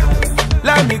 hey.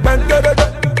 Let me bend,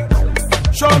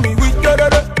 show me we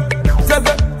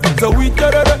so we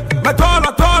mais toi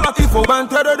il faut bend,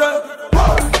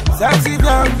 sexy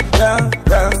bien,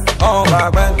 on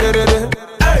va bend,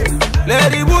 hey.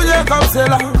 Lady bouger comme c'est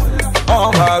là,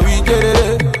 on va we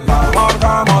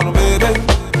come on baby,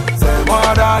 c'est moi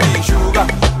daddy sugar,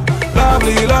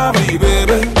 lovely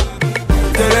baby.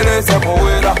 Se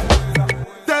moverá.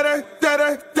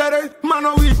 Mano,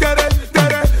 we did it.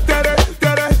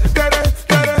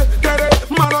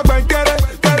 Mano, ben quiere.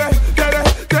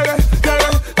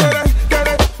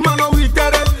 Mano, we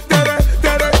did it.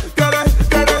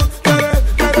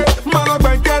 Mano,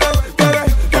 ben quiere.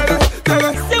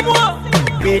 C'est moi.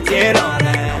 Pitié dans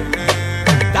l'air,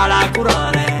 dans la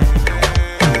couronne,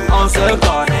 on se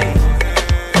connaît,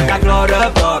 la gloire de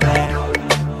problème.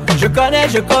 Je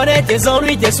connais tes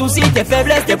ennuis, tes soucis, tes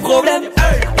faiblesses, tes problèmes.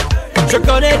 Je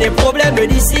connais des problèmes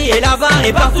d'ici et là-bas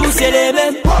et partout c'est les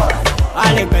mêmes.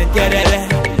 Allez, ben terere,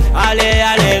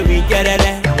 allez, oui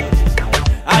terere.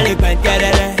 Allez, ben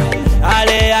terere,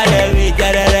 allez, oui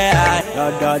terere.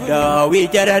 Da, oui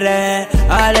terere.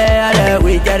 Allez,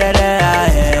 oui terere.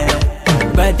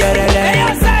 Ben terere.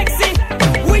 Hey, sexy,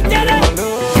 oui terere.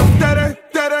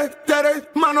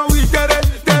 Mano, we did it.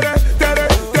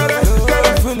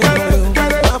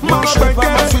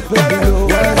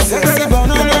 Sexy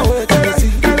banana way to the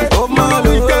sea. Oh my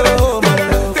love,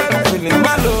 feeling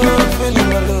my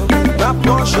love. That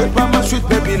more shape on my sweet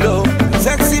baby love.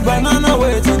 Sexy banana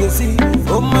way to the sea.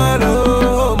 Oh my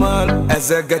love.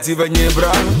 Executive in your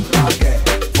bra.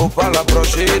 Faut pas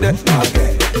l'approcher de.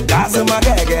 That's my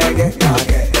gag.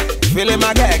 Feeling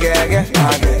my gag.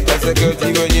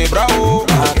 Executive in your bra.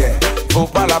 Faut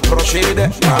pas l'approcher de.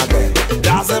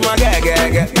 That's my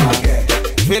gag.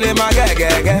 Feeling my gag.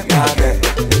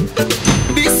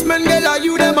 This man, girl, are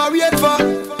you them a wait for?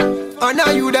 And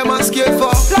are you them a scared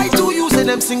for? Like two you say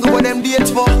them single but them date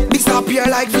for. Disappear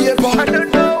like vapor. I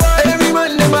don't know why. Every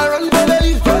man them a run follow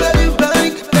you.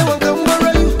 Like they won't come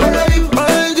follow you.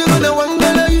 Find you and they won't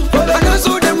follow you. And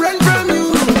also them run from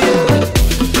you.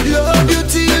 Love you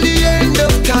till the end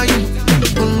of time.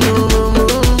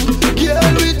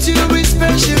 Girl, with you is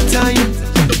special time.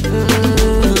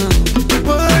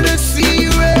 Wanna see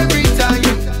you every time.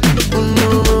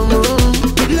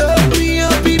 Love me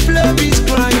up if love is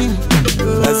crying.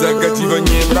 Executive in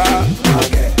your bra.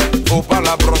 Faut pas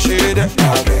l'approcher de.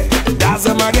 That's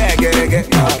my gag.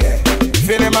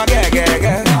 Feeling my gag.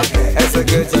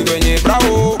 Executive in your bra.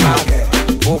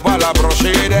 Faut pas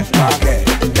l'approcher de.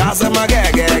 That's my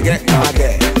gag.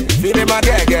 Feeling my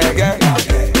gag.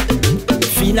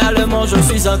 Finalement je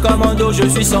suis un commando, je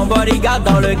suis son bodyguard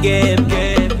dans le game.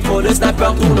 Trop de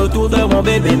snappers tournent autour de mon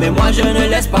bébé, mais moi je ne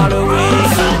laisse pas le win.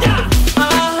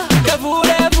 Ah, que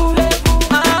voulez-vous?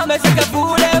 Ah, mais c'est que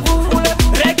voulez-vous?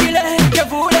 Réguler, que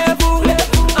voulez-vous?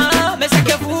 Ah, mais c'est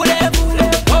que voulez-vous?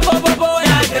 Oh,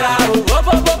 ya grau,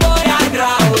 ya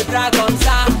grau, tra comme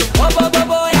ça. Oh, ya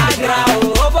grau,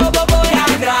 ya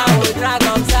grau, tra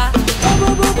comme ça.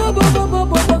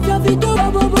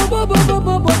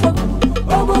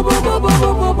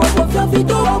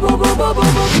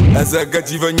 Est-ce que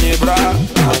tu veux nier bras?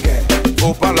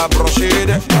 Faut pas l'approcher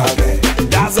de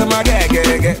That's ma gag.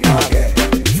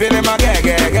 Fais ma gag.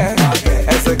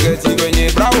 Est-ce que tu veux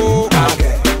nier bravo?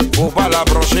 Faut pas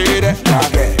l'approcher de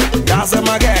That's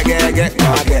ma gag.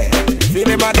 Fais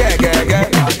ma gag.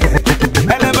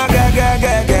 Elle est ma gag.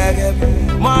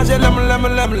 Moi je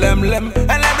l'aime. Elle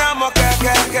est dans mon gag.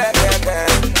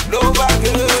 Blow back.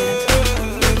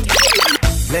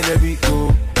 Let the beat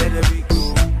go.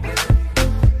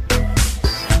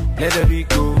 Let the beat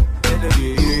go.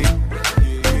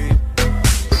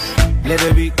 Let the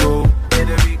beat go.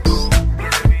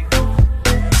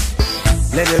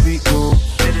 Let the beat go.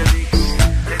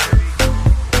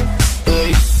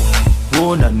 Hey,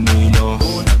 oh na no,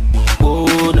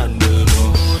 oh na no, oh na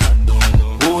no,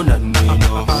 oh na no,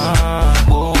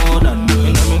 oh na no,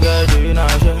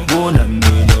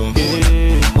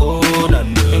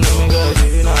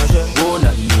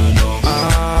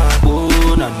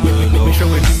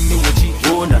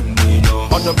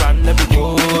 other brand never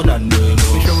go and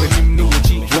we showing him the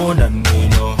Gucci and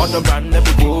other brand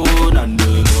never go and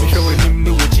we showing him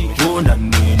the Gucci and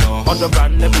other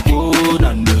brand never go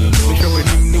and we showing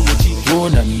him the Gucci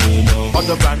and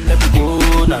other brand never go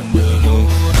and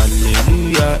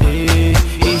hallelujah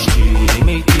it's true they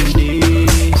make this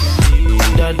day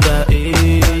da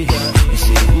you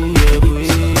say ooh yeah boy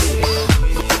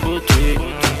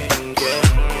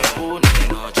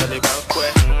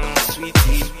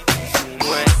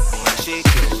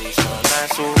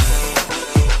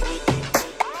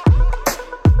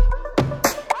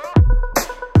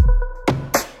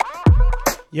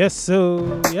Yes,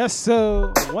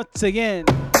 so. Once again,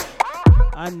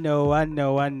 I know.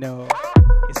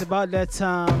 It's about that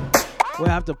time where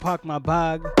I have to park my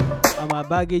bag and my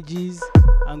baggages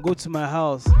and go to my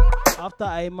house. After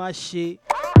I eat my shit,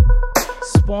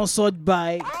 sponsored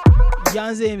by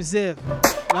Yanze himself.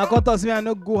 Now, I talk to me, I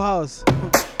no go house.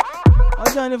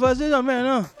 I'm trying to frustration, man,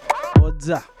 no? What's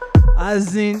that?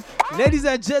 As in, ladies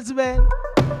and gentlemen,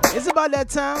 it's about that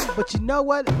time, but you know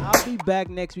what? I'll be back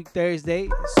next week, Thursday.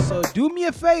 So do me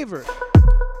a favor.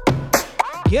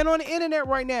 Get on the internet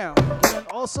right now. Get on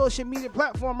all social media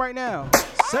platforms right now.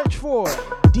 Search for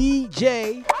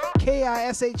DJ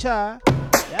Kishi.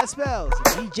 That spells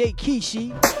DJ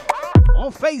Kishi.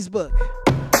 On Facebook,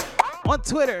 on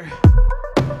Twitter,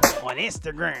 on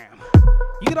Instagram.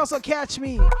 You can also catch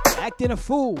me acting a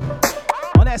fool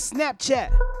on that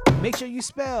Snapchat. Make sure you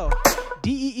spell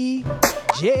DeeJayKishi.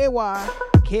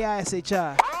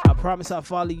 I promise I'll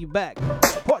follow you back.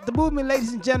 Support the movement,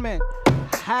 ladies and gentlemen.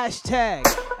 Hashtag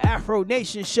Afro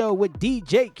Nation Show with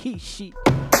DJ Kishi.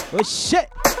 Well, shit,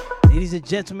 ladies and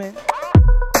gentlemen.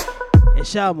 And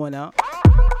shout one out.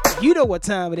 You know what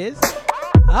time it is.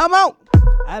 I'm out.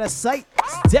 Out of sight.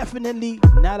 It's definitely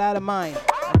not out of mind.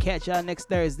 I'll catch y'all next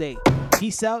Thursday.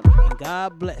 Peace out and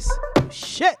God bless.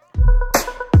 Shit.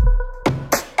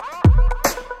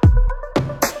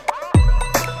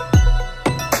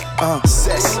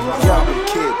 Sex, young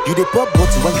kid. You dey pop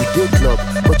bottle when you dey club,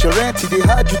 but your rent they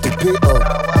hard you to pay up.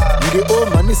 You dey owe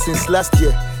money since last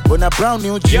year. When a brown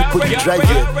new Jeep put you drive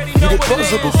here, you dey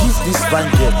possible give this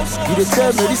van girl. You dey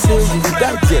tell me this say you will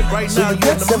die there. So you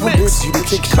get 7 days, you dey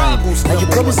take shine. And you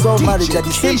promise all marriage at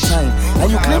the same time. And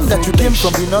you claim that you came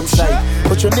from the north side,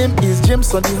 but your name is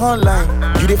James on the online.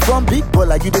 You dey from big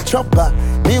baller, you dey chopper.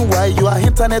 Meanwhile, you are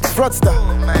internet fraudster.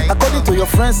 According to your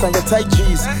friends and your tight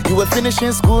G's, you were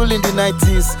finishing school in the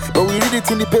 90s. But we read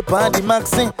it in the paper and the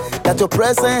magazine that your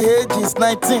present age is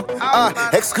 19.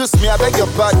 Excuse me, I beg your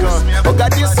pardon. Oh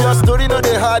God, this your story, no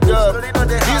they hard up.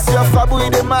 This your fabu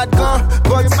in the mad gun.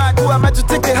 But who am I to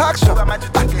take a action?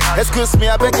 Excuse me,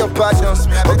 I beg your pardon.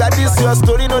 Oh God, this your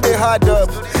story, no they hard up.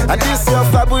 And this your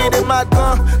fabu in the mad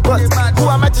gun. But who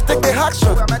am I to take a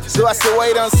action? So I say,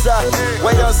 wait on sir,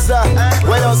 wait on sir,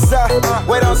 wait on sir,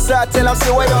 wait on sir. Tell him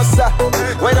say, wait on sir,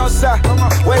 wait on sir,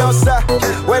 wait on sir,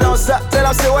 wait on sir. Tell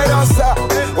him say, wait on sir,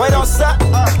 wait on sir,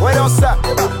 wait on sir,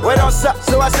 wait on sir.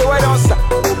 So I say, wait on sir,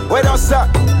 wait on sir,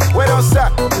 wait on sir,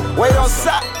 wait on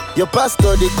sir. Your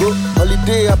pastor they go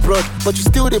holiday abroad, but you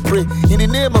still they pray in the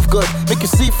name of God. Make you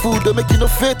see food, don't make you no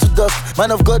fade to dust. Man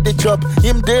of God they chop,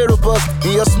 him they robust.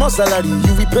 In your small salary,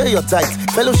 you repay your tithe.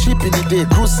 Fellowship in the day,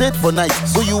 crusade for night.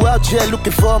 So you out here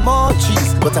looking for more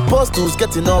cheese, but apostles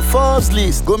getting off Forbes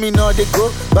list. Go me now they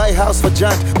go buy house for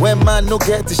John. When man no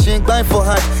get the shink blind for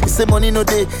hand. He say money no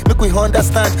day, make we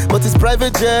understand. But his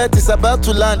private jet is about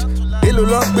to land. Hello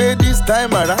long way this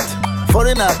time around.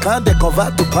 Foreign account they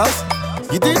convert to pounds.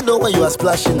 You didn't know when you were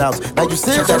splashing out. Now you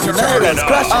say that you know it's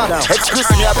crashing down.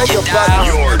 Excuse me, I beg your pardon.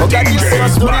 Okay, this is your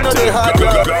story, no they hard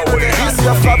work. This is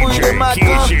your fable, you the mad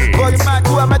gun. But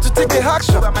who am I to take the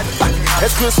action?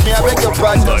 Excuse me, I beg your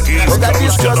pardon. Okay,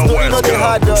 this is your story, no they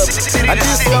hard work. And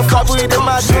this is your fable, you the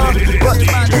mad gun. But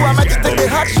who am I to take the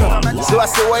action? So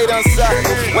I say, wait on sir,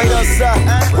 wait on sir,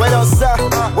 wait on sir,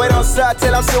 wait on sir.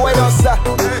 Tell him say, wait on sir,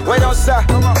 wait on sir,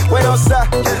 wait on sir,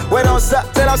 wait on sir.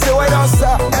 Tell him say, wait on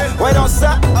sir, wait on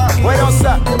sir, wait on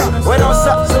sir, wait on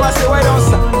sir. So I say, wait on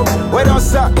sir, wait on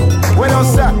sir, wait on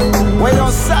sir, wait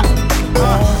on sir,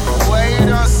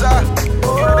 wait on sir.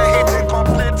 You know they hit the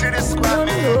complete to the squad,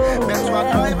 man. That's why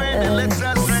driving the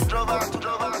Lexus Range Rover.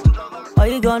 Why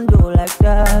you gon' do like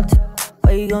that?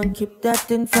 Why you gon' keep that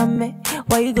thing from me?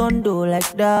 Why you gon' do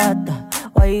like that?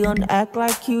 Why you gon' act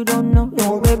like you don't know?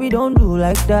 No, baby, don't do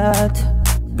like that.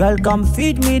 Girl, come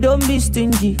feed me, don't be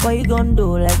stingy. Why you gon'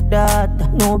 do like that?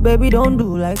 No, baby, don't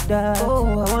do like that. Oh,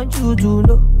 I want you to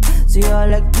know. See, I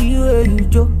like the way you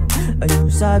joke. And you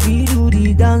sabi do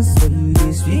the dance. So you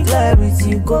just speak like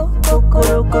everything. Go,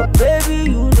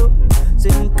 baby, you know.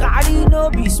 Say you carry no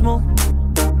be small.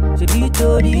 Say you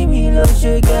told me, love,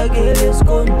 shake, let's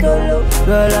go, girl,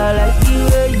 I like the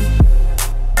way you.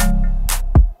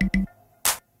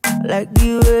 Like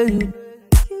the way you,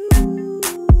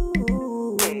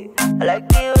 I like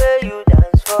the way you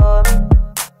dance for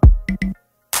me.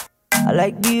 I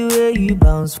like the way you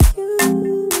bounce for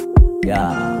you.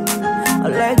 Yeah, I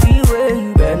like the way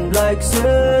you bend like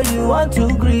say you want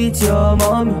to greet your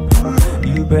mommy.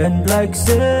 You bend like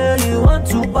say you want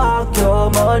to park your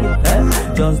money.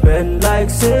 Just bend like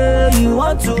say you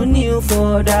want to kneel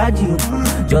for daddy.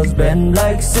 Just bend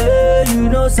like say you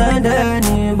don't send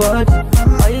anybody.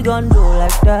 Why you gon' do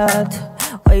like that?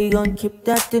 Why you gon' keep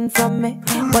that thing from me?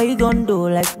 Why you gon' do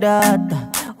like that?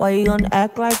 Why you gon'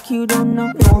 act like you don't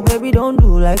know? No, baby, don't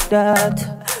do like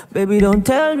that. Baby, don't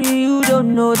tell me you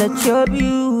don't know that you're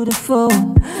beautiful.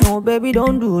 No, baby,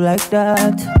 don't do like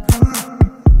that.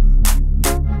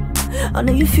 I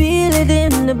know you feel it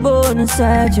in the bone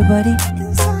inside your body.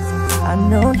 I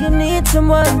know you need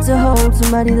someone to hold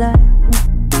somebody like me.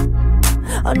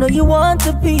 I know you want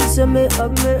a piece of me,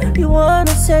 You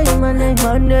wanna say my name.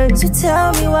 So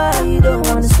tell me why you don't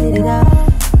wanna spit it out.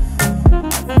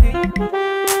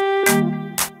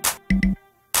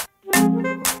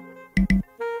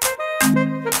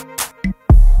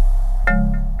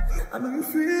 I know you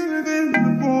feel it in the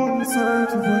bone inside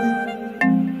your body.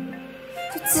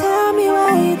 So tell me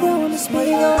why you don't wanna spit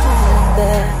it out like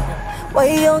that. Why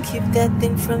you don't keep that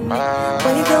thing from me?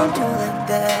 Why you don't do like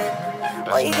that?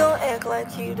 Why you gon' act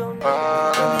like you don't know?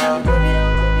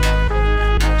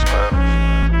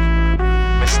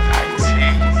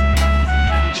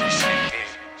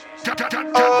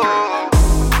 Oh,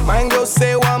 mango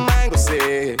say what mango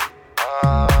say.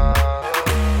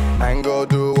 Mango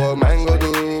do what mango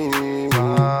do.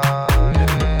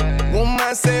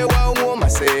 Woman say what woman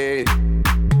say.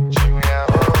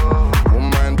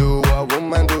 Woman do what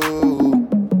woman do.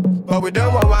 But we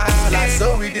don't want wild like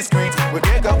so we discreet. We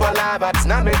get up alive, but it's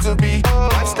not meant to be.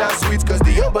 Lifestyle sweet, cause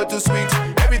the Uber too sweet.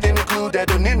 Everything included,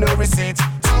 don't need no receipt. 2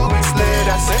 weeks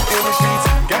later, sent the receipt.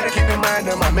 Gotta keep in mind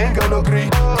that my man gonna agree.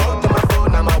 Call to my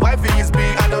phone, now my wife is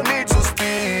big. I don't need to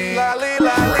speak. Lolly,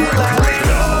 lolly, lolly.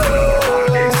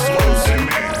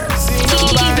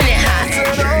 Keeping it hot.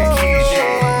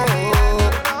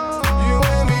 You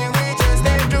and me, we just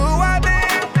ain't do our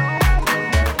thing.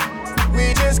 We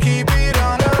just keep it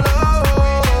on the low.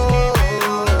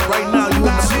 Right now, you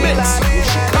in the mix with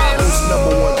Chicago's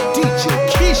 #1 DJ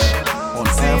Kishi on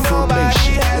Afro Nation.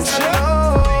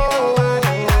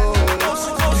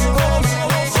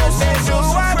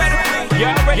 You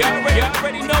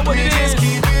already know what it is.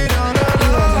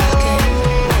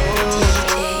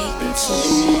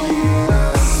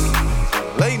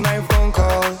 Late night phone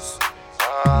calls.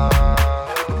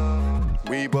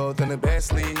 We both in the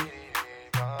best league.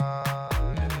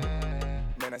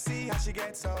 Man, I see how she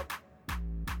gets up.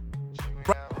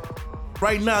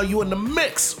 Right now, you in the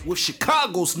mix with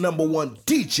Chicago's #1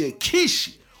 DJ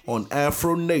Kishi on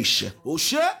Afro Nation. Oh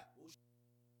shit.